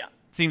 Yeah.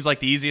 Seems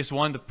like the easiest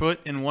one to put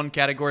in one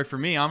category for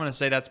me. I'm going to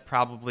say that's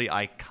probably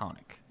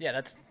iconic. Yeah,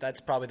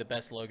 that's probably the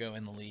best logo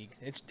in the league.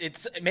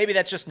 It's maybe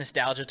that's just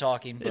nostalgia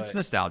talking. But it's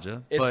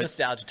nostalgia. It's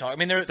nostalgia talk. I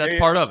mean, that's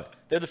part of it.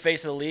 They're the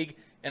face of the league,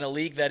 and a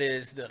league that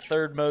is the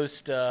 3rd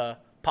most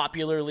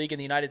popular league in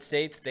the United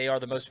States. They are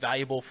the most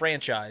valuable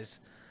franchise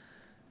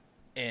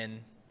in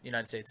the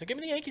United States. So give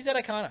me the Yankees at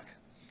iconic.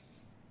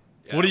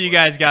 Yeah, what do you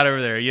guys got over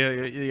there?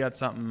 You got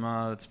something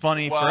that's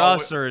funny for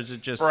us, or is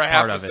it just for a part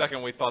half of a it?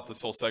 second we thought this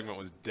whole segment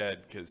was dead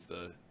because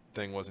the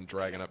thing wasn't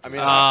dragging up. I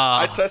mean,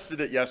 I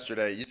tested it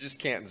yesterday. You just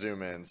can't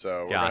zoom in,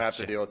 so we're gonna have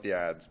to deal with the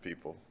ads,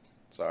 people.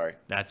 Sorry.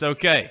 That's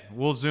okay.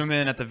 We'll zoom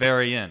in at the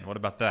very end. What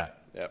about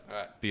that? Yep. All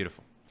right.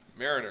 Beautiful.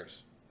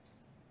 Mariners.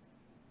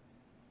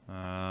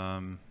 I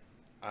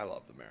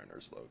love the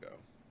Mariners logo.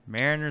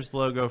 Mariners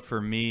logo for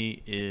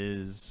me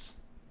is.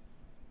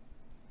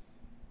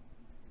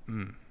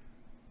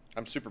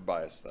 I'm super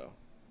biased though.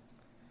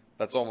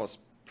 That's almost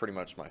pretty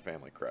much my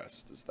family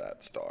crest. Is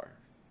that star?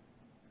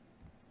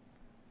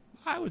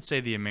 I would say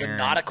the American.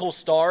 The nautical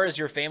star is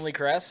your family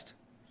crest?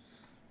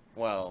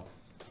 Well,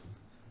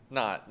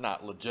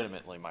 not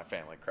legitimately my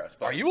family crest.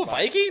 But Are you a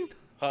Viking?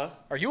 Huh?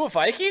 Are you a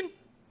Viking?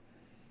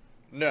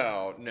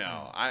 No.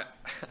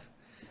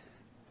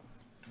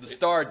 The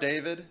Star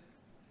David.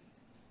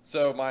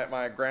 So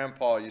my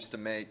grandpa used to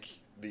make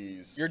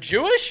these. You're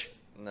Jewish?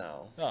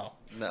 No. Oh.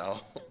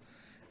 No.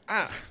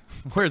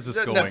 Where's this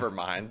going? Never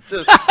mind.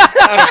 Just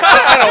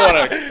I don't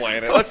want to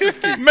explain it. Let's just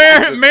keep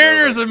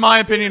Mariners, in my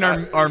opinion,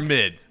 are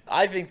mid.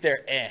 I think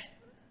they're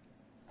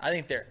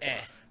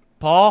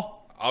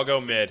Paul? I'll go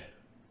mid.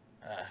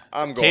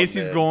 I'm going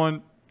Casey's mid.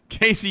 going.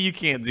 Casey, you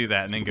can't do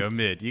that and then go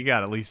mid. You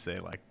got to at least say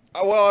like.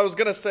 Well, I was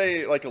gonna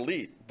say like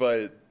elite,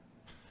 but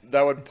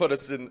that would put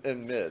us in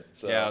mid.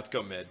 So. Yeah, let's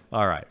go mid.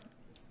 All right.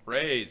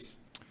 Rays.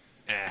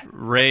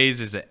 Rays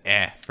is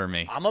a for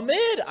me. I'm a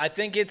mid. I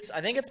think it's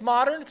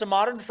modern. It's a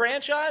modern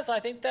franchise. I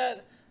think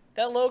that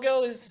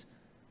logo is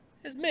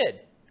mid.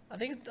 I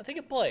think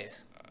it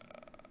plays.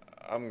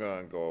 I'm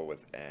gonna go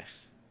with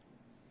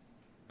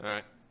All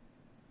right.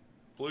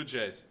 Blue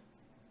Jays.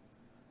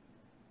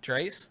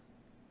 Trace?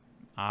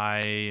 I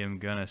am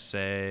gonna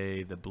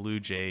say the Blue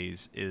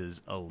Jays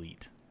is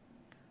elite.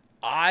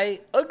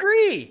 I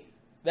agree.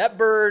 That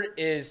bird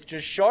is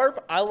just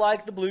sharp. I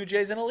like the Blue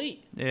Jays and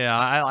elite. Yeah,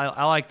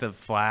 I like the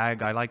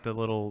flag. I like the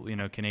little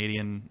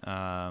Canadian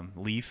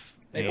leaf.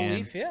 Maple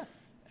leaf, yeah.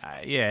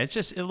 Yeah,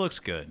 it looks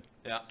good.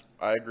 Yeah.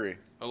 I agree.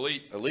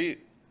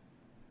 Elite.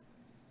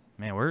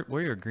 Man,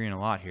 we're agreeing a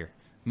lot here.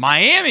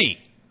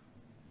 Miami.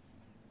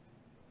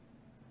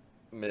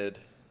 Mid.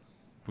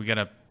 We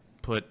gotta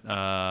put.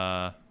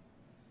 I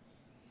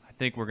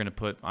think we're gonna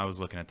put. I was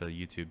looking at the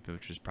YouTube,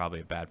 which is probably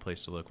a bad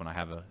place to look when I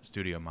have a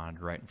studio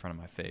monitor right in front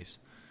of my face.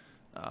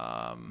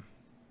 I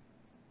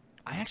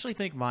actually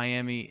think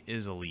Miami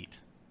is elite.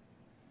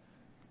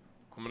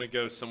 I'm gonna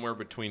go somewhere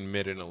between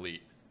mid and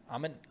elite.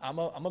 I'm a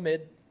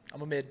mid.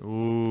 I'm a mid.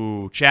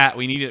 Ooh, chat.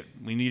 We need it.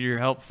 We need your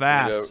help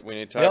fast. We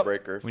need a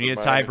tiebreaker. We need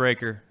a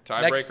tiebreaker.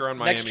 Tiebreaker on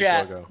Miami's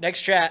logo.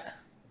 Next chat.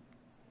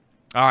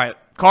 All right,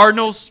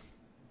 Cardinals.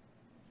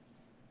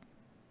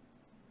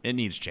 It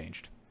needs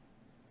changed.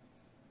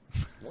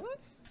 What?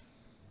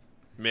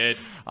 Mid.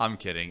 I'm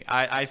kidding.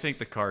 I think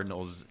the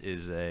Cardinals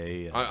is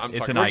a.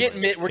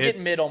 We're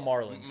getting mid on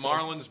Marlins. So.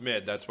 Marlins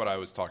mid. That's what I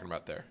was talking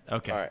about there.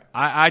 Okay. All right.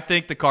 I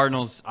think the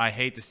Cardinals. I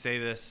hate to say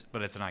this,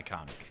 but it's an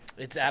iconic.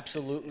 It's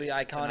absolutely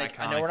iconic.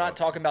 I know iconic we're not logo.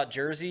 talking about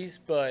jerseys,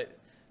 but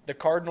the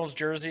Cardinals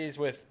jerseys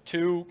with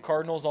 2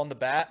 Cardinals on the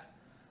bat,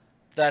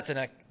 that's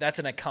an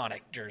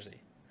iconic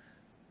jersey.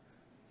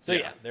 So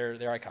yeah, they're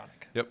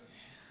iconic. Yep.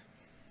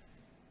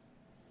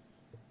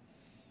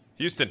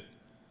 Houston.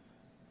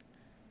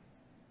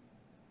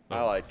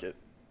 I like it.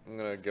 I'm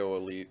gonna go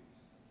elite.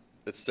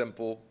 It's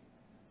simple.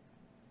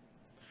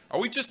 Are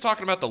we just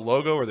talking about the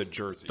logo or the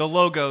jerseys? The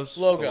logos.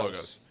 The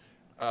logos.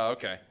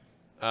 Okay.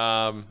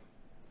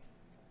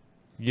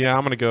 Yeah,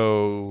 I'm gonna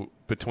go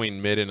between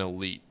mid and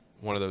elite.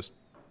 One of those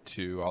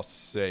two. I'm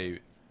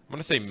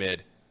gonna say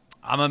mid.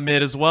 I'm a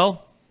mid as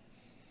well.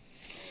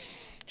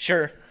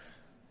 Sure.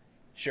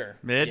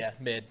 Mid? Yeah,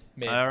 mid.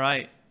 All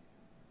right.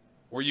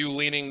 Were you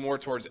leaning more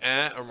towards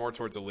or more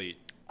towards elite?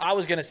 I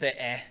was gonna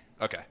say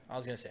Okay.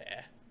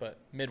 but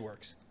mid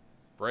works.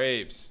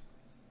 Braves.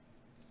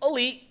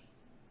 Elite.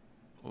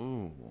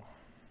 Ooh.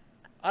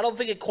 I don't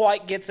think it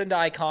quite gets into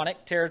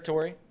iconic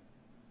territory.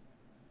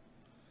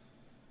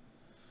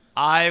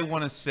 I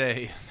want to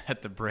say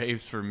that the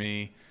Braves for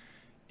me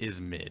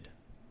is mid.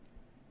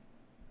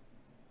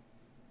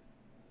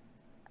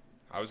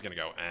 I was gonna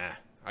go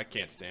I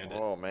can't stand it.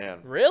 Oh man.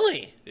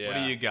 Really? Yeah.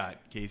 What do you got,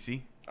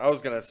 Casey? I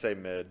was gonna say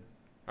mid.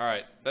 All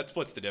right, that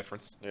splits the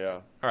difference. Yeah.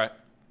 All right.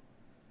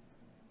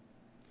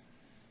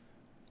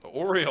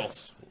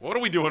 Orioles. What are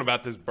we doing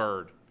about this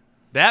bird?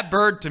 That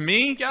bird, to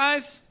me,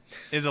 guys,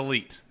 is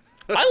elite.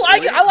 I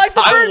like it. I like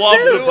the bird love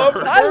too. the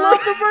bird. I love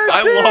the bird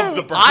too. I love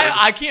the bird.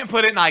 I can't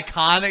put it in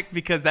iconic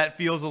because that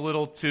feels a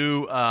little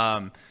too.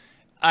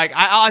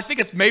 I think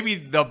it's maybe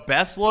the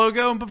best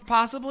logo,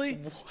 possibly.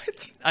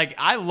 What? Like,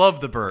 I love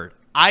the bird.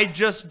 I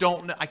just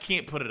don't know. I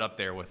can't put it up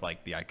there with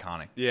like the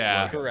iconic.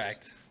 Yeah. logos.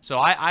 Correct. So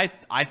I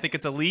think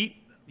it's elite.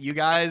 You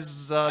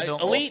guys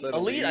don't. Elite.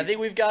 I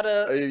think we've got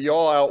a.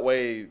 Y'all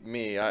outweigh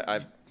me.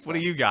 What do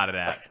you got it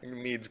at?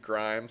 Needs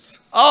Grimes.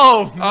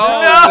 Oh,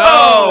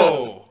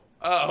 Oh, no.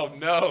 Oh,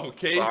 no.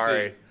 Casey.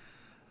 Sorry.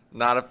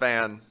 Not a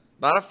fan.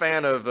 Not a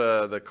fan of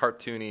the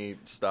cartoony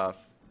stuff.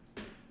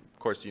 Of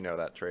course, you know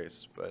that,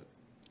 Trace, but.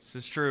 This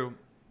is true.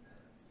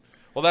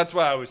 Well, that's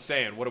why I was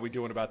saying, what are we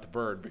doing about the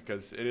bird?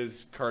 Because it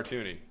is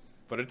cartoony.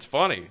 But it's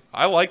funny.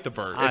 I like the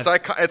bird. It's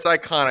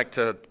iconic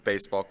to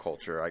baseball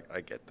culture.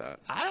 I get that.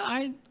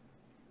 I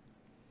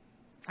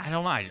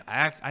don't know.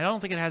 I don't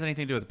think it has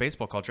anything to do with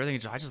baseball culture.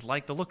 I just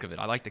like the look of it.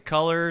 I like the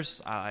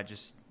colors. I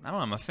don't know.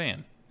 I'm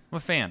a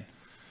fan.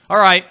 All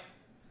right.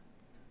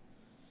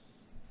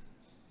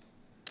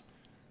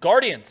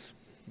 Guardians.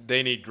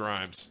 They need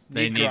Grimes.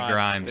 They need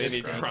Grimes. They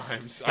need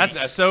Grimes.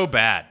 That's so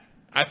bad.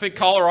 I think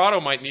Colorado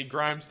might need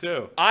Grimes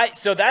too.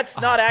 So that's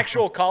not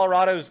actual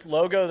Colorado's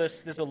logo.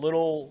 This a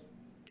little.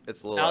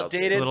 It's a little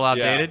outdated. A little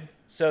outdated. Yeah.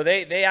 So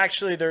they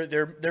actually their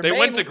They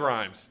went to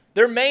Grimes.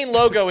 Their main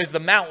logo is the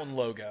mountain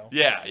logo.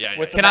 Yeah.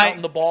 With the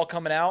mountain, the ball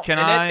coming out.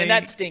 And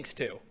that stinks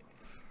too.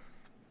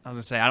 I was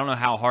gonna say I don't know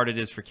how hard it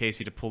is for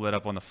Casey to pull that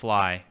up on the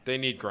fly. They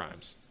need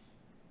Grimes.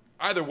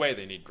 Either way,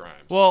 they need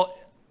Grimes. Well,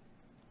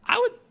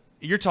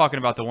 You're talking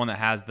about the one that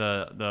has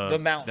the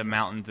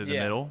mountain through the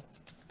Yeah. middle.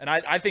 And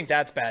I think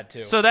that's bad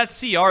too. So that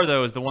CR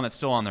though is the one that's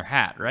still on their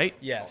hat, right?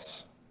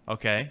 Yes.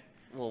 Okay.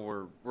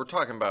 Well, we're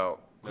talking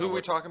about who are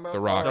we talking about? The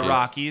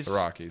Rockies. The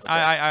Rockies. The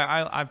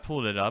Rockies. I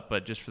pulled it up,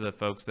 but just for the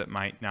folks that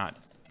might not,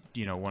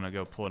 want to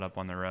go pull it up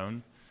on their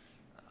own,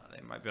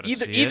 they might be able to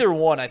see it. Either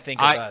one, I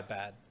think, are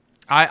bad.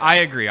 I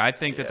agree. I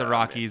think that the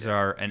Rockies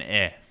are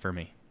an for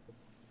me.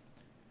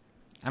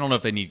 I don't know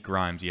if they need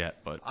Grimes yet,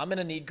 but I'm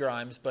gonna need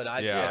Grimes, but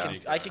I can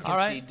All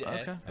right. concede to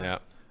Ed. Okay.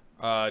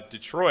 Yeah.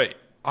 Detroit.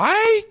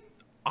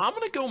 I'm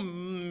gonna go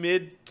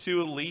mid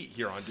to elite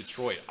here on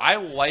Detroit. I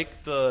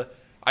like the.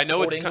 I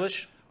know Old it's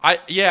English.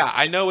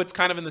 I know it's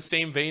kind of in the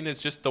same vein as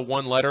just the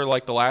one letter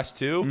like the last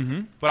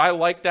two, but I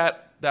like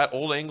that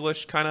Old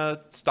English kind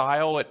of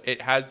style.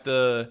 It has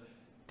a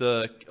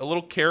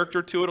little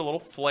character to it, a little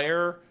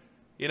flair.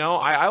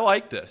 I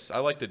like this. I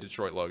like the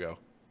Detroit logo.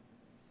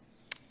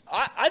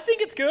 I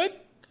think it's good.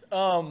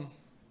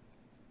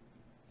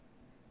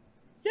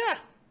 Yeah,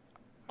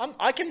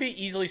 I can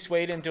be easily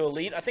swayed into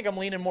elite. I think I'm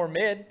leaning more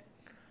mid,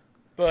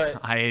 but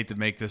I hate to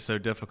make this so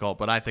difficult,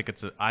 but I think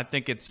it's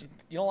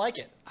you don't like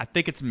it. I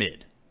think it's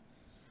mid.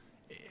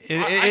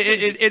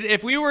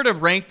 If we were to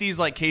rank these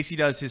like Casey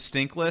does his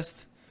stink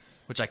list,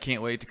 which I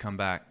can't wait to come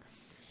back,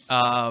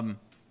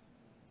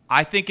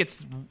 I think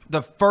it's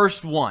the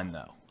first one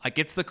though. Like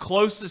it's the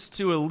closest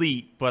to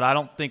elite, but I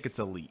don't think it's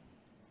elite.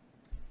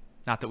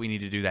 Not that we need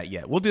to do that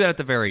yet. We'll do that at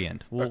the very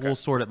end. We'll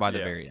sort it by the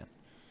very end.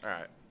 All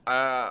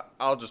right.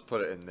 I'll just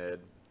put it in mid.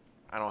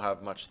 I don't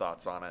have much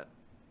thoughts on it.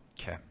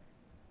 Okay.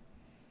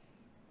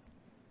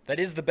 That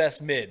is the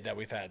best mid that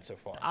we've had so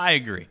far. I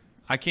agree.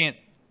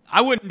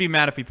 I wouldn't be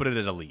mad if we put it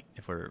at elite,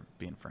 if we're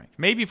being frank.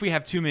 Maybe if we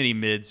have too many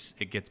mids,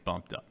 it gets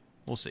bumped up.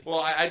 We'll see. Well,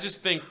 I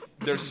just think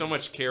there's so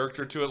much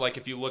character to it. Like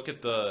if you look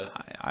at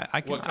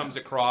what comes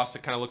across,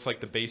 it kind of looks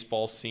like the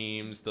baseball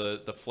seams.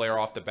 The flare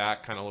off the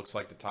back kind of looks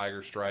like the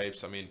tiger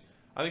stripes. I mean,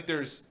 I think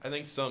there's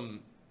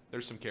some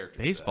character.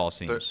 Baseball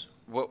to that. seams.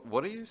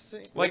 What are you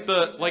saying? Like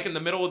in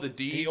the middle of the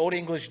D. The Old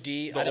English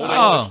D. The Old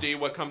English D.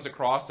 What comes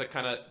across that it's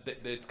kind of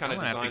I'm gonna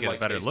designed have to get like a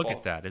better baseball. look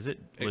at that. Is it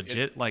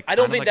legit? I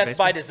don't think that's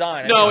by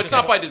design. No, it's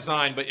not by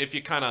design. But if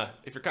you're kind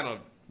of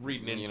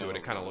reading into it,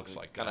 it kind of looks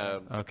like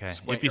okay.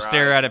 If you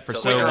stare at it for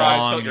so long,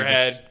 eyes, tilt your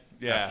head.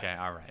 Yeah. Okay.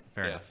 All right.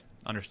 Fair enough.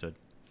 Understood.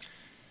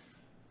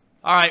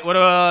 All right.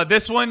 What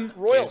this one?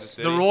 Royals.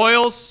 The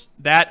Royals.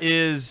 That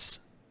is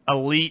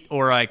elite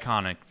or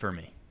iconic for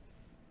me.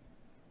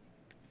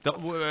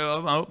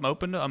 I'm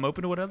open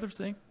to what others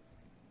think.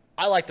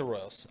 I like the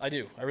Royals. I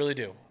do. I really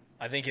do.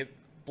 I think it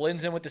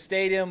blends in with the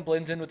stadium,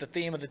 blends in with the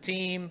theme of the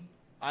team.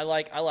 I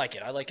like it. I like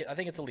it. I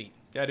think it's elite.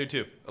 Yeah, I do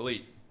too.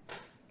 Elite.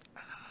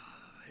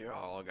 You're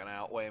all gonna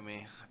outweigh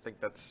me. I think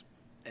that's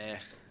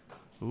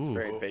Ooh, it's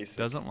very basic.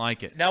 Doesn't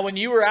like it. Now, when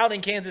you were out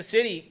in Kansas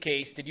City,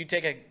 Case, did you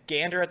take a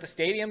gander at the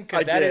stadium?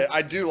 I did.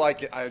 I do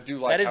like it. I do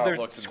like that is how their it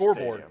looks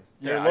scoreboard. In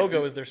the Their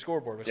logo is their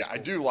scoreboard. Which yeah, is cool. I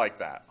do like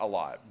that a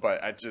lot,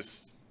 but I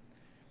just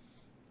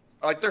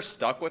they're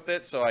stuck with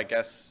it. So I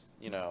guess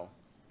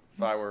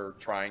if I were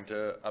trying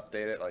to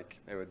update it,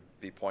 it would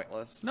be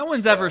pointless. No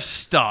one's ever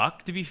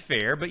stuck, to be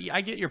fair, but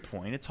I get your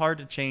point. It's hard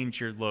to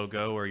change your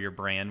logo or your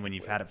brand when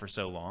you've had it for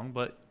so long,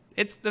 but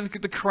it's the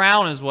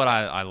crown is what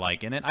I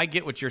like in it. I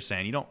get what you're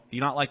saying. You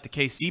not like the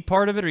KC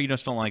part of it, or you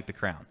just don't like the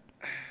crown?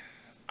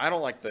 I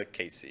don't like the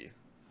KC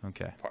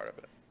part of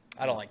it.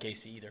 I don't like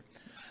KC either.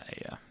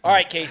 Yeah. All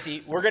right,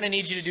 Casey, we're going to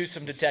need you to do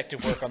some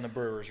detective work on the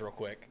Brewers real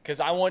quick because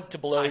I want to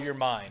blow your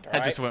mind. All That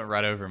right? just went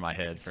right over my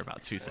head for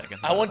about 2 seconds.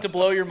 I want to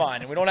blow your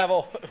mind, and we don't have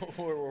a.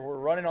 We're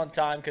running on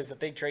time because I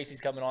think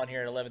Tracy's coming on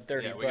here at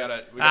 11:30.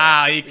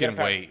 Yeah, he can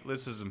gotta wait.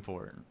 This is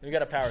important. We got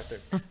to power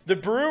through. The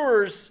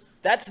Brewers,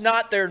 that's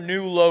not their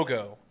new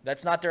logo.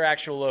 That's not their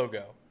actual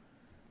logo.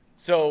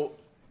 So,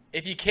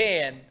 if you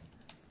can,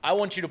 I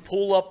want you to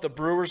pull up the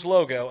Brewers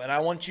logo, and I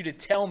want you to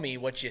tell me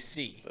what you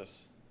see.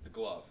 The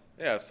glove.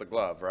 Yeah, it's the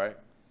glove, right?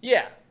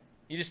 Yeah.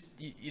 You just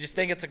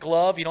think it's a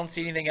glove? You don't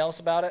see anything else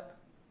about it?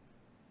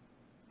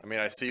 I mean,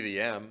 I see the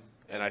M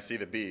and I see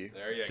the B.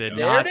 There you Did go.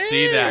 not There it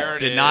see is. that. There it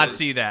Did not is.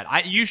 see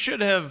that. You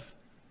should have.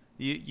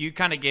 You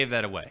kind of gave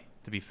that away.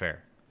 To be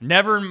fair,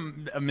 never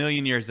in a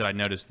million years did I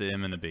notice the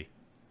M and the B.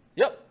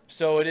 Yep.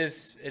 So it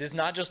is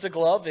not just a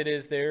glove. It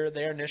is their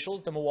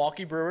initials, the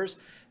Milwaukee Brewers.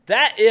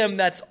 That M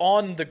that's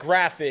on the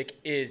graphic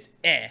is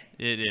eh.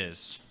 It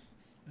is.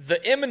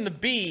 The M and the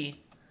B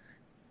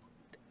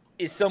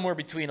is somewhere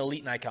between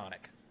elite and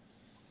iconic.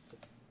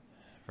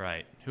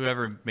 Right.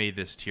 Whoever made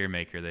this tier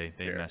maker, they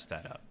messed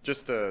that up.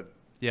 Just to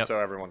Yep. so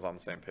everyone's on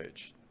the same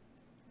page.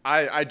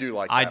 I do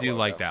like that I do logo.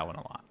 like that one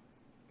a lot.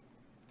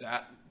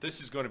 This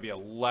is going to be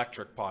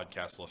electric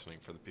podcast listening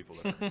for the people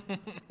that are.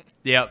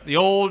 Yeah, the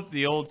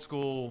old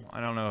school. I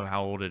don't know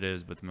how old it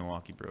is, but the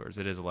Milwaukee Brewers.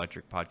 It is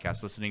electric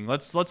podcast listening.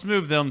 Let's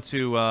move them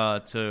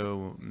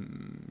to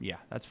yeah,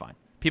 that's fine.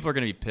 People are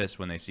going to be pissed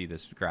when they see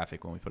this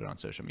graphic when we put it on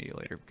social media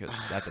later because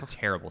that's a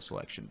terrible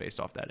selection based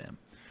off that M.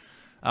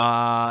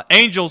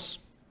 Angels.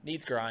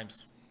 Needs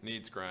Grimes.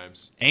 Needs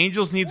Grimes.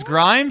 Angels needs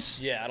Grimes.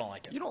 Yeah, I don't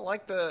like it. You don't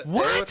like the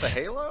What? A with the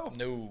halo?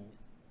 No.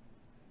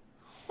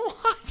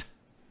 What?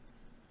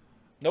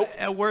 Nope.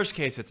 At worst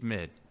case, it's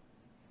mid.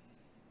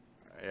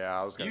 Yeah,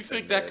 I was going You to say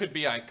think that mid. could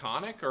be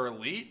iconic or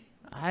elite?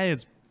 I'm not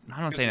saying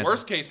Because it's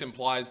worst case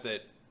implies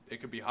that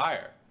it could be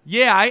higher.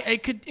 Yeah,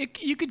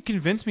 you could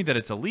convince me that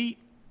it's elite.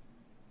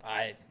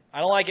 I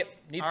don't like it.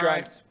 Needs All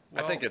right. Grimes.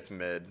 I think it's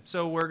mid.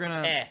 So we're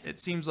gonna. Eh. It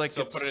seems like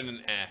So it's put it in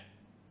an eh.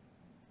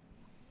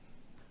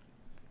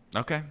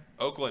 okay.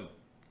 Oakland.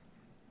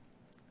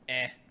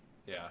 Eh.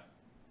 Yeah.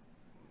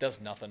 Does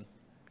nothing.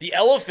 The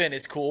elephant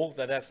is cool.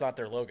 That's not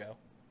their logo.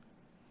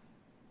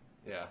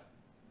 Yeah.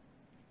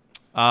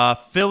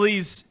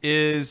 Phillies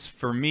is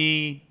for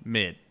me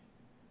mid.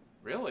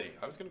 Really?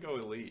 I was going to go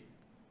elite.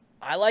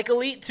 I like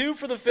elite too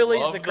for the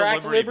Phillies. Love The the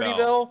cracked Liberty Liberty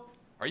Bell. Bell.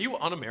 Are you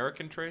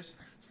un-American, Trace?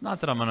 It's not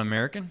that I'm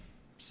un-American.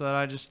 It's that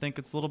I just think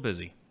it's a little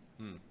busy.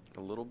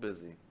 A little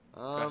busy.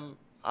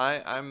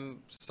 I'm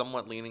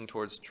somewhat leaning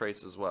towards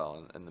Trace as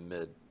well in the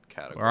mid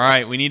category. All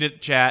right, we need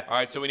it, chat. All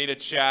right, so we need a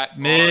chat.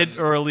 Mid on,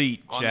 or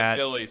elite, on chat.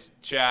 the Phillies.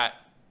 Chat.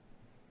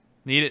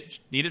 Need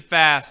it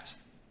fast.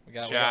 We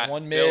got Chat.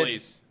 one mid.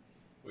 Phillies.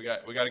 We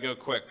got to go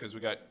quick because we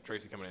got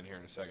Tracy coming in here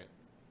in a second.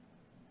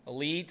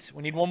 Elite.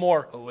 We need one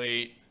more.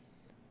 Elite.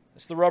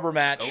 It's the rubber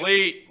match.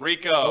 Elite.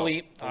 Rico.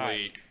 Elite. All right.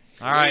 Elite.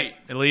 All right,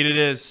 elite it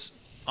is.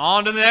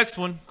 On to the next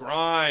one.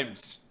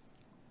 Grimes.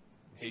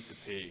 Hate the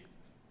P.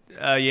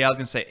 Yeah, I was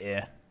gonna say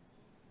eh.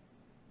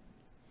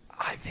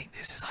 I think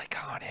this is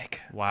iconic.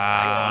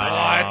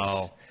 Wow.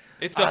 What?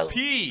 It's a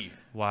P.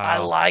 Wow. I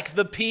like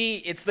the P.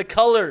 It's the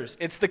colors.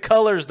 It's the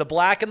colors, the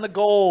black and the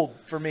gold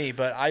for me.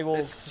 But I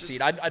will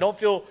secede. I don't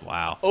feel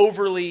Wow.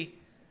 overly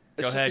It's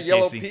Go just ahead, a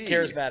yellow Casey. pea.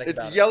 charismatic It's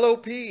about it. yellow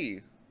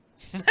pea.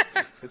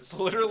 It's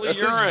literally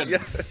urine.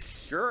 Yeah,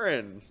 it's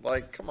urine.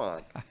 Like, come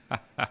on.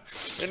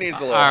 It needs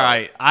a little. All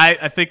right,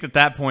 I think at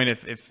that point,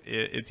 if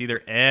it's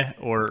either eh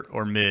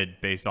or mid,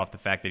 based off the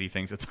fact that he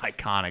thinks it's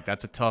iconic,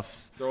 that's a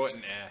tough. Throw it in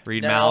eh.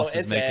 Reed No, Mouse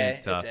is it's making eh,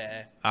 it tough. it's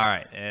eh. All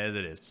right, as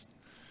it is.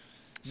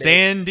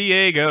 San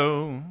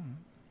Diego.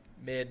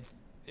 mid.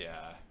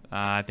 Yeah.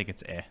 I think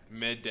it's eh.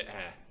 Mid to eh.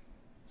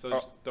 So Oh,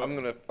 just throw I'm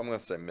gonna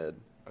say mid.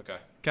 Okay.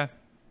 Okay.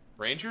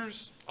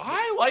 Rangers?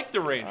 I like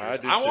the Rangers. I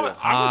do I too.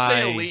 would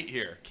say elite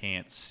here.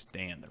 Can't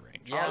stand the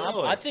Rangers. Yeah, Oh,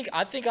 really? I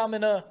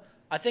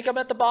think I'm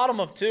at the bottom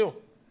of two.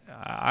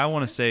 I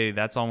want to say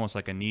that's almost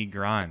like a Need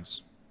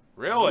Grimes.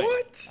 Really?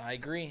 What? I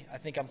agree. I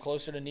think I'm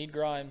closer to Need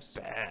Grimes.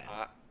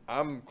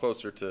 I'm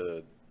closer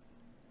to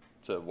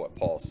what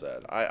Paul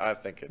said. I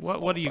think it's. What do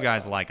almost you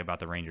guys iconic. like about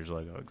the Rangers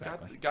logo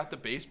exactly? Got the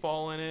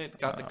baseball in it.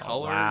 Got the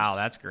colors. Wow,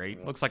 that's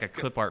great. Looks like a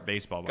clip art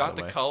baseball. By got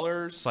the the way.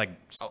 colors. It's like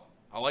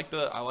I like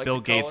the Bill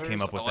the Gates colors.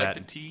 came up with I like that.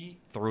 the T.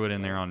 Threw it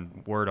in there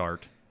on word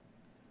art.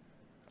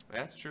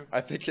 That's true.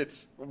 I think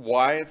it's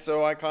why it's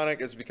so iconic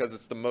is because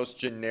it's the most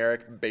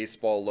generic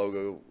baseball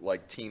logo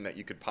like team that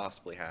you could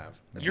possibly have.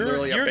 It's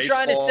literally a You're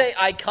trying to baseball- say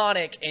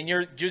iconic, and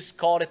you're just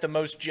called it the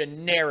most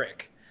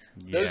generic.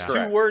 Those Yeah. two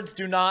Correct. words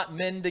do not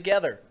mend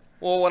together.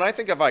 Well, when I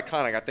think of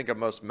iconic, I think of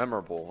most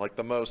memorable, like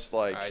the most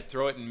like. All right,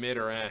 throw it in mid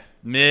or eh.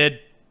 Mid.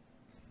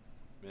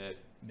 Mid.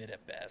 Mid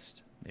at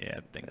best. Yeah,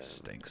 that thing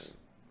stinks.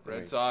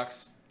 Red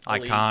Sox.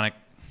 Elite. Iconic.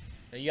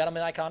 You got them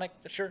in iconic?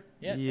 Sure.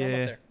 Yeah. Throw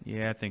 'em up there.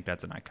 Yeah, I think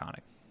that's an iconic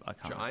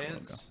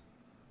Giants.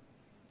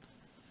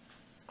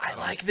 I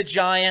like the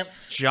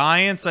Giants. logo.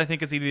 Giants, I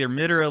think it's either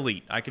mid or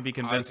elite. I could be I was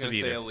convinced gonna of say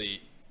either.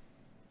 elite.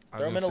 I was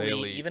Throw them in gonna say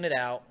elite. Even it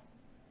out.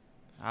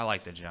 I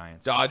like the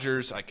Giants.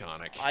 Dodgers,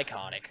 iconic.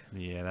 Iconic.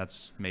 Yeah,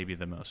 that's maybe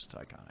the most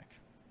iconic.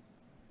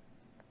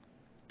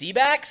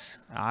 D-backs?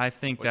 I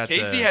think Well, that's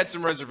Casey had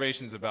some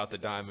reservations about the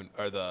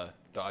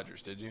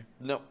Dodgers, did you?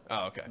 No.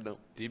 Oh, okay. No.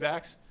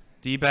 D-backs?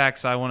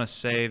 D-backs, I want to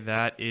say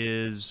that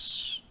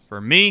is,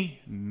 for me,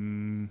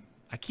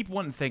 I keep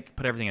wanting to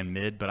put everything in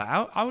mid, but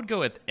I would go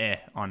with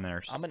on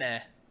theirs. I'm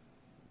an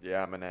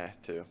Yeah, I'm an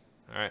too.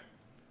 All right.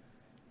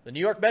 The New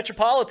York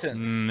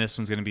Metropolitans. This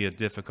one's going to be a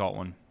difficult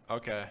one.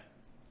 Okay.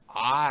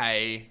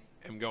 I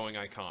am going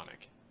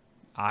iconic.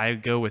 I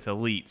go with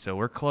elite, so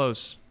we're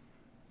close.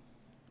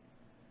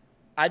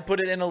 I'd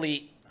put it in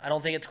elite. I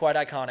don't think it's quite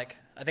iconic.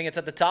 I think it's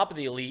at the top of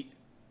the elite.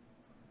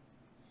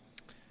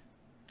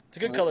 It's a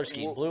good color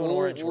scheme, blue and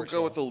orange. We'll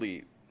go with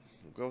elite.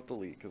 We'll go with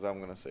elite because I'm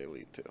going to say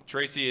elite too.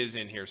 Tracy is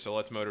in here, so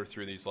let's motor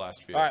through these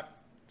last few. All right.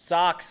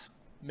 Sox,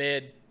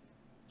 mid.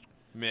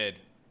 Mid.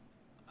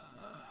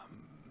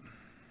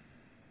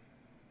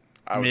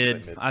 I would say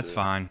Mid. mid That's too.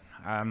 fine.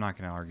 I'm not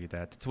going to argue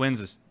that.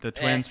 The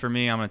Twins for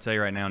me, I'm going to tell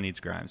you right now,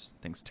 needs Grimes.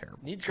 Thing's terrible.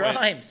 Needs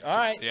Grimes. All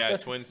right. Yeah,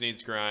 Twins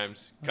needs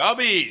Grimes.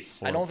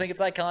 Cubbies. I don't think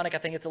it's iconic. I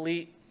think it's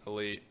elite.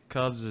 Elite.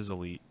 Cubs is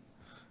elite.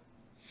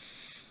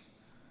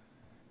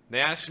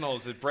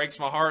 Nationals, it breaks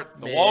my heart.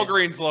 The Mid.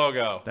 Walgreens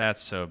logo.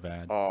 That's so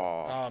bad.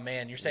 Oh,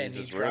 man. You're saying You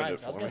needs just ruined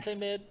Grimes. it I was for going to me. say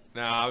mid.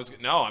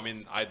 I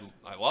mean, I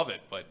love it,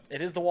 but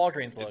It is the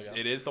Walgreens logo.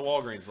 it is the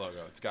Walgreens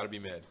logo. It's got to be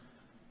mid.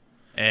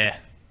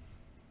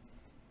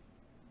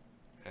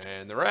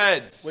 And the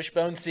Reds.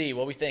 Wishbone C.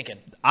 What we thinking?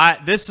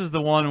 This is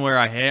the one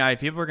where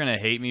people are going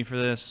to hate me for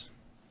this.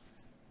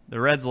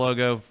 The Reds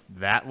logo,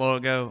 that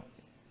logo,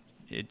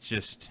 it's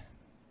just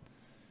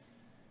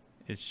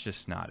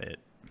not it.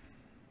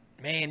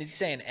 Man, is he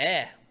saying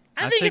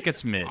I think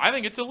it's mid. I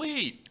think it's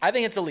elite. I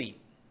think it's elite.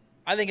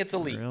 I think it's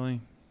elite.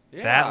 Really?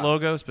 Yeah. That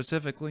logo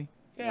specifically?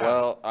 Yeah.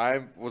 Well,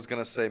 I was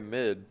going to say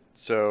mid,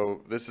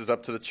 so this is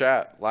up to the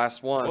chat.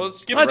 Last one. Well,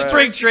 Let's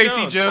bring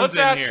Tracy Jones Let's in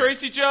ask here.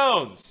 Tracy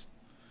Jones.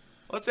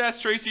 Let's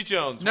ask Tracy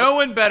Jones. No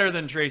one better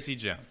than Tracy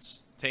Jones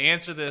to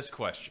answer this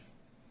question.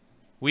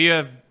 We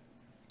have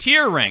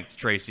tier ranked,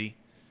 Tracy,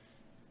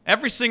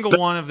 every single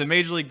one of the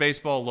Major League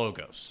Baseball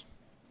logos.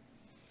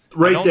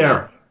 Right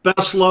there.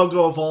 Best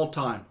logo of all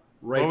time.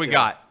 Right What we there.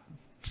 got?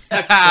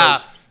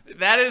 Expos.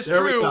 That is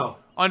There we true. go.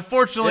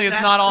 Unfortunately, it's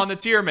not on the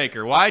tier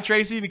maker. Why,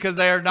 Tracy? Because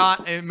they are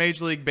not a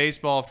Major League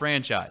Baseball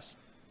franchise.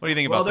 What do you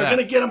think Well, about they're that?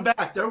 going to get them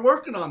back. They're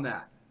working on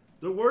that.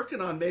 They're working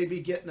on maybe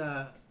getting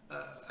a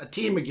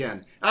team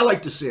again. I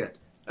like to see it.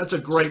 That's a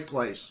great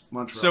place,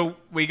 Montreal. So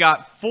we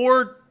got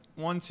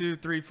 1, 2,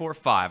 3, 4,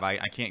 5. I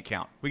can't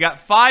count. We got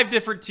 5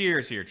 different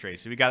tiers here,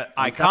 Tracy. We got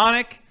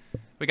iconic.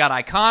 We got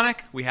iconic.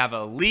 We have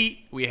elite.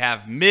 We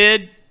have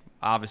mid,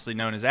 obviously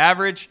known as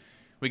average.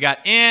 We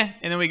got and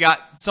then we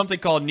got something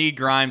called Need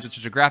Grimes, which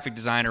is a graphic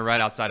designer right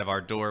outside of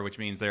our door, which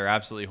means they're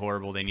absolutely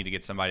horrible. They need to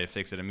get somebody to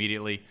fix it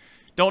immediately.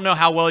 Don't know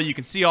how well you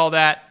can see all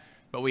that,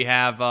 but we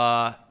have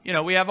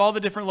we have all the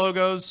different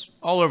logos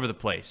all over the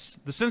place.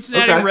 The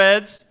Cincinnati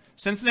Reds.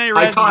 Cincinnati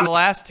Reds is the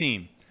last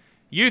team.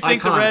 You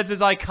think the Reds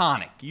is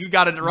iconic. You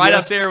got it right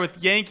up there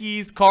with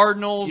Yankees,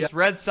 Cardinals,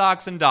 Red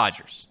Sox, and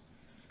Dodgers.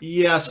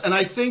 Yes, and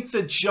I think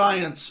the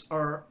Giants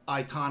are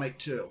iconic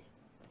too.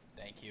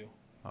 Thank you.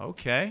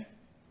 Okay.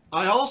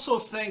 I also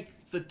think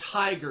the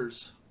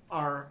Tigers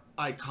are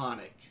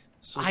iconic.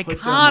 So put them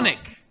Iconic.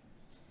 up.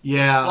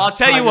 Yeah. Well, I'll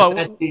tell you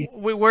Tigers,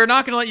 what, we're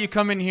not going to let you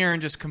come in here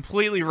and just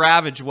completely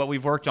ravage what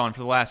we've worked on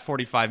for the last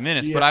 45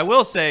 minutes. But I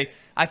will say,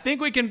 I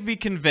think we can be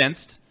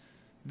convinced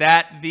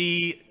that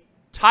the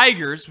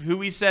Tigers, who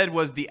we said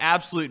was the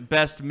absolute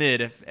best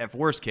mid, if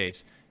worst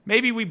case,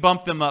 maybe we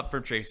bumped them up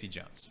from Tracy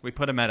Jones. We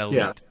put them at elite.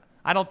 Yeah.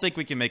 I don't think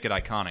we can make it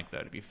iconic,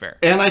 though, to be fair.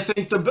 And I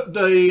think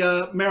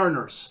the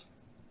Mariners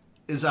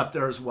is up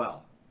there as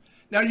well.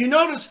 Now, you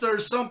notice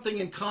there's something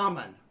in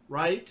common,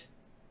 right?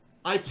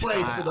 I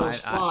played for those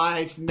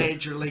 5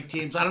 major league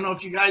teams. I don't know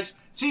if you guys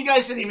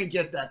didn't even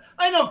get that.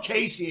 I know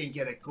Casey didn't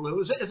get a clue.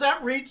 Is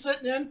that Reed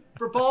sitting in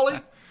for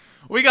Paulie?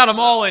 We got them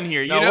all in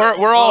here.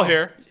 We're all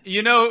here.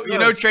 You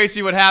know,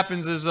 Tracy, what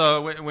happens is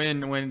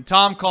when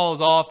Tom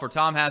calls off or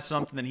Tom has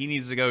something that he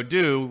needs to go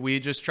do, we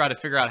just try to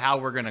figure out how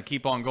we're going to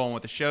keep on going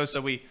with the show. So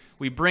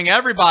we bring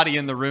everybody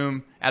in the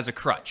room as a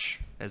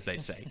crutch, as they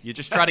say. You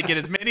just try to get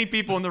as many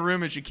people in the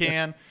room as you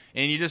can,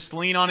 and you just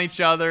lean on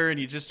each other, and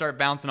you just start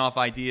bouncing off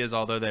ideas.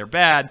 Although they're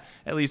bad,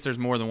 at least there's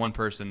more than one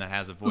person that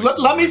has a voice.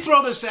 Let me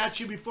throw this at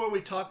you before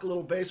we talk a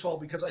little baseball,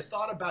 because I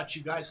thought about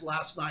you guys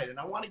last night, and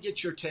I want to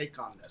get your take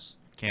on this.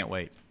 Can't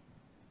wait.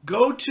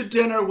 Go to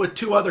dinner with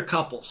 2 other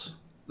couples.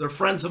 They're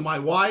friends of my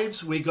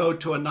wife's. We go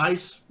to a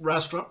nice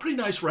restaurant, pretty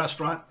nice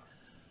restaurant.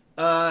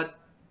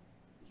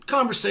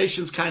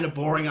 Conversation's kind of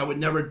boring. I would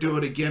never do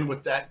it again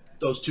with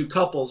those 2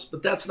 couples,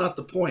 but that's not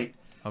the point.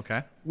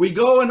 Okay. We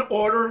go and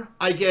order.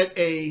 I get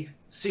a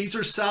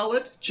Caesar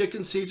salad,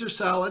 chicken Caesar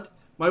salad.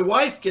 My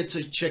wife gets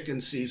a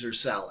chicken Caesar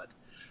salad.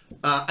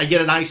 I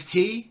get an iced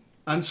tea.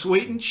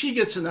 Unsweetened. She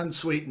gets an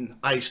unsweetened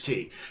iced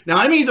tea. Now,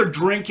 I'm either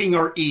drinking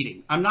or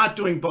eating. I'm not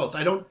doing both.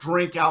 I don't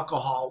drink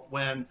alcohol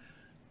when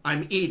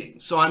I'm eating.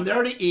 So I'm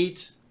there to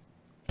eat.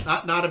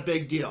 Not a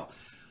big deal.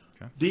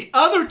 Okay. The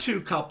other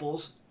two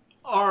couples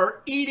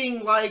are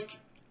eating like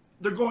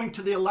they're going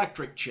to the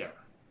electric chair.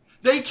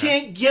 They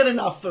can't get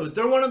enough food.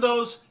 They're one of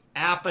those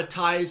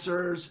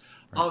appetizers.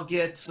 Right. I'll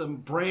get some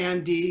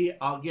brandy.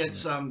 I'll get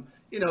some,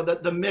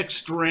 the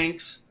mixed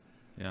drinks.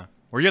 Yeah.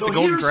 Were you at the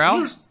Golden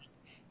Corral?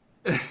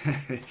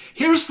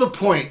 Here's the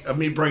point of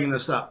me bringing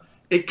this up.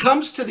 It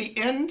comes to the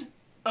end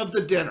of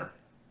the dinner.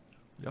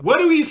 Yep. What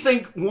do you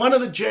think one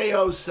of the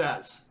JOs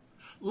says?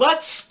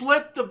 Let's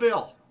split the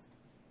bill.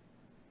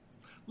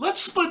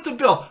 Let's split the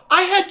bill.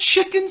 I had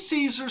chicken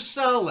Caesar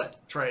salad,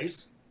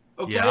 Trace.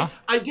 Okay? Yeah.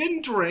 I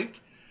didn't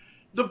drink.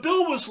 The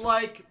bill was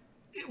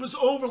it was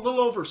a little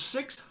over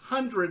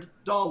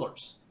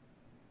 $600.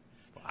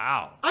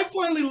 Wow. I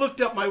finally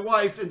looked at my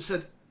wife and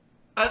said,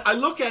 I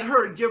look at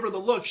her and give her the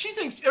look. She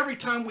thinks every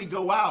time we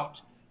go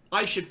out,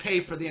 I should pay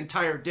for the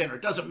entire dinner.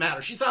 It doesn't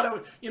matter. She thought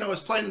I was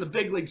playing in the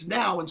big leagues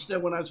now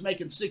instead when I was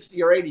making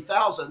 60 or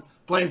 80,000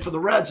 playing for the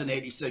Reds in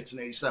 86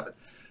 and 87.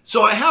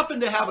 So I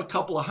happened to have a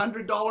couple of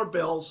 $100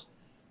 bills.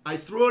 I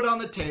threw it on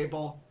the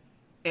table,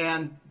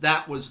 and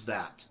that was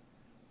that.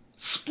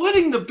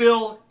 Splitting the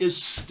bill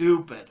is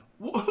stupid.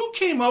 Who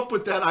came up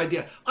with that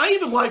idea? I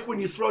even like when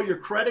you throw your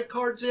credit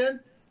cards in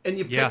and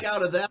you pick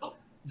out of that.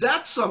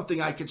 That's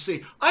something I could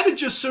see. I'd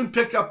just soon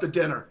pick up the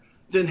dinner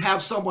than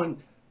have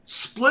someone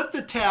split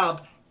the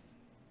tab.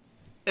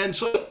 And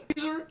so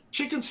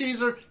chicken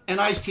Caesar and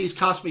iced teas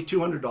cost me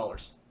 $200.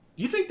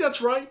 Do you think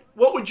that's right?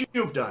 What would you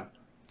have done?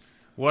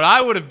 What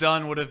I would have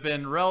done would have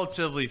been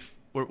relatively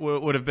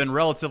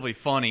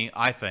funny,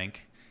 I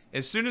think.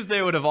 As soon as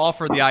they would have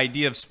offered the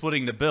idea of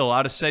splitting the bill,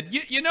 I'd have said,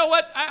 you know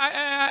what?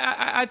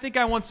 I think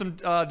I want some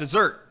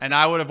dessert. And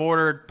I would have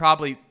ordered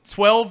probably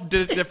 12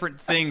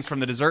 different things from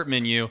the dessert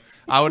menu.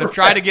 I would have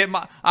tried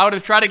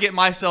to get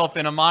myself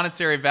in a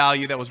monetary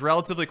value that was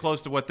relatively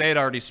close to what they had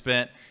already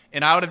spent.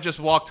 And I would have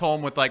just walked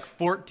home with like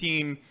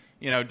 14,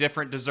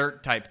 different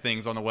dessert type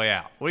things on the way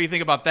out. What do you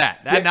think about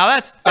that? Now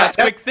that's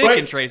quick thinking,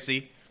 right.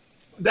 Tracy.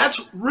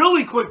 That's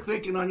really quick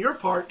thinking on your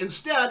part.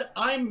 Instead,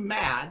 I'm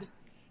mad.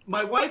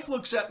 My wife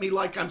looks at me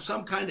like I'm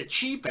some kind of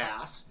cheap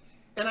ass,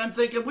 and I'm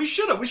thinking we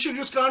should have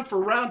just gone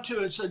for round two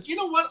and said, you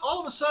know what?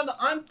 All of a sudden,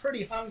 I'm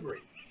pretty hungry,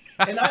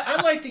 and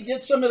I'd like to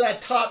get some of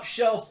that top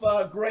shelf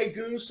Grey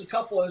Goose,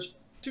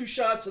 two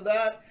shots of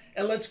that,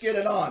 and let's get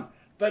it on.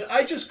 But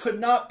I just could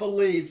not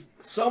believe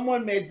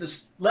someone made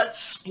this. Let's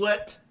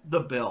split the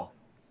bill.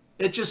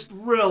 It just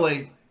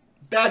really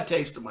bad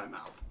taste in my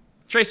mouth.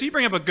 Tracy, you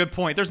bring up a good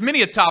point. There's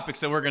many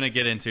topics that we're going to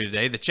get into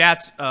today. The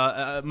chats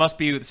must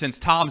be, since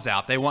Tom's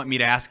out, they want me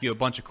to ask you a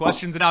bunch of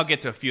questions, and I'll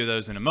get to a few of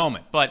those in a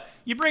moment. But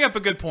you bring up a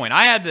good point.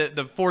 I had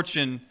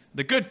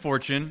the good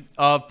fortune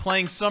of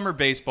playing summer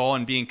baseball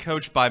and being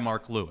coached by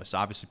Mark Lewis.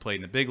 Obviously played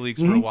in the big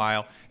leagues for a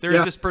while.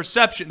 There's this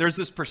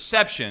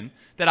perception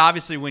that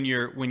obviously when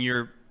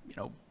you're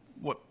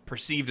what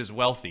perceived as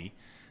wealthy,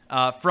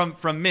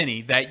 from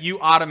many, that you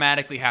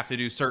automatically have to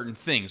do certain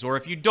things, or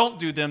if you don't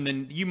do them,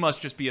 then you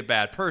must just be a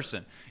bad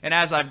person. And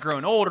as I've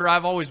grown older,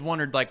 I've always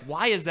wondered,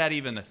 why is that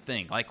even a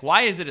thing?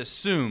 Why is it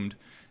assumed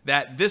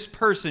that this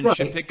person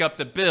should pick up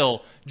the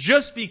bill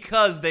just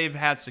because they've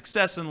had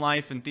success in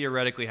life and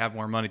theoretically have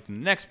more money than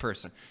the next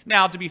person?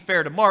 Now, to be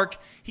fair to Mark,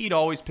 he'd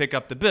always pick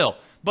up the bill.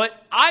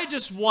 But I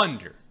just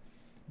wonder,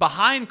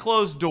 behind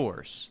closed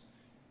doors,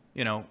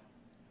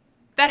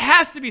 that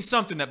has to be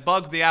something that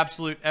bugs the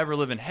absolute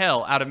ever-living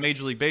hell out of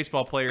Major League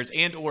Baseball players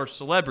and or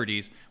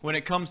celebrities when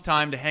it comes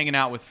time to hanging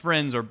out with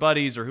friends or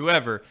buddies or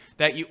whoever.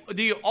 Do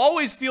you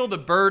always feel the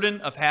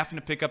burden of having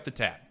to pick up the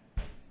tab?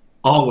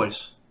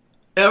 Always.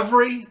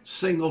 Every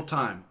single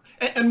time.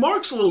 And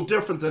Mark's a little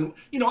different than,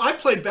 I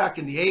played back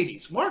in the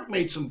 80s. Mark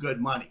made some good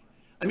money.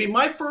 I mean,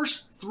 my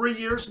first 3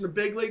 years in the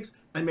big leagues,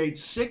 I made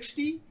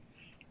 60,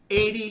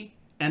 80,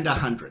 and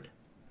 100.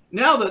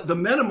 Now the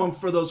minimum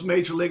for those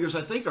major leaguers,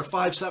 I think, are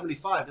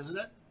 $575, isn't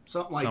it?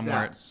 Something like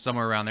that.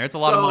 Somewhere around there. It's a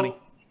lot of money.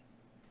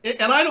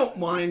 And I don't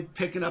mind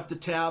picking up the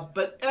tab,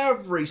 but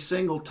every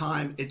single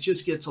time it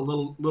just gets a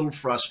little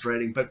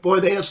frustrating. But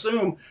boy, they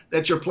assume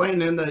that you're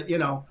playing in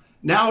the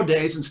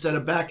nowadays instead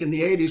of back in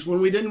the 80s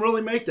when we didn't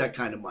really make that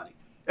kind of money.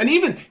 And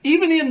even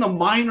in the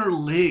minor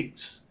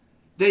leagues,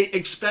 they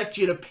expect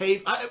you to pay.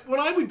 When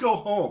I would go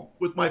home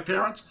with my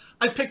parents,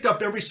 I picked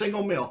up every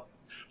single meal.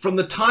 From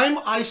the time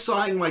I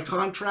signed my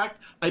contract,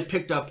 I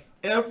picked up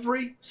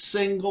every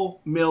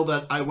single meal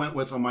that I went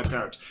with on my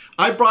parents.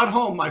 I brought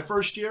home my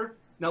first year,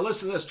 now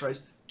listen to this,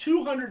 Trace,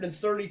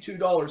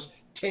 $232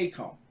 take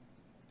home.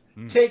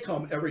 Take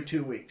home every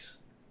 2 weeks.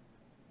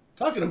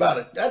 Talking about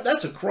it,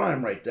 that's a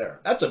crime right there.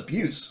 That's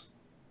abuse.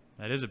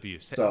 That is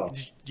abuse. So,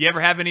 do you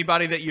ever have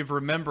anybody that you've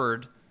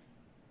remembered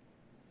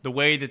the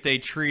way that they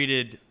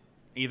treated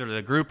either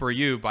the group or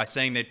you by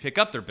saying they'd pick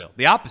up their bill?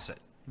 The opposite.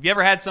 Have you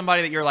ever had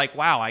somebody that you're like,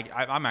 wow,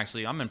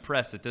 I'm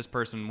impressed that this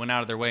person went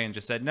out of their way and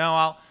just said,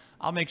 no,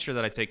 I'll make sure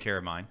that I take care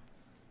of mine?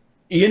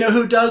 You know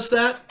who does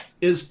that?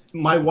 Is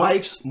my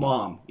wife's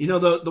mom. You know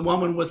the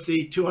woman with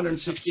the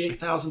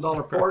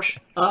 $268,000 Porsche?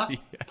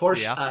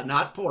 Porsche, yeah.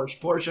 Not Porsche,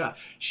 Porsche.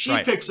 She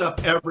picks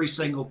up every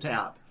single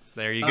tab.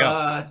 There you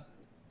go.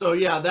 So,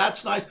 yeah,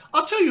 that's nice.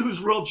 I'll tell you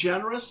who's real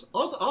generous.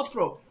 I'll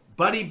throw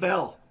Buddy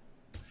Bell.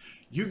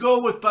 You go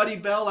with Buddy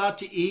Bell out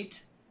to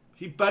eat,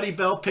 Buddy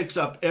Bell picks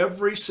up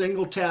every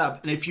single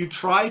tab. And if you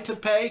try to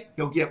pay,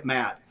 he'll get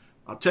mad.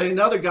 I'll tell you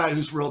another guy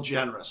who's real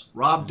generous,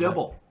 Rob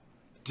Dibble.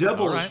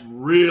 Dibble is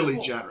really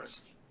generous.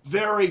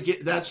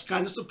 That's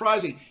kind of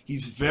surprising.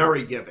 He's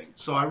very giving.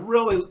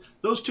 So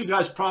those two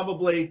guys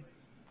probably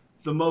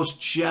the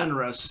most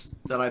generous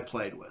that I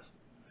played with.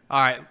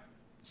 All right.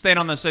 Staying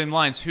on the same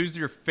lines, who's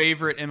your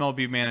favorite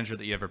MLB manager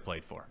that you ever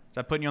played for? Is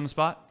that putting you on the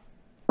spot?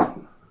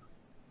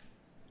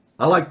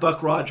 I like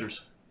Buck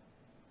Rogers.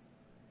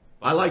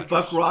 I like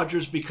Buck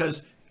Rogers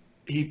because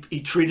he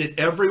treated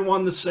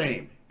everyone the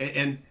same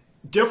and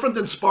different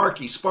than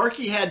Sparky.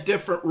 Sparky had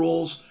different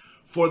rules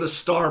for the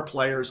star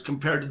players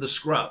compared to the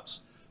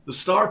scrubs. The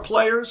star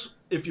players,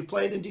 if you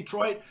played in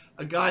Detroit,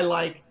 a guy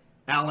like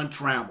Alan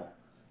Trammell,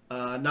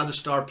 another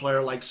star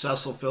player like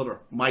Cecil Fielder,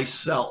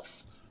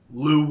 myself,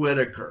 Lou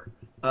Whitaker,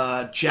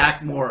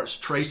 Jack Morris,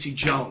 Tracy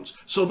Jones.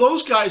 So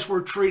those guys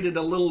were treated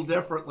a little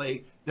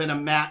differently than a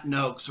Matt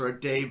Noakes or a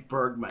Dave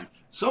Bergman.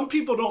 Some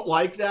people don't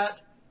like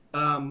that.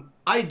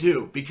 I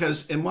do,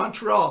 because in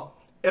Montreal,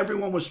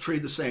 everyone was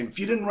treated the same. If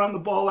you didn't run the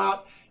ball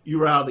out, you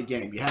were out of the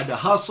game. You had to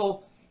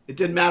hustle. It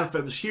didn't matter if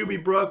it was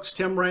Hubie Brooks,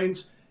 Tim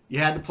Raines. You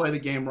had to play the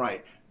game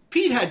right.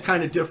 Pete had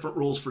kind of different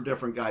rules for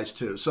different guys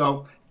too.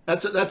 So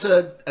that's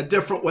a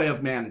different way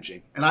of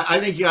managing. And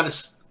I think you got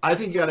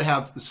to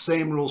have the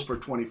same rules for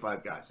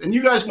 25 guys. And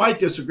you guys might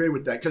disagree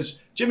with that because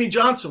Jimmy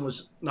Johnson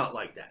was not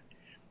like that.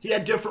 He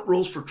had different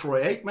rules for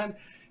Troy Aikman,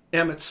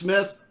 Emmett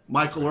Smith,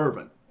 Michael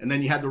Irvin, and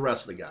then you had the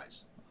rest of the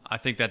guys. I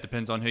think that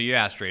depends on who you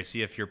ask,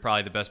 Tracy. If you're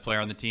probably the best player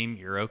on the team,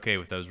 you're okay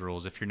with those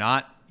rules. If you're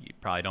not, you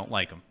probably don't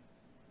like them.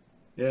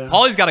 Yeah.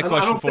 Paulie's got a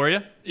question for you.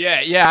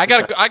 Yeah. I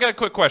got a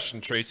quick question,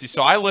 Tracy.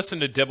 So I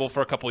listened to Dibble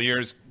for a couple of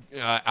years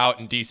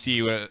out in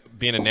D.C.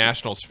 Being a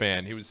Nationals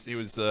fan. He was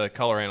the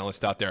color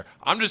analyst out there.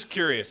 I'm just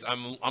curious.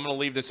 I'm going to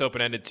leave this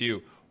open-ended to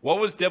you. What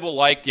was Dibble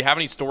like? Do you have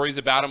any stories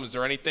about him? Is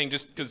there anything?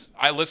 Just because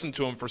I listened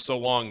to him for so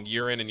long,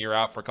 year in and year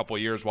out, for a couple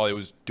of years while he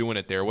was doing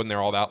it there. Wasn't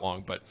there all that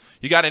long. But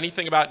you got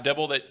anything about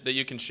Dibble that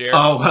you can share?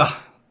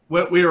 Oh,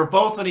 we were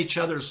both on each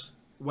other's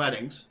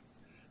weddings.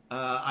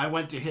 I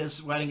went to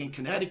his wedding in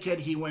Connecticut.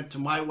 He went to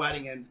my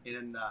wedding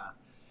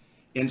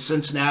in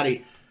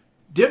Cincinnati.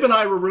 Dib and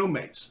I were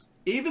roommates.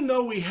 Even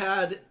though we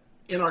had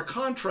in our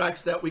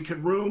contracts that we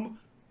could room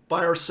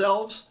by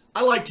ourselves,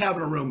 I liked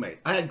having a roommate.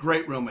 I had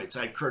great roommates.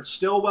 I had Kurt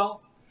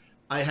Stillwell,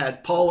 I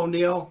had Paul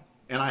O'Neill,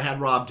 and I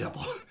had Rob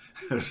Dibble.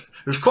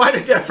 There's quite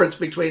a difference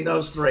between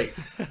those three.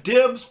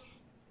 Dibs,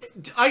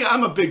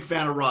 I'm a big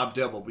fan of Rob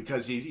Dibble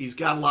because he's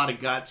got a lot of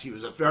guts. He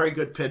was a very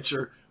good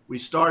pitcher. We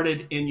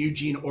started in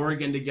Eugene,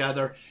 Oregon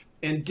together.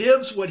 And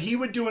Dibs, what he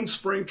would do in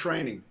spring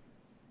training,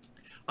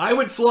 I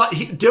would fly.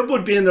 Dib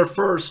would be in there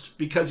first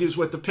because he was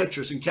with the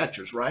pitchers and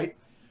catchers, right?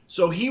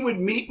 So he would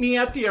meet me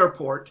at the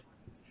airport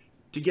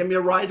to give me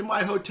a ride to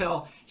my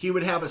hotel. He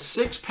would have a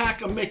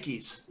 6-pack of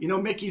Mickey's. You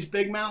know Mickey's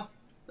Big Mouth?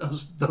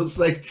 Those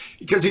things,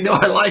 because he knew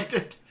I liked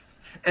it.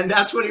 And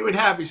that's what he would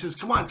have. He says,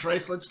 come on,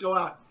 Trace, let's go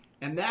out.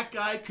 And that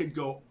guy could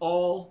go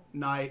all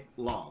night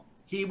long.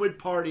 He would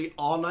party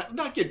all night,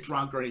 not get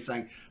drunk or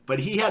anything, but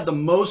he had the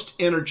most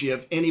energy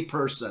of any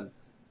person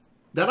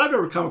that I've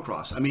ever come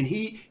across. I mean,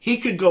 he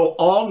could go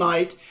all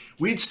night.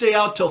 We'd stay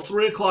out till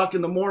 3 o'clock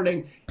in the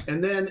morning,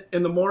 and then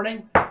in the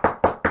morning,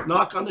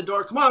 knock on the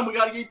door. Come on, we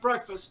got to eat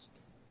breakfast,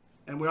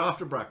 and we're off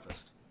to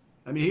breakfast.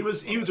 I mean, he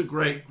was a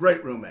great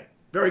roommate,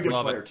 very good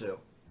player too.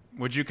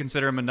 Would you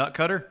consider him a nut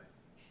cutter?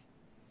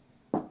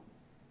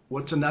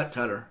 What's a nut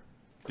cutter?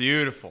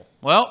 Beautiful.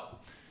 Well,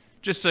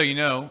 just so you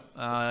know,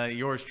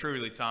 yours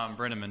truly, Tom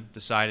Brenneman,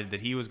 decided that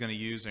he was going to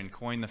use and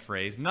coin the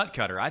phrase nut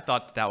cutter. I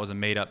thought that was a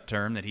made-up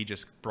term that he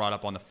just brought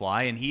up on the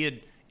fly, and he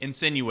had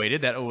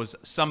insinuated that it was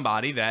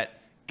somebody that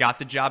got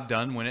the job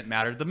done when it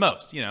mattered the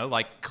most. You know,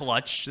 like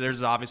clutch.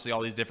 There's obviously all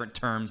these different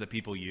terms that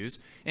people use,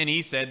 and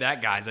he said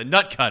that guy's a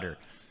nut cutter.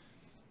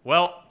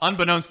 Well,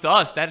 unbeknownst to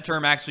us, that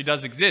term actually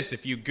does exist.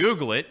 If you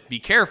Google it, be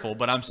careful,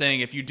 but I'm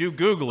saying if you do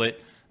Google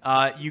it,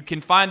 you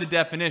can find the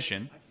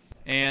definition.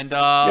 And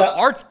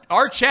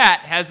our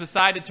chat has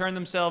decided to turn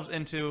themselves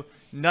into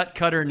Nut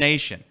Cutter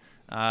Nation.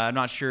 I'm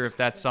not sure if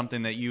that's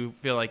something that you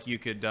feel like you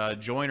could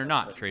join or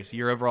not, Tracy.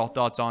 Your overall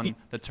thoughts on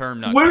the term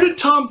nut cutter.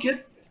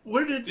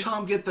 Where did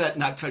Tom get that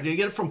nut cutter? Did he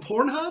get it from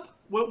Pornhub?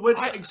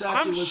 What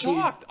exactly was he? I'm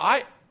shocked.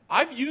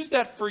 I've used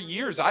that for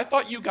years. I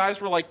thought you guys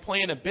were like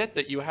playing a bit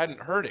that you hadn't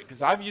heard it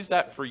because I've used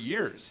that for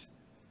years.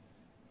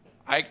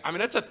 I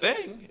mean, it's a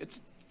thing. It's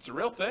a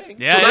real thing.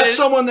 Yeah, so that's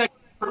someone that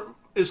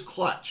is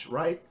clutch,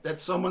 right?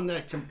 That's someone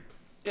that can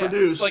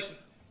produce. It's like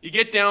you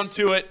get down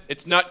to it,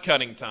 it's nut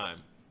cutting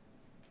time.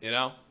 You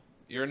know,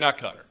 you're a nut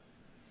cutter.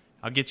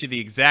 I'll get you the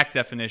exact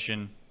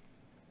definition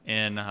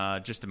in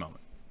just a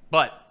moment.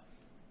 But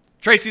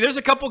Tracy, there's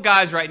a couple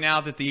guys right now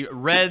that the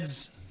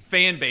Reds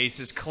fan base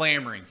is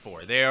clamoring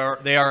for. They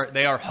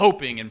are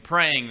hoping and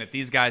praying that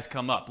these guys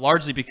come up,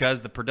 largely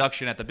because the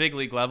production at the big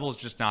league level is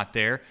just not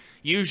there.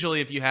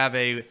 Usually, if you have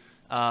a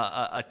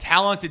a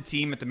talented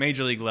team at the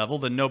major league level,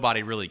 then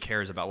nobody really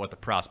cares about what the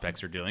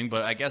prospects are doing.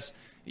 But I guess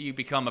you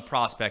become a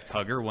prospect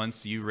hugger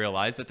once you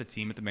realize that the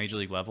team at the major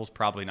league level is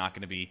probably not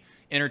going to be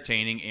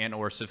entertaining and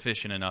or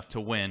sufficient enough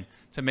to win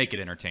to make it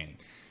entertaining.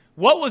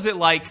 What was it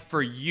like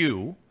for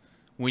you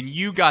when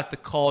you got the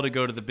call to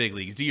go to the big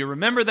leagues? Do you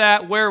remember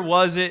that? Where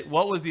was it?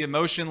 What was the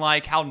emotion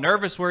like? How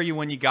nervous were you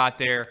when you got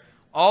there?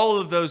 All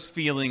of those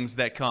feelings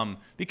that come.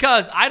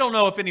 Because I don't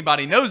know if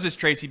anybody knows this,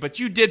 Tracy, but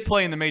you did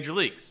play in the major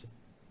leagues.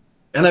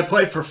 And I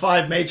played for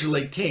 5 major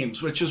league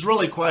teams, which is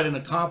really quite an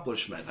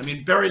accomplishment. I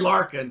mean, Barry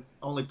Larkin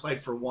only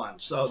played for 1,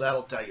 so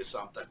that'll tell you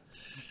something.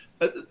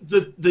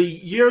 The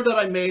year that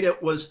I made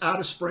it was out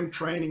of spring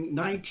training,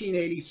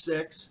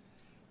 1986,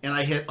 and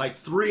I hit like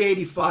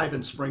 385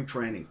 in spring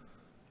training.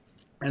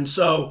 And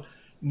so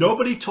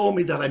nobody told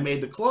me that I made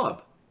the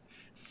club.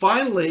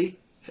 Finally,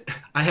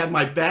 I had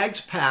my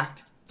bags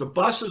packed. The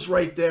bus is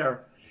right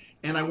there.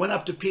 And I went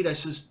up to Pete. I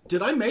says,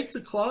 did I make the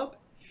club?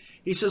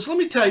 He says, let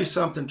me tell you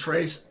something,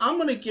 Trace. I'm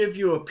going to give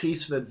you a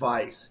piece of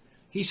advice.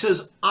 He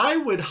says, I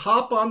would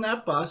hop on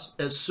that bus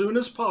as soon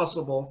as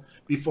possible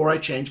before I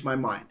change my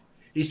mind.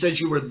 He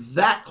says, you were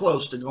that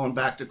close to going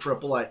back to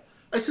AAA.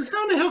 I says,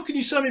 how in the hell can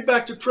you send me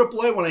back to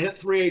AAA when I hit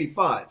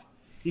 385?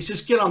 He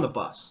says, get on the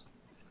bus.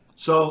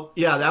 So,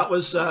 yeah, that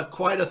was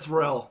quite a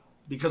thrill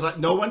because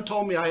no one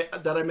told me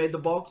that I made the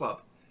ball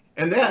club.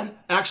 And then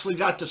actually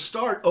got to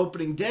start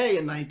opening day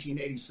in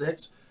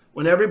 1986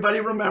 when everybody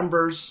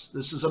remembers,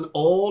 this is an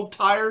old,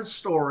 tired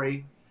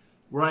story,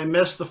 where I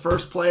missed the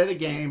first play of the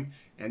game,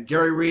 and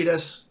Gary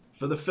Reedus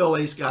for the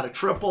Phillies got a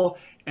triple,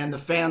 and the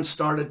fans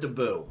started to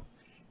boo.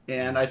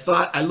 And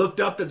I looked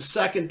up at the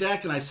second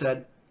deck, and I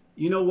said,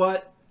 you know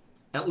what?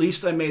 At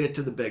least I made it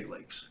to the big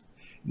leagues.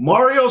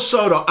 Mario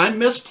Soto, I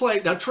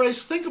misplayed. Now,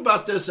 Trace, think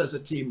about this as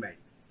a teammate.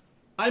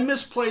 I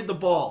misplayed the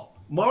ball.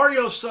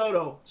 Mario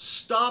Soto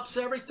stops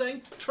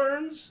everything,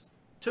 turns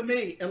to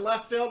me in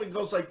left field, and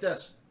goes like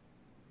this.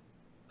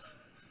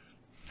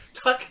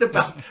 Talking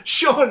about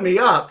showing me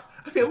up.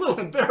 I mean, a little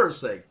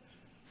embarrassing.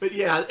 But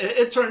yeah,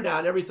 it turned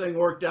out everything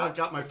worked out.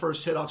 Got my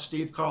first hit off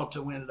Steve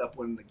Carlton. We ended up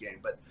winning the game.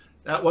 But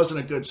that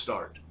wasn't a good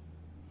start.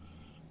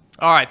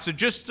 All right, so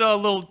just a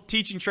little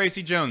Teaching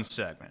Tracy Jones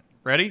segment.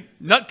 Ready?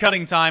 Nut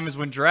cutting time is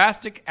when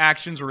drastic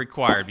actions are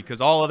required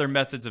because all other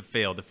methods have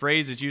failed. The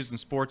phrase is used in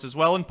sports as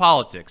well in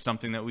politics,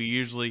 something that we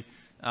usually,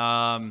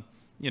 that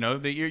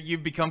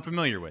you've become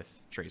familiar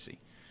with, Tracy.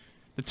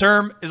 The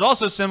term is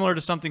also similar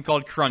to something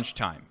called crunch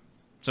time.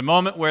 It's a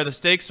moment where the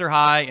stakes are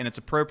high and it's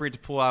appropriate to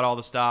pull out all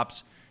the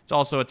stops. It's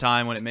also a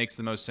time when it makes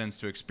the most sense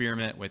to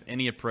experiment with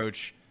any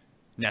approach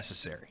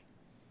necessary.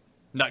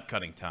 Nut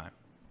cutting time.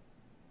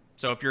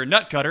 So if you're a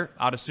nut cutter,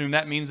 I'd assume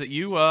that means that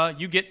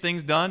you get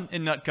things done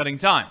in nut cutting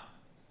time.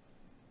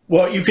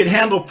 Well, you can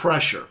handle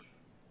pressure.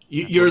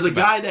 You're the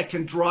guy that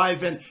can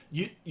drive in.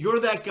 You're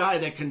that guy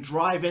that can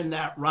drive in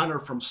that runner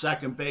from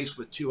second base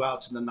with 2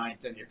 outs in the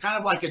 9th inning. You're kind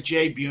of like a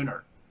Jay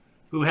Buhner,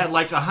 who had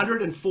like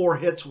 104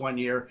 hits one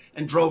year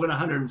and drove in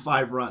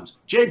 105 runs.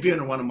 Jay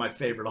Buhner, one of my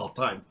favorite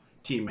all-time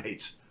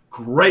teammates.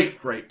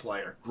 Great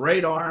player.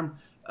 Great arm.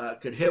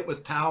 Could hit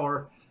with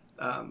power.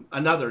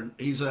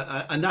 He's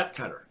a nut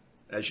cutter,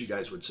 as you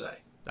guys would say.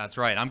 That's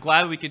right. I'm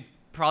glad we could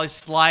probably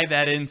slide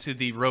that into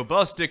the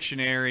robust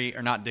vocabulary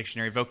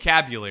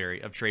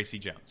of Tracy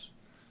Jones.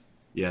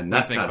 Yeah,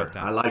 nut cutter.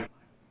 I like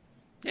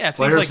Yeah, it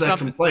players seems like that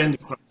something, can play in the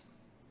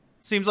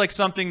seems like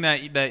something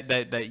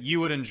that you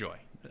would enjoy.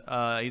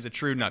 He's a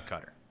true nut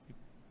cutter.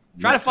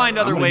 Try to find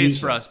other ways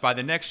for us. By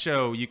the next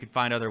show, you could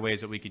find other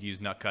ways that we could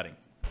use nut cutting.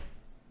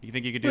 You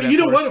think you could do that? You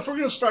know for what? us? If we're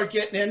going to start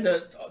getting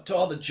into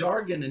all the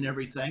jargon and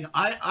everything,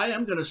 I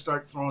am going to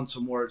start throwing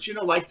some words.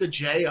 Like the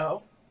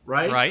J-O,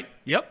 right? Right.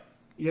 Yep.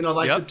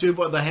 The two,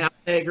 the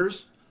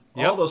Hamburgers.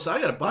 Yep. All those. I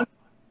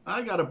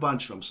got a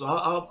bunch of them, so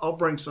I'll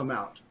bring some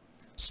out.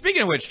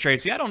 Speaking of which,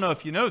 Tracy, I don't know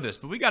if you know this,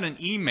 but we got an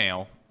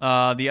email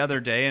the other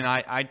day, and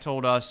I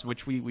told us,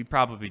 which we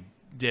probably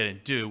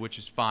didn't do, which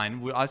is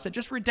fine. I said,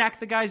 just redact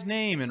the guy's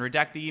name and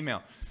redact the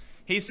email.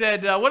 He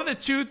said, what are the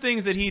 2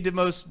 things that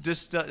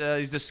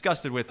he's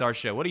disgusted with our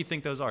show? What do you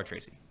think those are,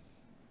 Tracy?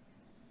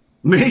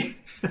 Me?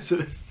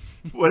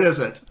 What is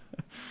it?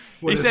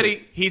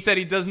 He said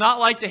he does not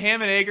like the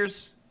ham and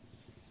eggers,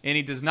 and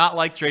he does not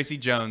like Tracy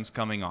Jones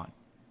coming on.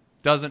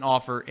 Doesn't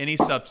offer any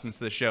substance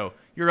to the show.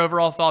 Your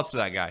overall thoughts to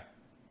that guy?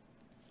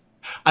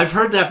 I've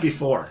heard that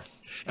before.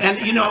 And,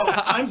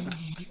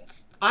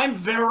 I'm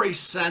very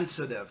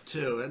sensitive,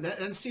 too.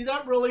 And see,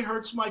 that really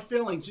hurts my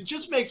feelings. It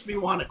just makes me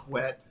want to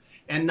quit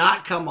and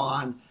not come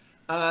on.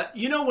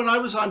 When I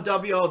was on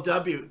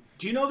WLW,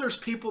 do you know there's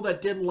people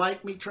that didn't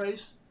like me,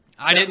 Trace?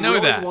 I didn't know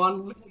that.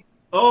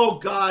 Oh,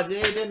 God,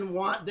 they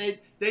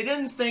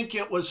didn't think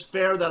it was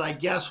fair that I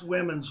guess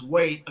women's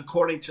weight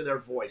according to their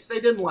voice.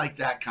 They didn't like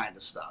that kind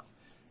of stuff.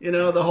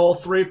 The whole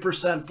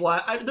 3%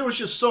 black. There was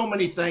just so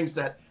many things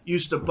that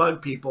used to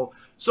bug people.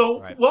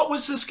 So What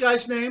was this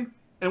guy's name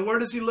and where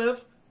does he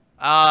live?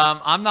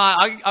 I'm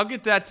not. I'll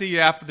get that to you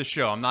after the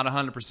show. I'm not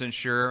 100%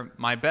 sure.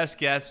 My best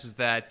guess is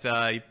that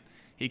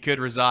he could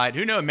reside.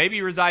 Who knows? Maybe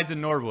he resides in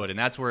Norwood, and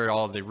that's where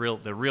all the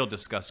real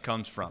disgust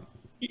comes from.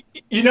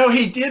 You know,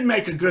 he did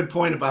make a good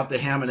point about the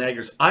ham and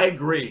eggers. I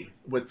agree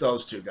with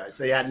those two guys.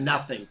 They add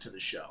nothing to the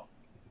show.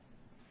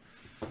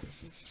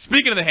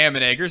 Speaking of the ham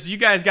and eggers, you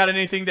guys got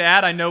anything to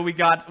add? I know we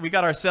got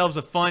ourselves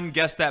a fun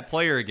Guess That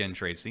Player again,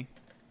 Tracy.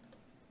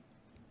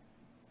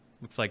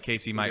 Looks like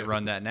Casey might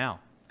run that now.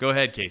 Go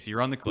ahead, Casey.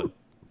 You're on the clip.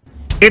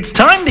 It's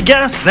time to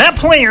guess that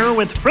player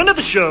with friend of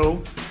the show,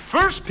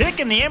 first pick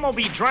in the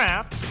MLB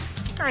draft,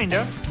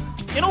 kinda,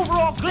 an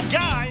overall good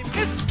guy,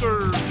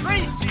 Mr.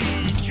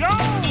 Tracy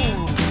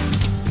Jones.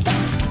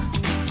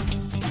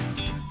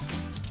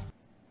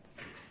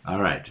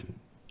 All right.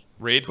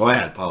 Reed? Go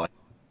ahead, Paulie.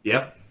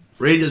 Yep.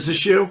 Reed, is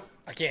this you?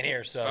 I can't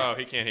hear, so. Oh,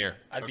 he can't hear.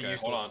 I'd be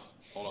useless.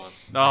 Hold on.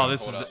 Oh,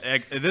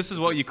 this is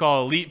what you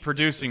call elite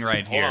producing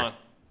right here. Hold on.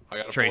 I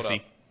got to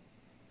Tracy.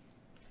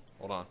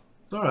 Hold on.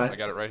 It's all right. I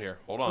got it right here.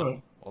 Hold on.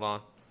 Right. Hold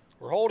on.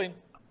 We're holding.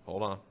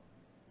 Hold on.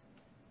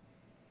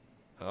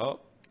 Oh,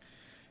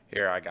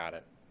 Here, I got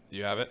it.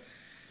 you have it?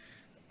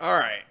 All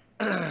right.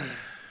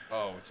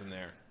 Oh, it's in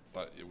there.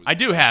 But it was. I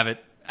do have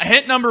it.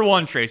 Hint number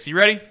 1, Tracy. You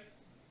ready?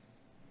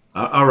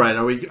 All right.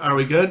 Are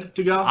we good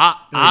to go?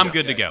 I'm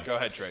good to go. Go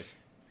ahead, Trace.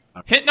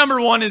 Hint number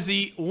 1 is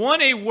he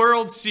won a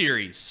World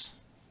Series.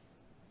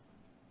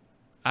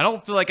 I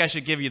don't feel like I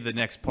should give you the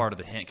next part of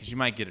the hint because you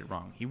might get it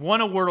wrong. He won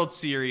a World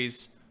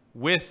Series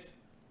with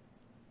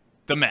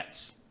the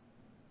Mets.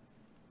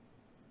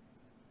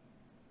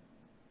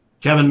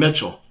 Kevin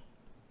Mitchell.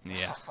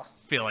 Yeah.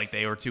 Feel like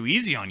they were too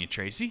easy on you,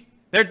 Tracy.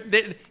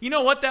 You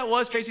know what that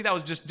was, Tracy? That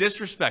was just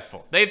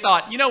disrespectful. They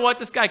thought, you know what?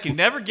 This guy can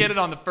never get it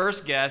on the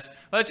first guess.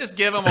 Let's just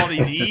give him all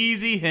these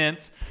easy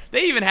hints.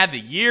 They even had the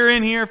year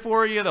in here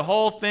for you, the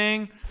whole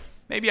thing.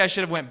 Maybe I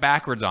should have went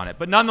backwards on it.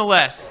 But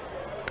nonetheless,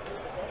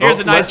 here's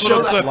a nice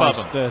little clip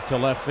of him. To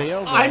left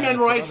field. I'm in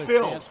right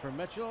field. For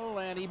Mitchell,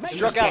 and he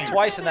Struck out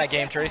twice in that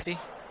game, Tracy.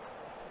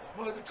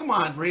 Well, come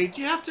on, Reed.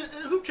 You have to.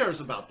 Who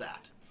cares about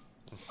that?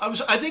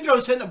 I think I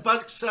was hitting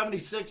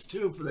 $176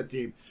 too for the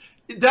team.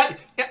 That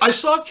I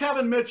saw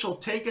Kevin Mitchell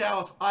take it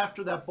off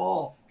after that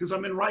ball because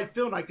I'm in right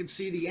field and I could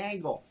see the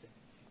angle,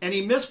 and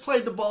he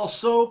misplayed the ball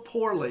so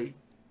poorly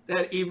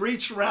that he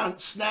reached around,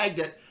 snagged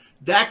it.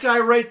 That guy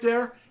right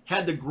there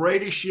had the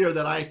greatest year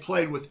that I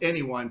played with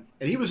anyone,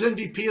 and he was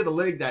MVP of the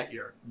league that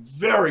year.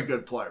 Very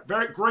good player,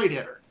 very great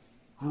hitter,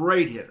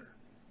 great hitter.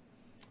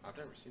 I've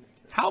never seen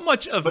that kid. How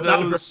much of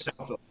those?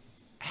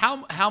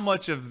 How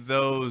much of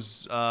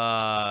those?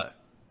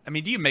 I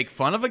mean, do you make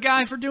fun of a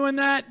guy for doing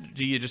that?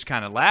 Do you just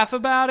kind of laugh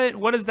about it?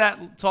 What is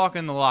that talk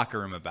in the locker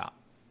room about?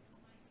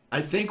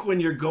 I think when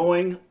you're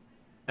going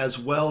as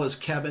well as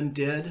Kevin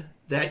did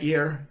that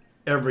year,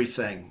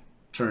 everything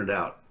turned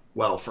out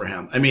well for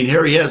him. I mean,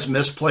 here he has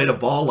misplayed a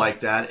ball like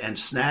that and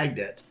snagged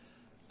it.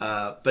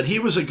 But he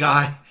was a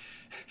guy,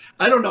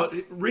 I don't know.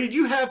 Reed,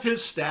 you have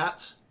his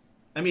stats.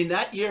 I mean,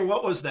 that year,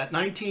 what was that,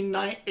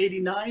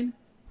 1989?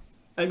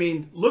 I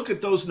mean, look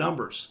at those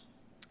numbers.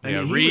 I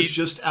mean, he was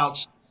just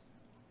outstanding.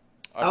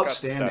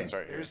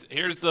 Right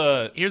Here's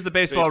the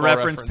baseball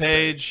reference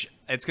page.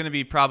 It's going to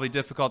be probably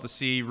difficult to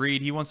see.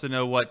 Reed, he wants to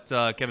know what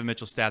Kevin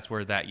Mitchell's stats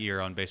were that year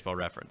on Baseball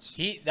Reference.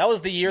 That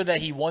was the year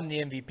that he won the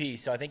MVP.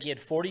 So I think he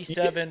had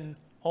 47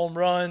 home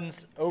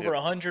runs, over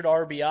 100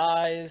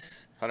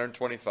 RBIs,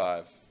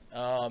 125.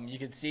 You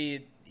can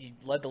see he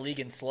led the league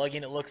in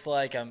slugging. It looks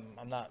like I'm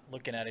not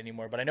looking at it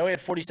anymore, but I know he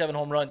had 47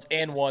 home runs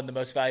and won the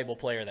most valuable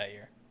player that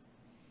year.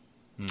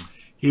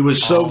 He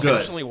was so good. He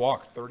actually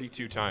walked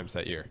 32 times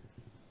that year.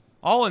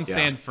 All in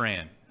San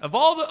Fran. Of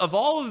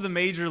all of the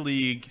major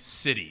league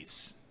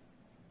cities,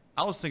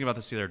 I was thinking about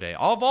this the other day.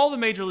 Of all the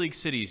major league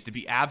cities to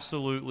be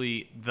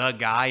absolutely the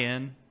guy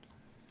in,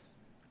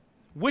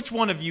 which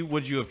one of you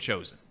would you have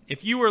chosen?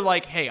 If you were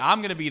like, hey,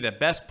 I'm going to be the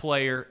best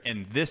player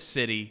in this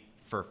city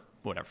for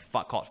whatever,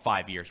 call it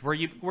 5 years, where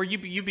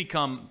you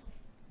become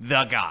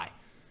the guy.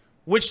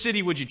 Which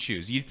city would you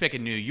choose? You'd pick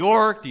in New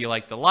York. Do you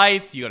like the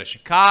lights? Do you go to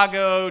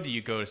Chicago? Do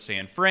you go to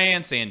San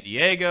Fran, San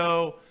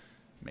Diego?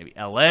 Maybe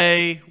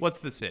L.A.? What's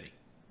the city?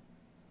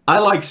 I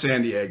like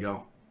San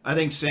Diego. I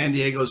think San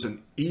Diego's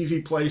an easy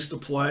place to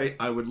play.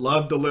 I would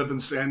love to live in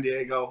San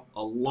Diego.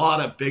 A lot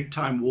of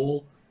big-time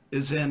wool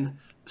is in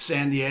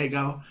San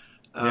Diego.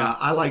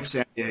 I like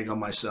San Diego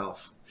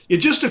myself.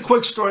 Just a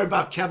quick story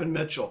about Kevin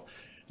Mitchell.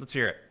 Let's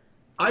hear it.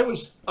 I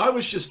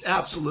was just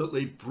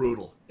absolutely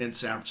brutal in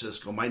San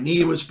Francisco. My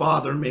knee was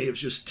bothering me. It was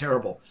just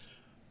terrible.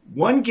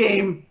 One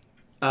game,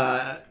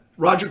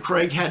 Roger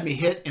Craig had me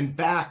hit in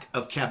back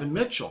of Kevin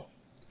Mitchell.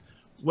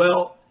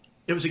 Well,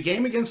 it was a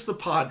game against the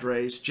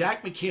Padres.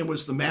 Jack McKeon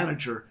was the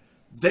manager.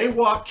 They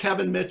walked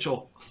Kevin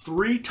Mitchell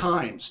 3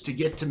 times to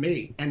get to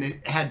me, and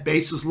it had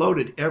bases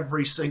loaded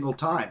every single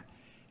time.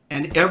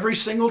 And every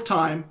single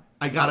time,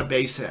 I got a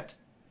base hit.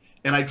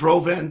 And I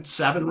drove in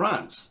 7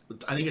 runs.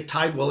 I think it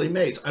tied Willie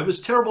Mays. I was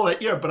terrible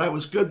that year, but I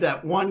was good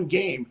that one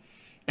game.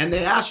 And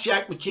they asked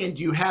Jack McKeon,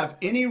 do you have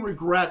any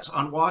regrets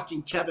on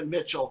walking Kevin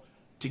Mitchell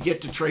to get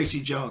to Tracy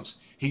Jones?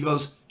 He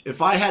goes, if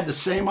I had the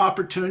same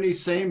opportunity,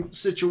 same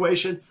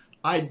situation,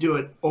 I'd do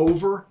it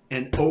over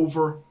and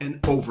over and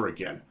over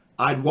again.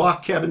 I'd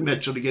walk Kevin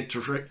Mitchell to get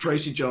to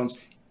Tracy Jones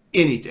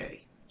any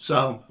day.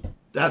 So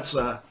that's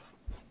I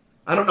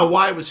don't know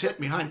why it was hit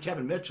behind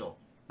Kevin Mitchell.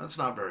 That's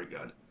not very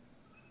good.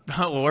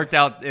 Well,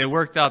 it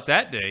worked out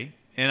that day.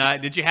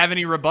 And did you have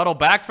any rebuttal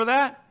back for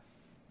that,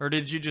 or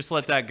did you just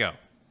let that go?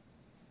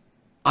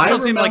 I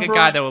don't seem like a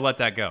guy that would let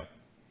that go.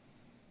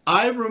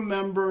 I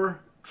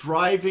remember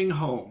driving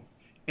home,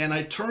 and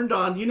I turned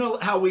on. You know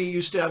how we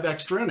used to have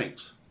extra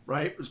innings,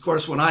 right? Of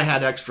course, when I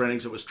had extra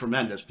innings, it was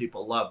tremendous.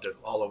 People loved it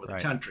all over the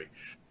country.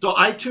 So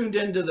I tuned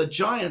into the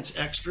Giants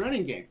extra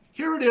inning game.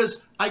 Here it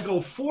is. I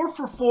go 4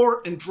 for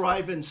 4 and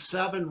drive in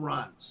 7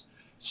 runs.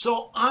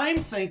 So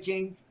I'm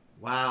thinking,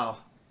 wow,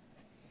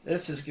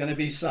 this is going to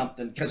be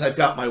something, because I've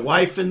got my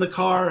wife in the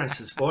car. I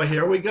says, boy,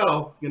 here we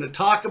go. Going to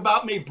talk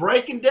about me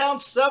breaking down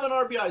 7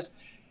 RBIs.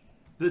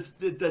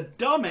 The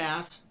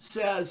dumbass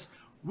says,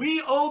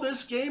 we owe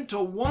this game to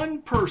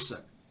one person.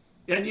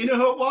 And you know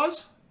who it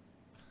was?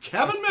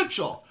 Kevin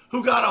Mitchell,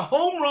 who got a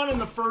home run in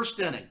the first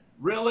inning.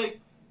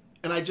 Really?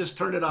 And I just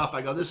turned it off.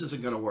 I go, this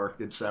isn't going to work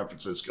in San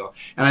Francisco.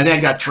 And I think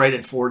I got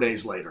traded 4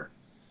 days later.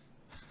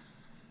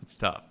 It's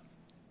tough.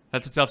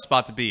 That's a tough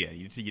spot to be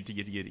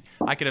in.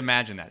 I could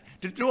imagine that.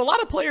 Do a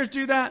lot of players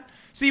do that?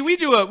 See, we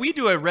do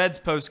a Reds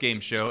post-game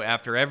show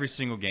after every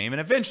single game, and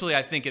eventually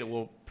I think it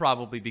will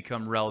probably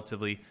become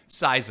relatively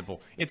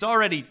sizable. It's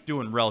already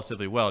doing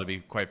relatively well, to be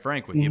quite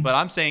frank with you, but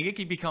I'm saying it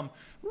could become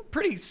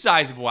pretty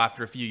sizable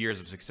after a few years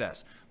of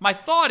success. My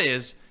thought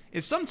is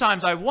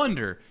sometimes I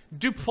wonder,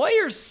 do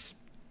players,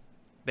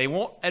 they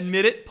won't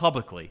admit it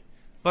publicly,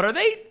 but are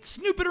they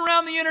snooping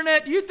around the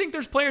internet? Do you think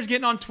there's players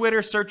getting on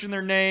Twitter searching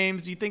their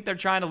names? Do you think they're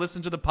trying to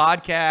listen to the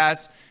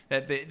podcast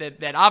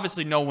that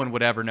obviously no one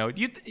would ever know?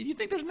 Do you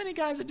think there's many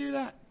guys that do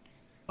that?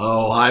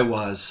 Oh, I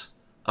was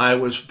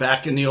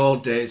back in the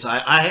old days.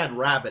 I had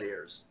rabbit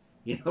ears.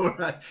 You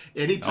know,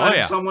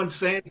 anytime someone's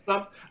saying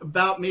something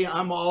about me,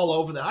 I'm all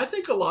over that. I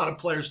think a lot of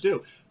players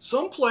do.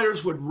 Some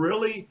players would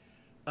really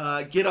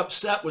get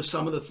upset with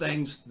some of the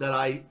things that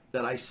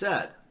I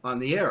said on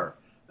the air.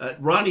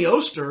 Ronnie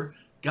Oster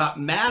got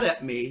mad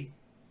at me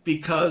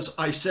because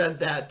I said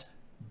that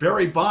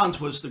Barry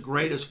Bonds was the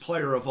greatest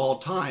player of all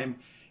time.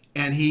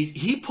 And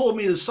he pulled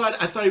me to the side.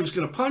 I thought he was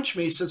going to punch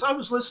me. He says, I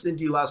was listening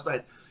to you last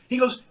night. He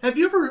goes, have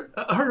you ever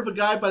heard of a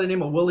guy by the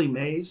name of Willie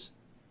Mays?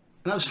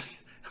 And I was like,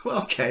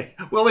 well, okay,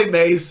 Willie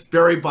Mays,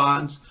 Barry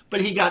Bonds.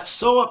 But he got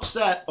so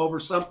upset over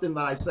something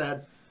that I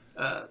said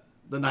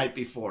the night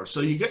before.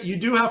 So you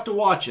do have to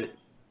watch it,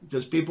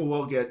 because people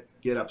will get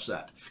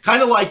upset.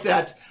 Kind of like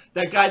that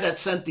guy that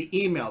sent the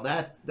email,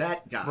 that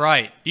guy.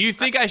 Right. Do you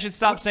think I should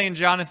stop saying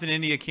Jonathan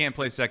India can't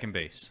play second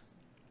base?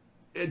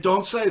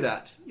 Don't say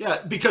that.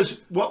 Yeah,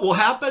 because what will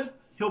happen,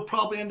 he'll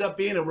probably end up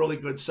being a really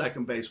good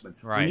second baseman.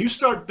 Right. When you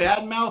start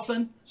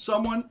bad-mouthing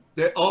someone,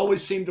 they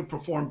always seem to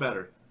perform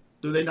better.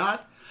 Do they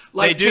not?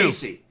 Like they do.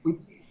 Casey.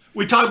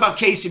 We talk about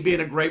Casey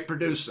being a great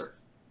producer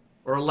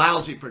or a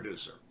lousy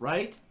producer,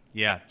 right?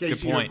 Yeah,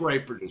 Casey, good point. you're a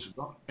great producer.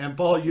 And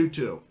Paul, you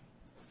too.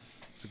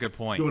 It's a good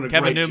point. Doing a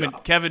Kevin great Newman.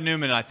 job. Kevin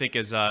Newman, I think,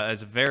 is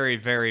very,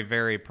 very,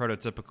 very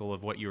prototypical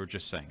of what you were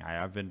just saying.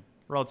 I've been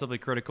relatively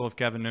critical of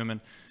Kevin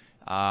Newman.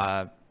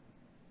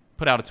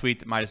 Put out a tweet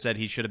that might have said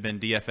he should have been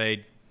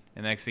DFA'd,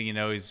 and the next thing you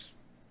know, he's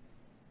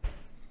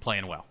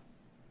playing well.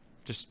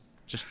 Just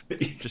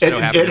so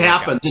happy. It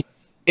happens.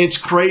 It's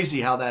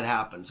crazy how that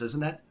happens,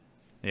 isn't it?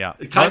 Yeah.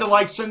 Kind of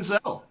like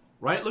Senzel,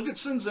 right? Look at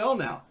Senzel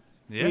now.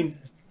 Yeah. I mean,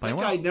 that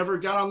guy never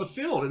got on the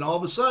field, and all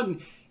of a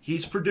sudden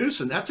he's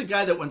producing. That's a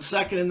guy that went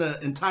second in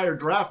the entire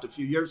draft a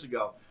few years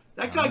ago.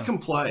 That guy can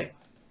play.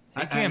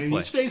 He can play.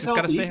 He stays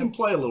healthy. He can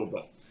play a little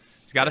bit.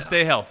 He's got to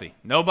stay healthy.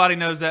 Nobody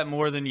knows that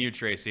more than you,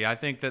 Tracy. I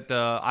think that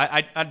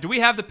do we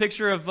have the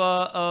picture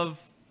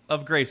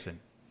of Grayson?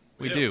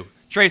 We do.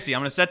 Tracy,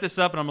 I'm going to set this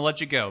up and I'm going to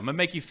let you go. I'm going to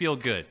make you feel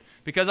good,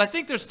 because I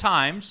think there's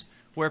times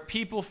where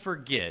people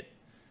forget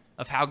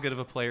of how good of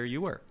a player you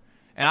were.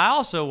 And I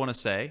also want to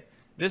say,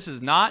 this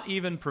is not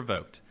even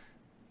provoked.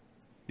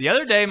 The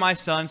other day, my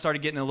son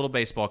started getting the little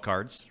baseball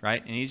cards,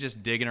 right? And he's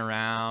just digging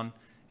around.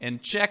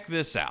 And check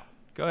this out.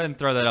 Go ahead and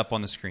throw that up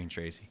on the screen,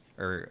 Tracy,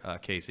 or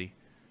Casey.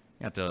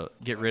 You have to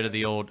get rid of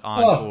the old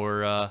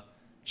Encore.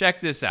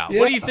 Check this out. Yeah.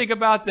 What do you think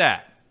about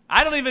that?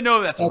 I don't even know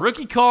if that's a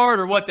rookie card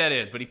or what that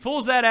is, but he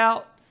pulls that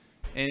out,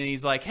 and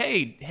he's like,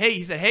 hey,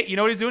 he said, hey, you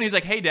know what he's doing? He's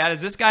like, hey, Dad,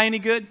 is this guy any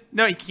good?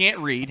 No, he can't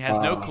read, has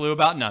no clue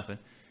about nothing.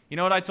 You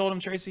know what I told him,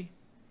 Tracy?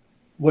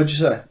 What'd you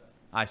say?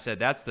 I said,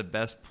 that's the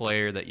best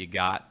player that you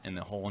got in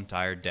the whole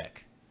entire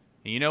deck.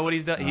 And you know what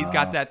he's done? He's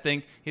got that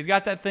thing. He's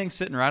got that thing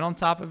sitting right on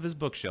top of his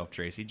bookshelf,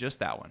 Tracy. Just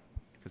that one.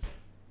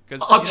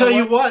 Because I'll tell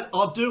you what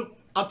I'll do.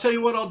 I'll tell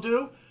you what I'll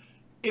do.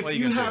 If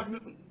you have,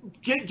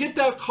 get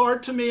that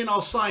card to me and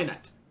I'll sign it.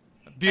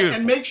 Beautiful.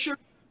 And make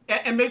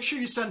sure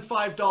you send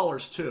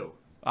 $5 too.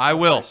 I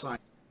will.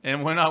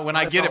 And when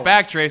I get it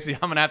back, Tracy,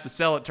 I'm gonna have to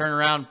sell it, turn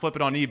around, and flip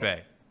it on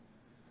eBay.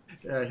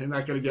 Yeah, you're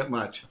not gonna get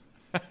much.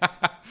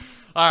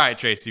 All right,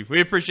 Tracy. We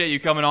appreciate you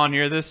coming on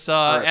here. This,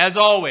 as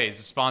always,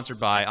 is sponsored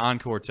by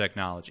Encore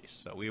Technologies.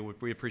 So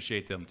we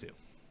appreciate them too.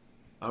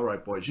 All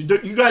right, boys. You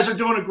guys are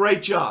doing a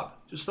great job.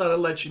 Just thought I'd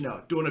let you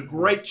know. Doing a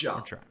great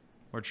job.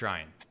 We're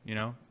trying.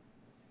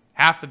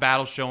 Half the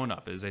battle's showing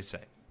up, as they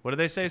say. What do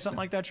they say? Something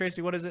like that,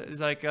 Tracy? What is it?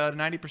 It's like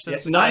 90% of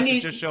success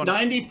is just showing up.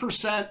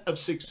 90% of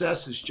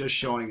success is just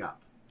showing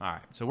up. All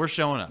right, so we're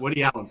showing up.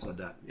 Woody Allen said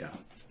that, yeah.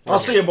 I'll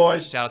see you,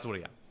 boys. Shout out to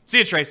Woody Allen. See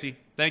you, Tracy.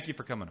 Thank you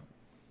for coming on.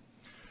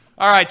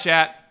 All right,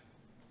 chat.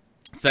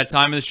 It's that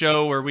time of the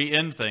show where we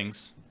end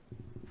things.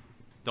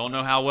 Don't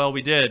know how well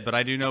we did, but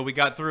I do know we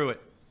got through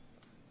it.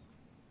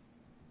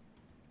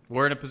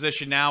 We're in a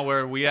position now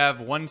where we have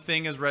one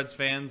thing as Reds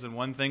fans and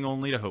one thing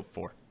only to hope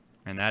for,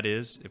 and that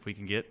is if we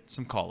can get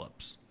some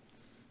call-ups.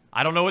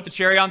 I don't know what the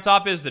cherry on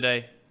top is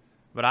today,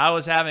 but I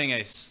was having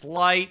a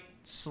slight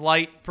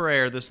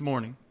prayer this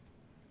morning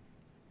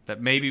that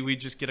maybe we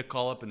just get a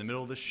call-up in the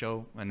middle of the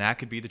show, and that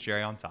could be the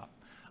cherry on top.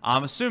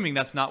 I'm assuming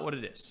that's not what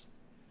it is.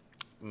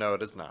 No,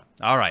 it is not.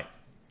 All right.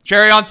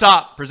 Cherry on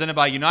top, presented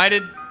by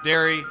United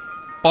Dairy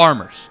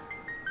Farmers.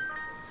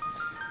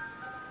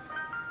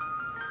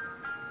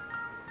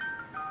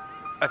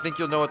 I think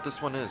you'll know what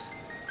this one is.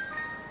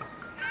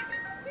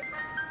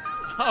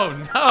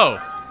 Oh,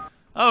 no.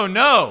 Oh,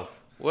 no.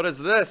 What is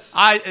this?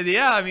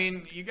 I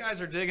mean, you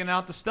guys are digging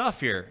out the stuff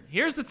here.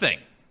 Here's the thing.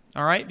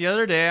 All right. The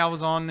other day I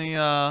was on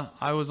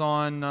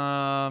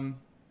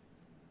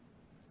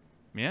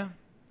yeah,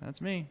 that's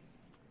me.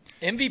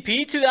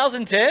 MVP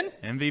 2010?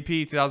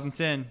 MVP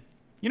 2010.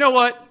 You know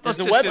what? Does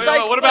the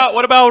website? What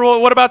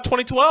about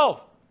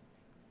 2012?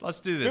 Let's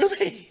do this.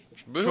 Movie.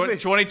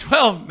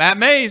 2012, Matt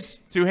Mays,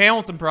 2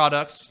 Hamilton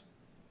products.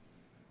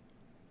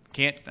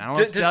 I don't know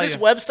what to tell Does this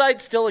you. website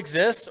still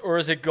exist, or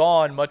is it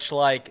gone, much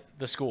like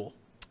the school?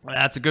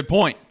 That's a good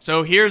point.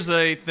 So here's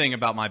a thing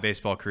about my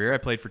baseball career. I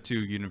played for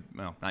 2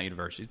 not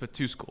universities, but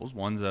 2 schools.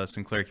 One's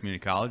Sinclair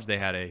Community College. They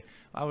had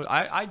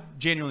I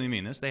genuinely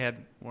mean this, they had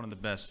one of the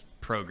best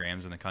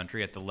programs in the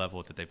country at the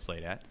level that they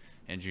played at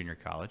in junior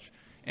college.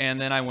 And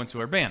then I went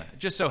to Urbana. It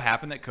just so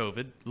happened that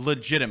COVID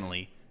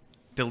legitimately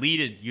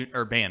deleted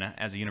Urbana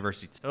as a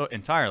university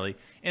entirely,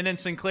 and then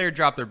Sinclair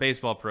dropped their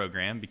baseball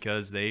program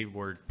because they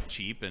were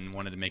cheap and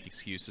wanted to make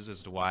excuses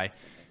as to why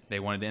they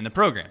wanted to end the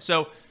program.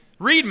 So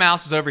Reed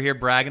Mouse is over here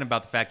bragging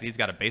about the fact that he's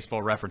got a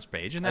baseball reference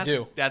page, and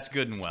that's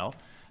good and well.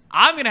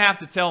 I'm going to have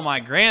to tell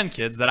my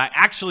grandkids that I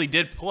actually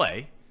did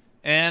play,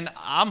 and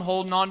I'm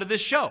holding on to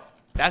this show.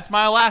 That's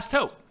my last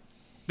hope.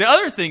 The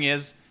other thing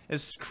is,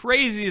 as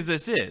crazy as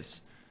this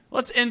is,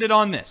 let's end it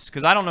on this,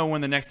 because I don't know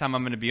when the next time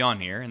I'm going to be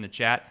on here in the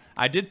chat.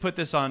 I did put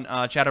this on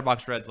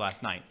Chatterbox Reds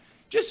last night.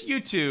 Just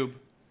YouTube,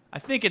 I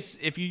think it's,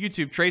 if you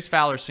YouTube Trace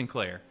Fowler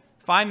Sinclair,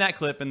 find that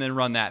clip and then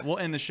run that. We'll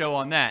end the show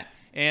on that.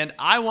 And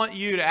I want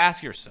you to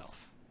ask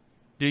yourself,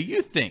 do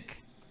you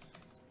think,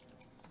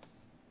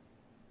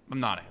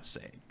 I'm not going to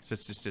say it because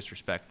it's just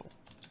disrespectful.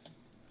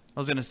 I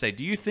was going to say,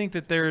 do you think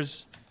that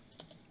there's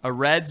a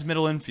Reds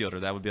middle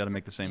infielder that would be able to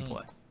make the same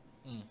play?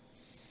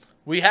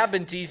 We have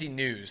been teasing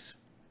news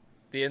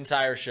the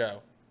entire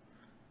show.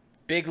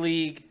 Big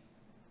League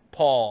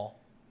Paul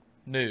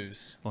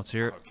news. Let's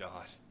hear it. Oh,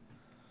 God.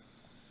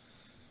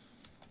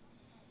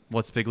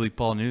 What's Big League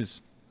Paul news?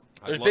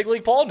 There's Big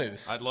League Paul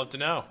news. I'd love to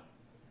know.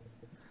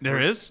 There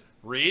is?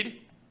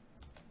 Reed?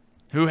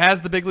 Who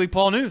has the Big League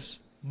Paul news?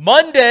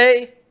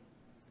 Monday,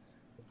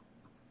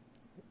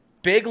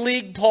 Big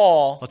League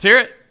Paul. Let's hear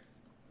it.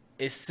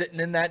 Is sitting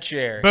in that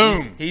chair.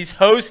 Boom. He's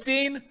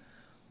hosting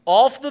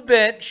off the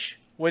bench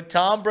with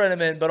Tom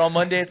Brenneman, but on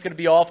Monday it's going to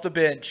be off the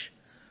bench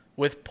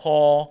with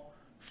Paul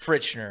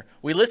Fritchner.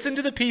 We listened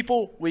to the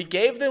people. We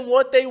gave them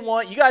what they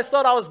want. You guys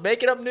thought I was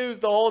making up news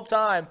the whole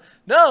time.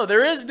 No,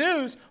 there is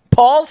news.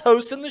 Paul's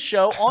hosting the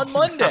show on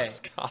Monday.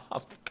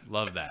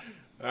 Love that.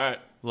 All right.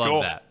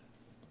 Love that.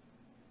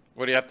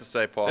 What do you have to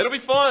say, Paul? It'll be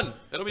fun.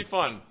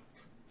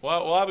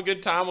 We'll have a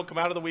good time. We'll come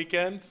out of the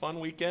weekend. Fun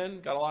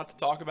weekend. Got a lot to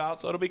talk about,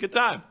 so it'll be a good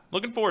time.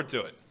 Looking forward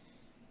to it.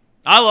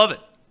 I love it.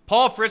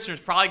 Paul Fritzner is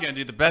probably going to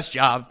do the best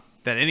job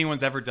that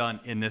anyone's ever done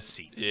in this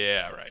seat.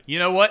 Yeah, right. You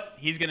know what?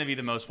 He's going to be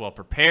the most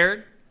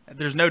well-prepared.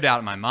 There's no doubt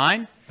in my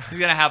mind. He's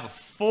going to have a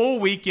full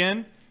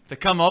weekend to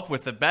come up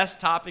with the best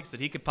topics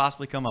that he could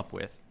possibly come up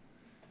with.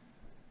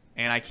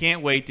 And I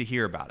can't wait to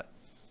hear about it.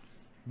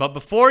 But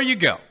before you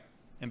go,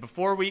 and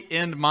before we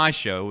end my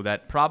show,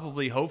 that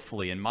probably,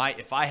 hopefully,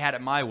 if I had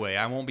it my way,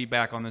 I won't be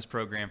back on this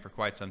program for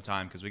quite some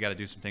time because we got to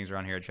do some things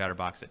around here at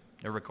Chatterbox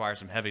that require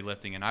some heavy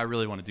lifting, and I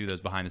really want to do those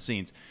behind the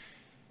scenes.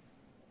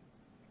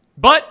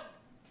 But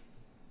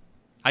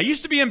I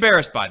used to be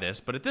embarrassed by this,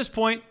 but at this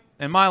point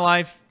in my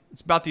life,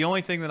 it's about the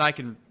only thing that I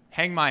can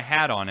hang my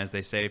hat on, as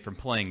they say, from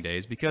playing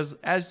days, because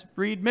as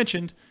Reed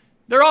mentioned,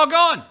 they're all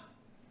gone.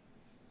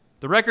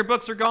 The record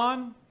books are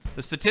gone.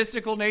 The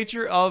statistical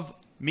nature of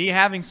me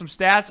having some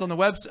stats on the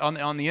web,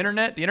 on the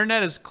internet. The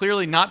internet is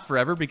clearly not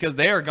forever because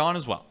they are gone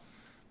as well.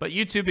 But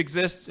YouTube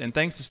exists, and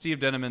thanks to Steve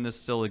Denneman, this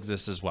still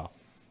exists as well.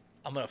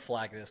 I'm going to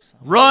flag this.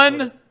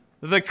 Run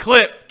the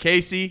clip,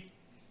 Casey.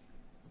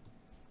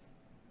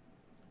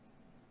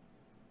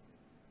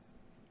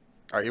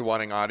 Are you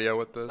wanting audio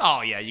with this?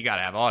 Oh, yeah, you got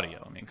to have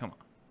audio. I mean, come on.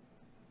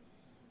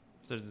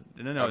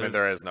 I mean,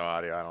 there is no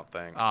audio, I don't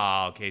think.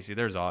 Oh, Casey,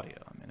 there's audio.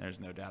 I mean, there's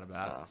no doubt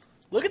about it.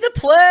 Look at the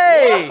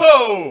play!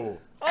 Whoa!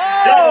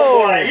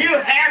 Oh, boy, you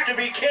have to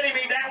be kidding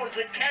me. That was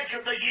the catch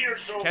of the year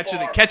so far.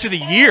 Catch of the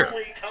year.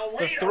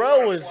 The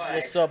throw was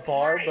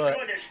subpar, but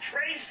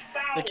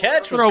the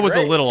catch was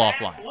a little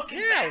offline.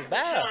 Yeah, it was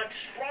bad.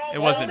 It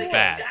wasn't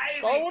bad.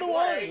 That's all what it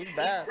was. It was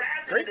bad.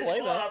 Great play,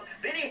 though.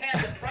 Then he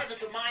had the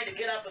presence of mind to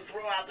get up and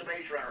throw out the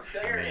base runner.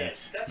 There it is.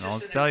 That's I'll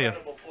just tell an you.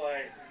 incredible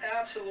play.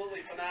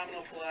 Absolutely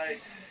phenomenal play.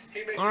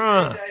 He makes a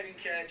great diving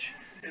catch.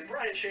 And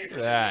Brian Schaefer's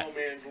in no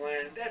man's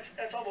land.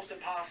 That's almost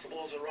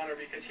impossible as a runner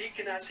because he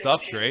cannot take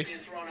Stuff, a chance Trace.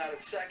 of being thrown out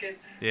at second.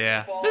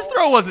 Yeah. This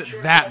throw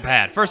wasn't that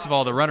bad. First of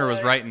all, the runner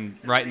was right in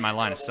my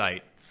line of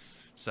sight.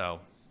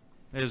 So,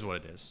 it is what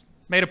it is.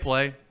 Made a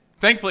play.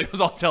 Thankfully, it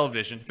was all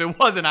television. If it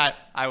wasn't,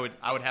 I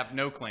would have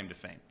no claim to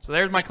fame. So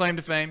there's my claim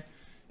to fame,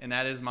 and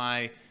that is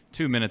my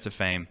 2 minutes of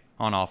fame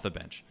on Off the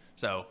Bench.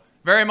 So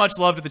very much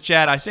love to the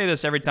chat. I say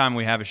this every time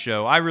we have a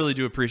show. I really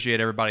do appreciate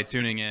everybody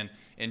tuning in,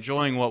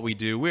 enjoying what we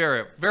do. We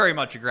are very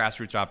much a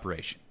grassroots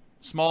operation.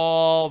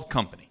 Small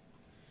company.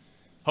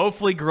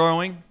 Hopefully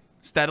growing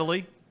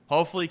steadily.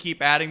 Hopefully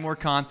keep adding more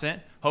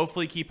content.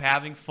 Hopefully keep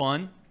having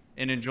fun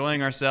and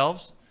enjoying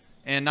ourselves.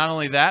 And not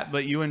only that,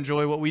 but you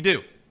enjoy what we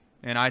do.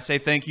 And I say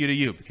thank you to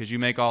you because you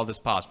make all this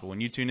possible. When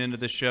you tune into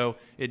this show,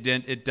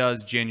 it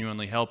does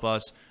genuinely help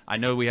us. I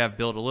know we have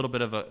built a little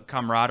bit of a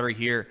camaraderie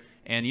here.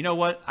 And you know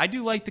what? I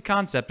do like the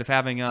concept of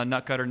having a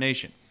Nutcutter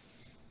Nation.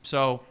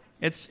 So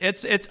it's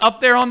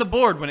up there on the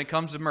board when it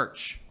comes to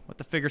merch. We'll have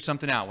to figure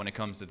something out when it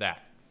comes to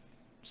that.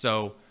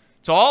 So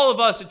to all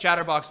of us at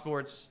Chatterbox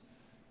Sports,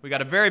 we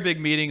got a very big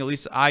meeting, at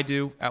least I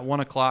do, at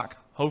 1 o'clock.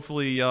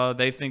 Hopefully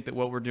they think that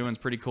what we're doing is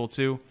pretty cool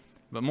too.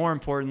 But more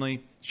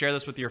importantly, share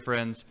this with your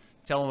friends.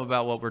 Tell them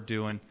about what we're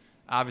doing.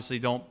 Obviously,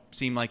 don't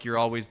seem like you're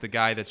always the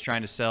guy that's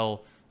trying to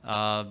sell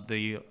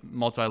the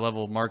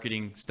multi-level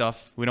marketing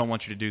stuff. We don't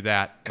want you to do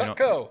that.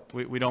 Cutco.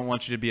 We don't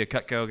want you to be a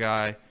Cutco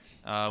guy.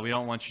 We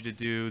don't want you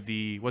to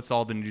do what's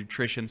all the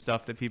nutrition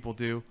stuff that people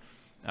do.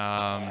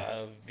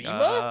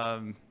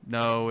 Viva?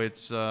 No,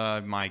 it's,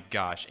 my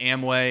gosh,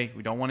 Amway.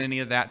 We don't want any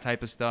of that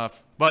type of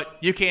stuff. But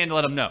you can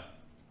let them know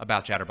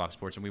about Chatterbox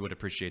Sports, and we would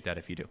appreciate that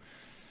if you do.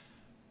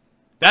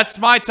 That's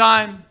my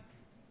time.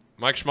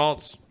 Mike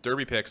Schmaltz,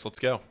 Derby picks. Let's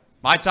go.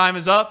 My time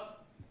is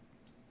up.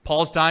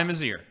 Paul's time is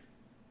here,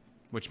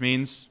 which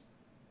means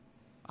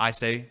I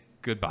say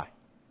goodbye.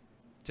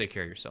 Take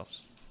care of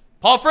yourselves.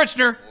 Paul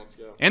Fritchner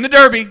and the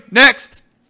Derby next.